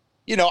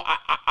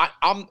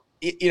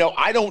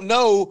 I don't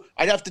know.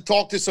 I'd have to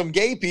talk to some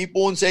gay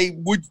people and say,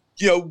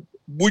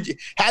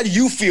 how do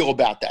you feel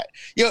about that?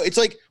 It's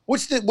like,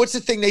 what's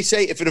the thing they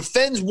say? If it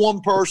offends one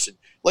person,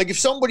 like if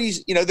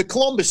somebody's, the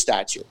Columbus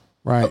statue,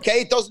 right?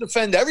 Okay, it doesn't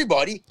offend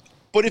everybody,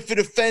 but if it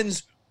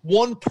offends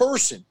one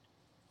person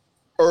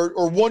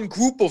or one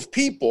group of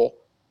people,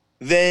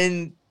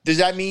 then does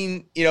that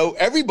mean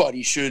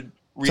everybody should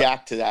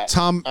react to that?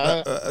 Tom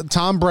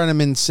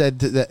Brenneman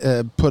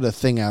said put a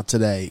thing out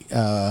today.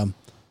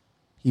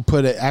 He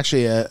put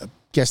a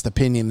guest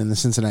opinion in the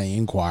Cincinnati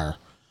Enquirer.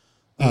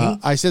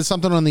 I said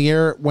something on the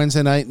air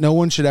Wednesday night. No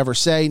one should ever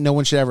say, no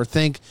one should ever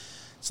think,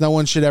 no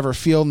one should ever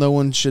feel, no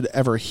one should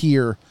ever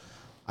hear.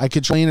 I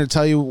could explain or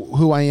tell you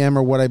who I am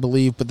or what I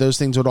believe, but those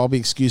things would all be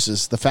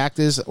excuses. The fact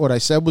is, what I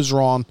said was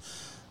wrong.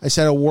 I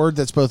said a word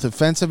that's both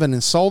offensive and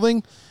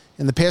insulting.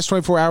 In the past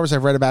 24 hours,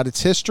 I've read about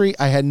its history.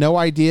 I had no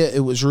idea it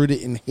was rooted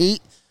in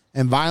hate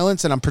and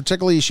violence, and I'm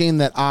particularly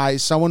ashamed that I,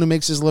 someone who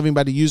makes his living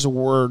by the use of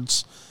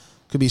words,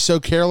 could be so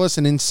careless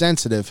and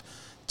insensitive.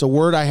 It's a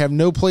word I have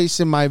no place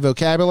in my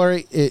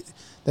vocabulary.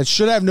 That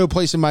should have no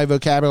place in my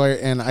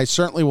vocabulary, and I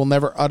certainly will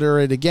never utter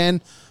it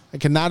again. I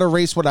cannot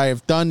erase what I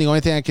have done. The only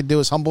thing I can do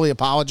is humbly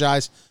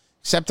apologize,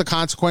 accept the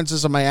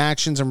consequences of my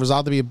actions, and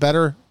resolve to be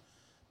better,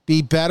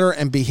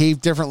 and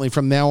behave differently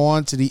from now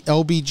on. To the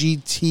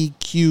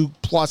LGBTQ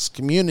plus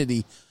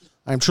community,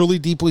 I'm truly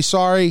deeply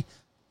sorry.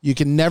 You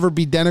can never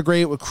be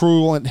denigrated with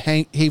cruel and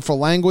hateful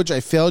language. I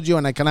failed you,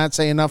 and I cannot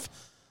say enough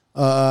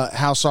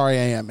how sorry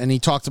I am. And he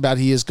talked about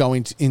he is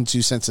going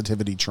into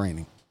sensitivity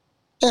training.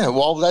 Yeah,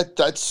 well,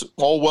 that's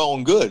all well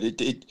and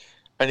good.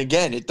 And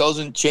again, it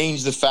doesn't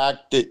change the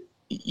fact that,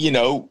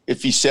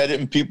 if he said it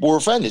and people were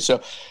offended.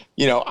 So,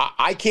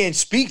 I can't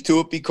speak to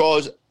it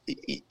because,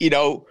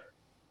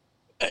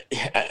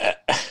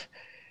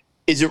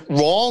 Is it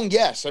wrong?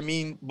 Yes. I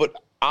mean, but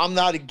I'm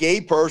not a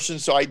gay person,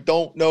 so I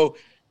don't know.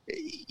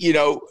 You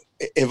know,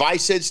 if I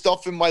said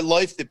stuff in my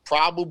life that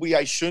probably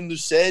I shouldn't have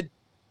said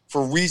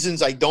for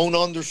reasons I don't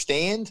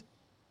understand,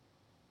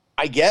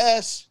 I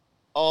guess,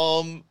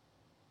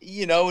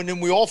 you know, and then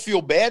we all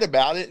feel bad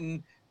about it.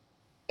 And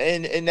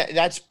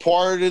that's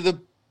part of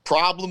the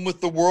problem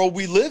with the world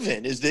we live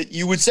in, is that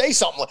you would say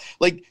something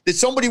like that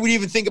somebody would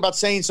even think about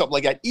saying something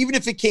like that, even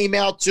if it came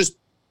out just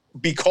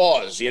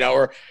because, you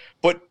know,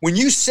 but when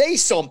you say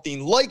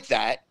something like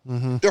that,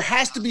 there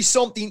has to be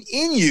something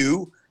in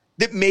you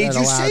that made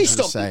you say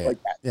something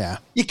like that. Yeah.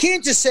 You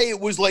can't just say it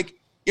was like,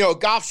 you know, a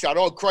golf shot.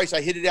 Oh, Christ,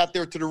 I hit it out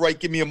there to the right.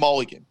 Give me a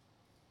mulligan.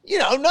 You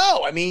know,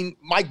 no. I mean,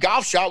 my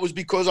golf shot was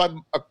because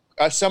I'm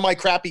a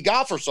semi-crappy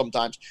golfer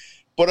sometimes.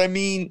 But, I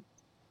mean,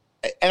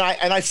 and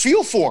I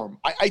feel for him.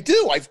 I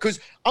do. Because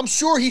I'm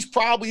sure he's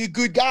probably a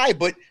good guy.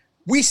 But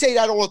we say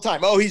that all the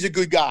time. Oh, he's a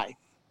good guy.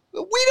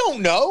 We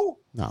don't know.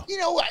 No. You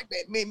know,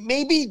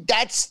 maybe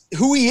that's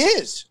who he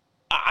is.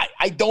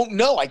 I don't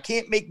know. I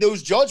can't make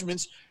those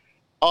judgments.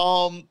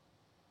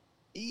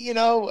 You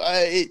know,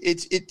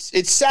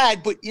 it's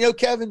sad, but you know,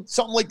 Kevin,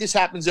 something like this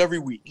happens every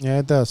week. Yeah,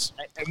 it does.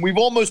 And we've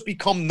almost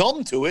become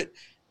numb to it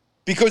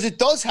because it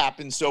does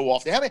happen so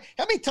often. How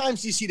many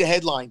times do you see the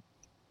headline,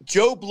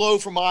 Joe Blow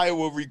from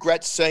Iowa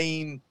regrets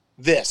saying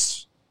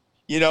this,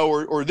 you know,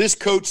 or this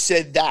coach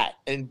said that,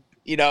 and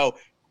you know,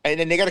 and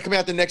then they got to come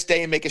out the next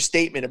day and make a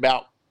statement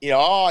about, you know,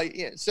 oh,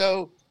 yeah.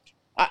 So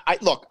I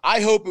look,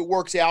 I hope it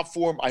works out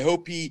for him. I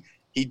hope he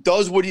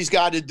does what he's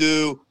got to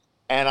do,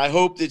 and I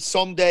hope that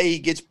someday he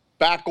gets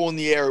back on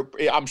the air.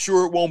 I'm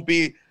sure it won't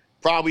be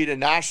probably at a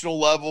national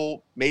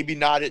level, maybe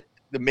not at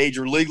the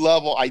major league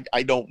level.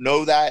 I don't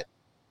know that.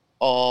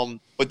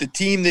 But the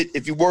team that,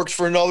 if he works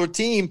for another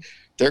team,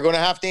 they're going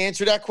to have to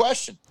answer that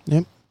question.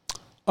 Yep.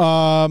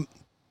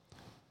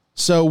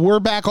 So we're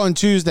back on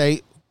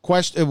Tuesday,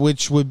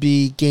 which would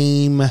be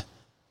game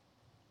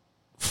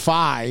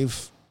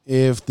 5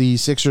 if the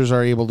Sixers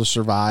are able to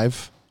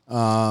survive.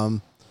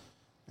 And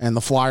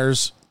the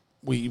Flyers,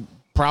 we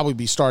probably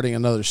be starting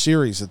another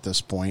series at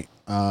this point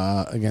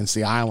against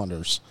the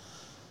Islanders.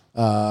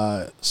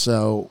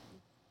 So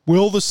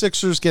will the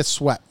Sixers get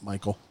swept,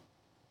 Michael?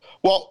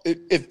 Well,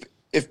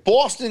 if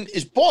Boston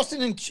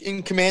is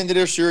in command of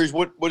their series,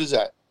 what is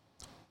that?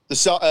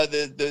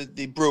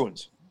 The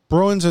Bruins.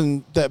 Bruins,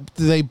 and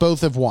they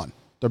both have won.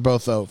 They're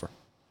both over.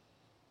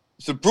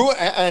 So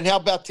and how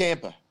about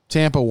Tampa?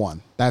 Tampa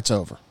won. That's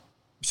over.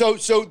 So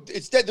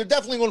they're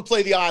definitely going to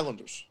play the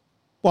Islanders.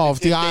 Well, if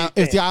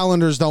the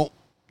Islanders don't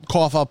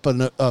cough up a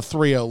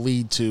 3-0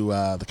 lead to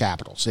the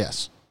Capitals,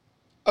 yes.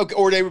 Okay,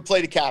 or they would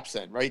play the Caps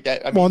then, right?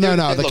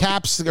 No. The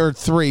Caps are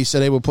 3, so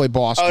they would play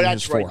Boston. Oh,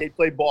 that's right. 4. They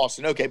play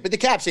Boston. Okay, but the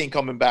Caps ain't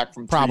coming back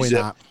from 3-0. Probably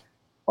not.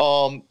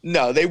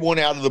 No, they won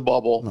out of the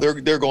bubble. No.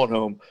 They're going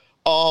home.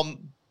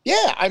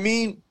 Yeah, I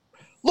mean,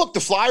 look, the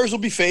Flyers will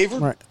be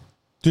favored. Right.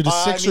 Do the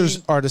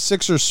Sixers are the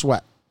Sixers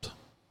swept?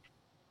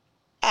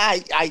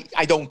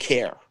 I don't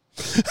care.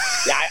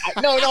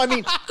 No. I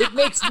mean, it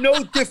makes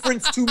no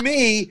difference to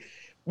me.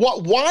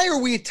 Why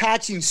are we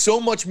attaching so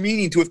much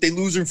meaning to if they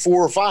lose in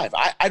 4 or 5?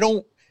 I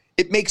don't.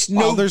 It makes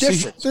no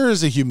difference. There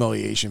is a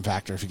humiliation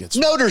factor if he gets.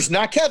 No, there's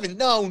not, Kevin.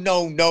 No.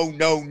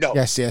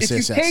 Yes.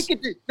 Take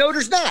it no,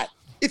 there's not.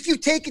 If you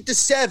take it to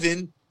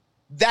 7,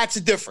 that's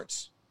a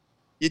difference.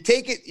 You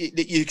take it.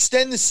 You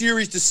extend the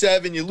series to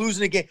 7. You lose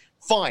in a game.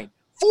 Fine.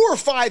 4 or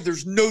 5,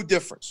 there's no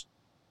difference.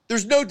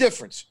 There's no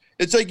difference.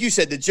 It's like you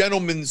said, the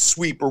gentleman's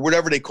sweep or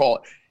whatever they call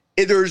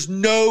it. There's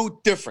no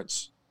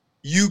difference.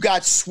 You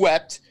got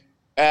swept,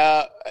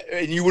 and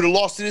you would have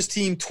lost to this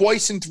team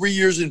twice in 3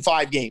 years in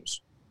 5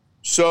 games.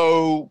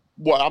 So,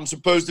 what, I'm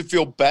supposed to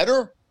feel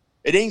better?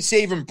 It ain't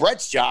saving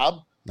Brett's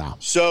job. No.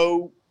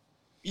 So,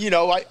 you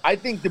know, I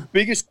think the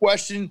biggest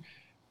question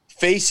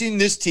facing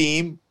this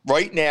team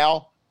right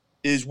now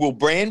is, will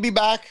Brand be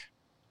back?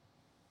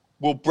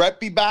 Will Brett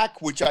be back?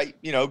 Which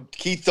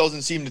Keith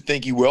doesn't seem to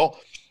think he will.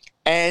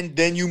 And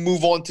then you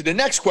move on to the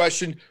next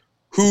question,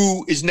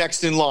 who is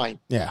next in line?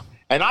 Yeah.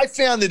 And I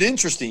found it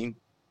interesting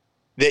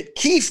that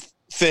Keith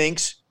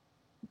thinks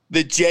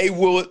that Jay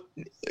will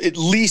at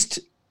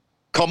least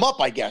come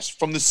up, I guess,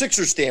 from the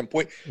Sixers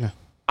standpoint. Yeah.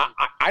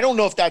 I don't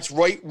know if that's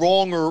right,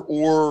 wrong,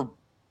 or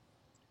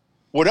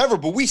whatever,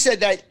 but we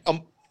said that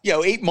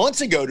 8 months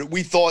ago that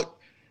we thought,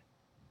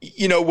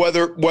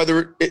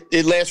 whether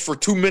it lasts for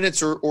 2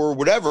 minutes or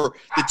whatever,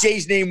 that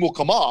Jay's name will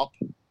come up.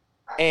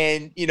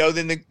 And,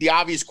 then the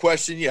obvious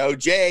question,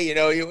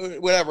 Jay,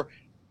 whatever.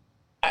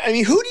 I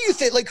mean, who do you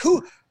think,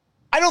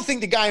 I don't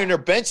think the guy on their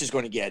bench is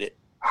going to get it.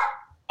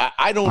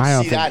 I don't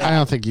see that. I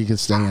don't think he could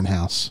stay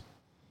in-house.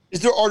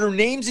 Are there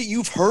names that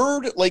you've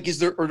heard?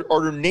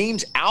 Are there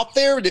names out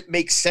there that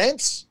make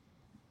sense?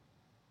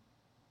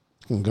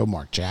 You can go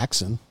Mark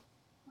Jackson.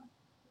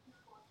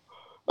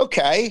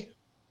 Okay.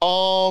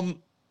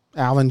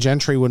 Alvin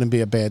Gentry wouldn't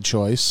be a bad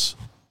choice.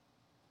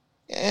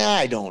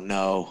 I don't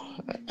know.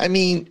 I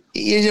mean,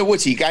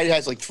 what's he? Guy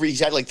that has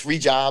he's had 3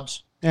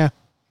 jobs. Yeah.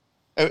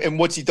 and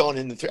what's he done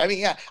in the I mean,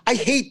 yeah, I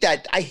hate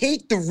that. I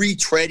hate the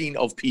retreading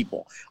of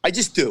people. I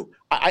just do.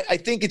 I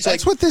think it's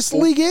that's what this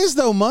league is,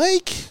 though,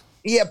 Mike.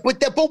 Yeah,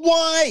 but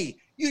why?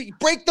 You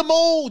break the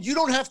mold. You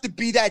don't have to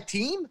be that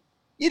team.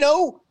 You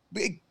know,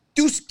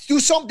 do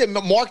something.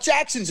 Mark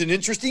Jackson's an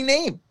interesting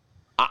name.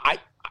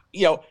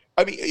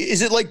 I mean,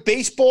 is it like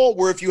baseball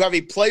where if you have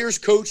a player's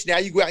coach, now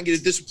you go out and get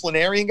a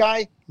disciplinarian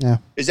guy? Yeah.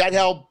 Is that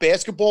how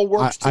basketball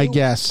works too? I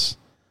guess.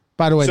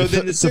 By the way, so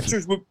then the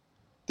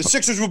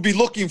Sixers would be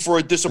looking for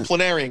a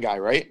disciplinarian guy,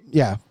 right?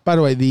 Yeah. By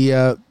the way,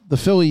 the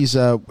Phillies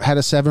had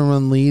a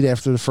 7-run lead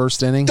after the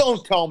first inning.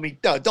 Don't tell me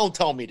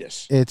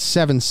this. It's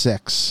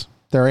 7-6.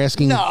 They're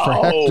asking for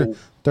Hector.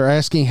 They're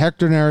asking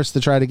Hector Neris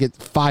to try to get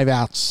 5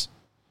 outs.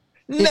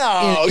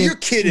 No, you're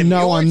kidding me.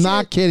 No, I'm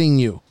not kidding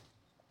you.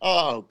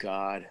 Oh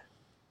God.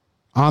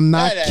 I'm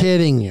not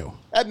kidding you.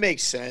 That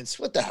makes sense.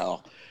 What the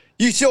hell?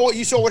 You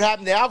saw what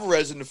happened to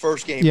Alvarez in the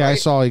first game. Yeah, right? I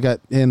saw he got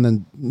in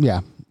and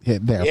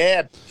hit there.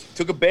 Yeah,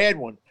 took a bad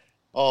one.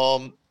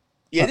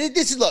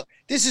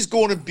 This is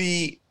going to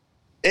be.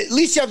 At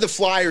least you have the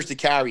Flyers to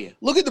carry you.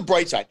 Look at the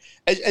bright side.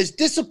 As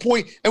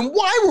disappointing, and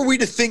why were we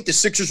to think the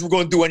Sixers were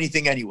going to do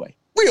anything anyway?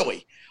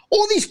 Really,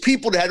 all these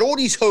people that had all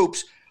these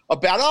hopes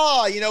about,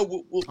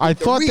 I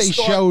thought they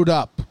showed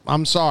up.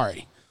 I'm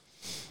sorry.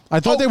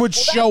 I thought they would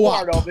show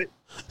up.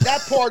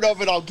 That part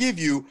of it, I'll give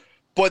you.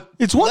 But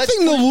it's one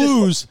thing to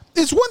lose.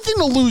 It's one thing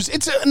to lose.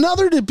 It's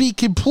another to be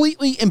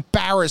completely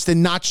embarrassed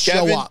and not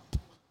show up.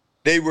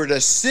 They were the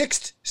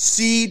 6th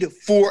seed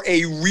for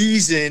a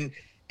reason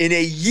in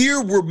a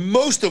year where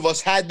most of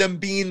us had them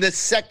being the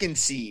 2nd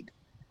seed.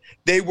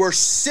 They were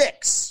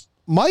 6.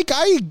 Mike,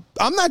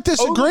 I'm not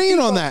disagreeing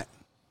on that.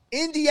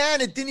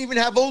 Indiana didn't even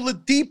have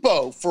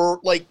Oladipo for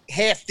like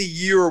half the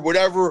year or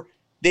whatever.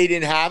 They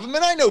didn't have him.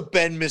 And I know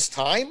Ben missed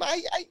time.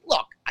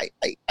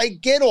 I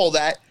get all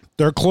that.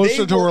 They're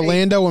closer to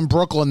Orlando and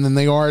Brooklyn than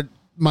they are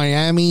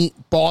Miami,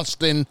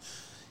 Boston,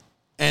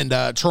 and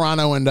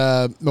Toronto and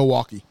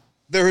Milwaukee.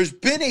 There has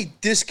been a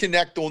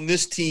disconnect on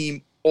this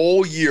team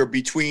all year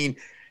between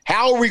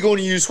how are we going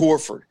to use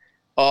Horford?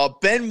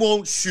 Ben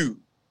won't shoot.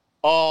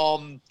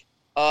 How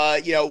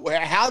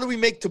do we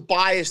make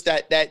Tobias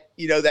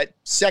that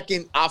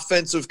second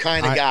offensive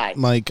kind of guy?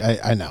 Mike,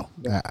 I know.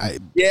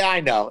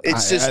 I know.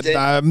 It's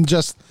I'm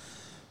just.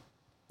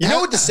 You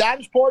know what the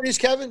saddest part is,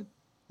 Kevin?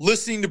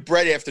 Listening to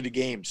Brett after the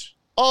games.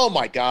 Oh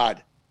my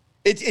God,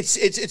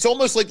 it's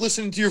almost like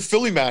listening to your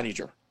Philly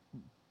manager.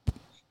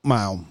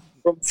 Wow.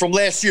 From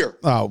last year.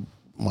 Oh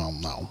well,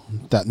 no,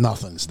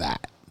 nothing's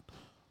that.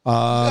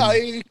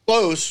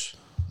 Close.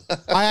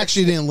 I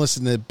actually didn't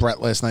listen to Brett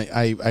last night.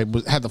 I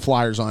had the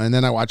Flyers on, and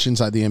then I watched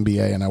Inside the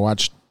NBA, and I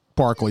watched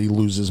Barkley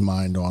lose his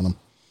mind on him.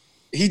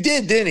 He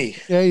did, didn't he?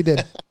 Yeah, he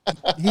did.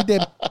 He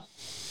did.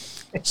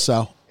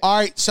 So, all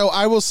right. So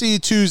I will see you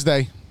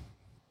Tuesday.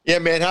 Yeah,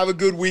 man. Have a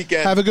good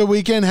weekend. Have a good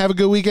weekend. Have a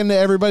good weekend to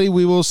everybody.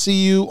 We will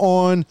see you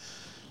on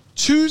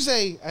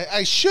Tuesday.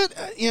 I should,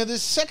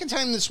 this second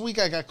time this week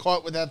I got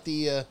caught without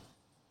the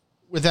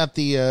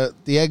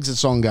exit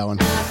song going.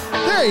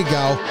 There you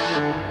go.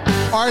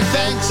 Our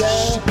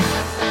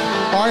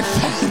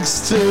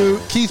thanks to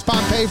Keith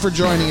Pompey for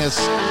joining us,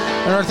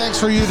 and our thanks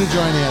for you to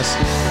joining us.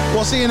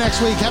 We'll see you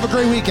next week. Have a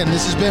great weekend.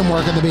 This has been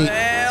Working the Beat.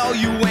 Well,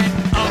 you went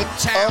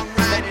uptown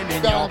riding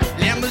in your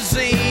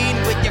limousine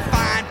with your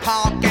fine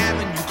Paul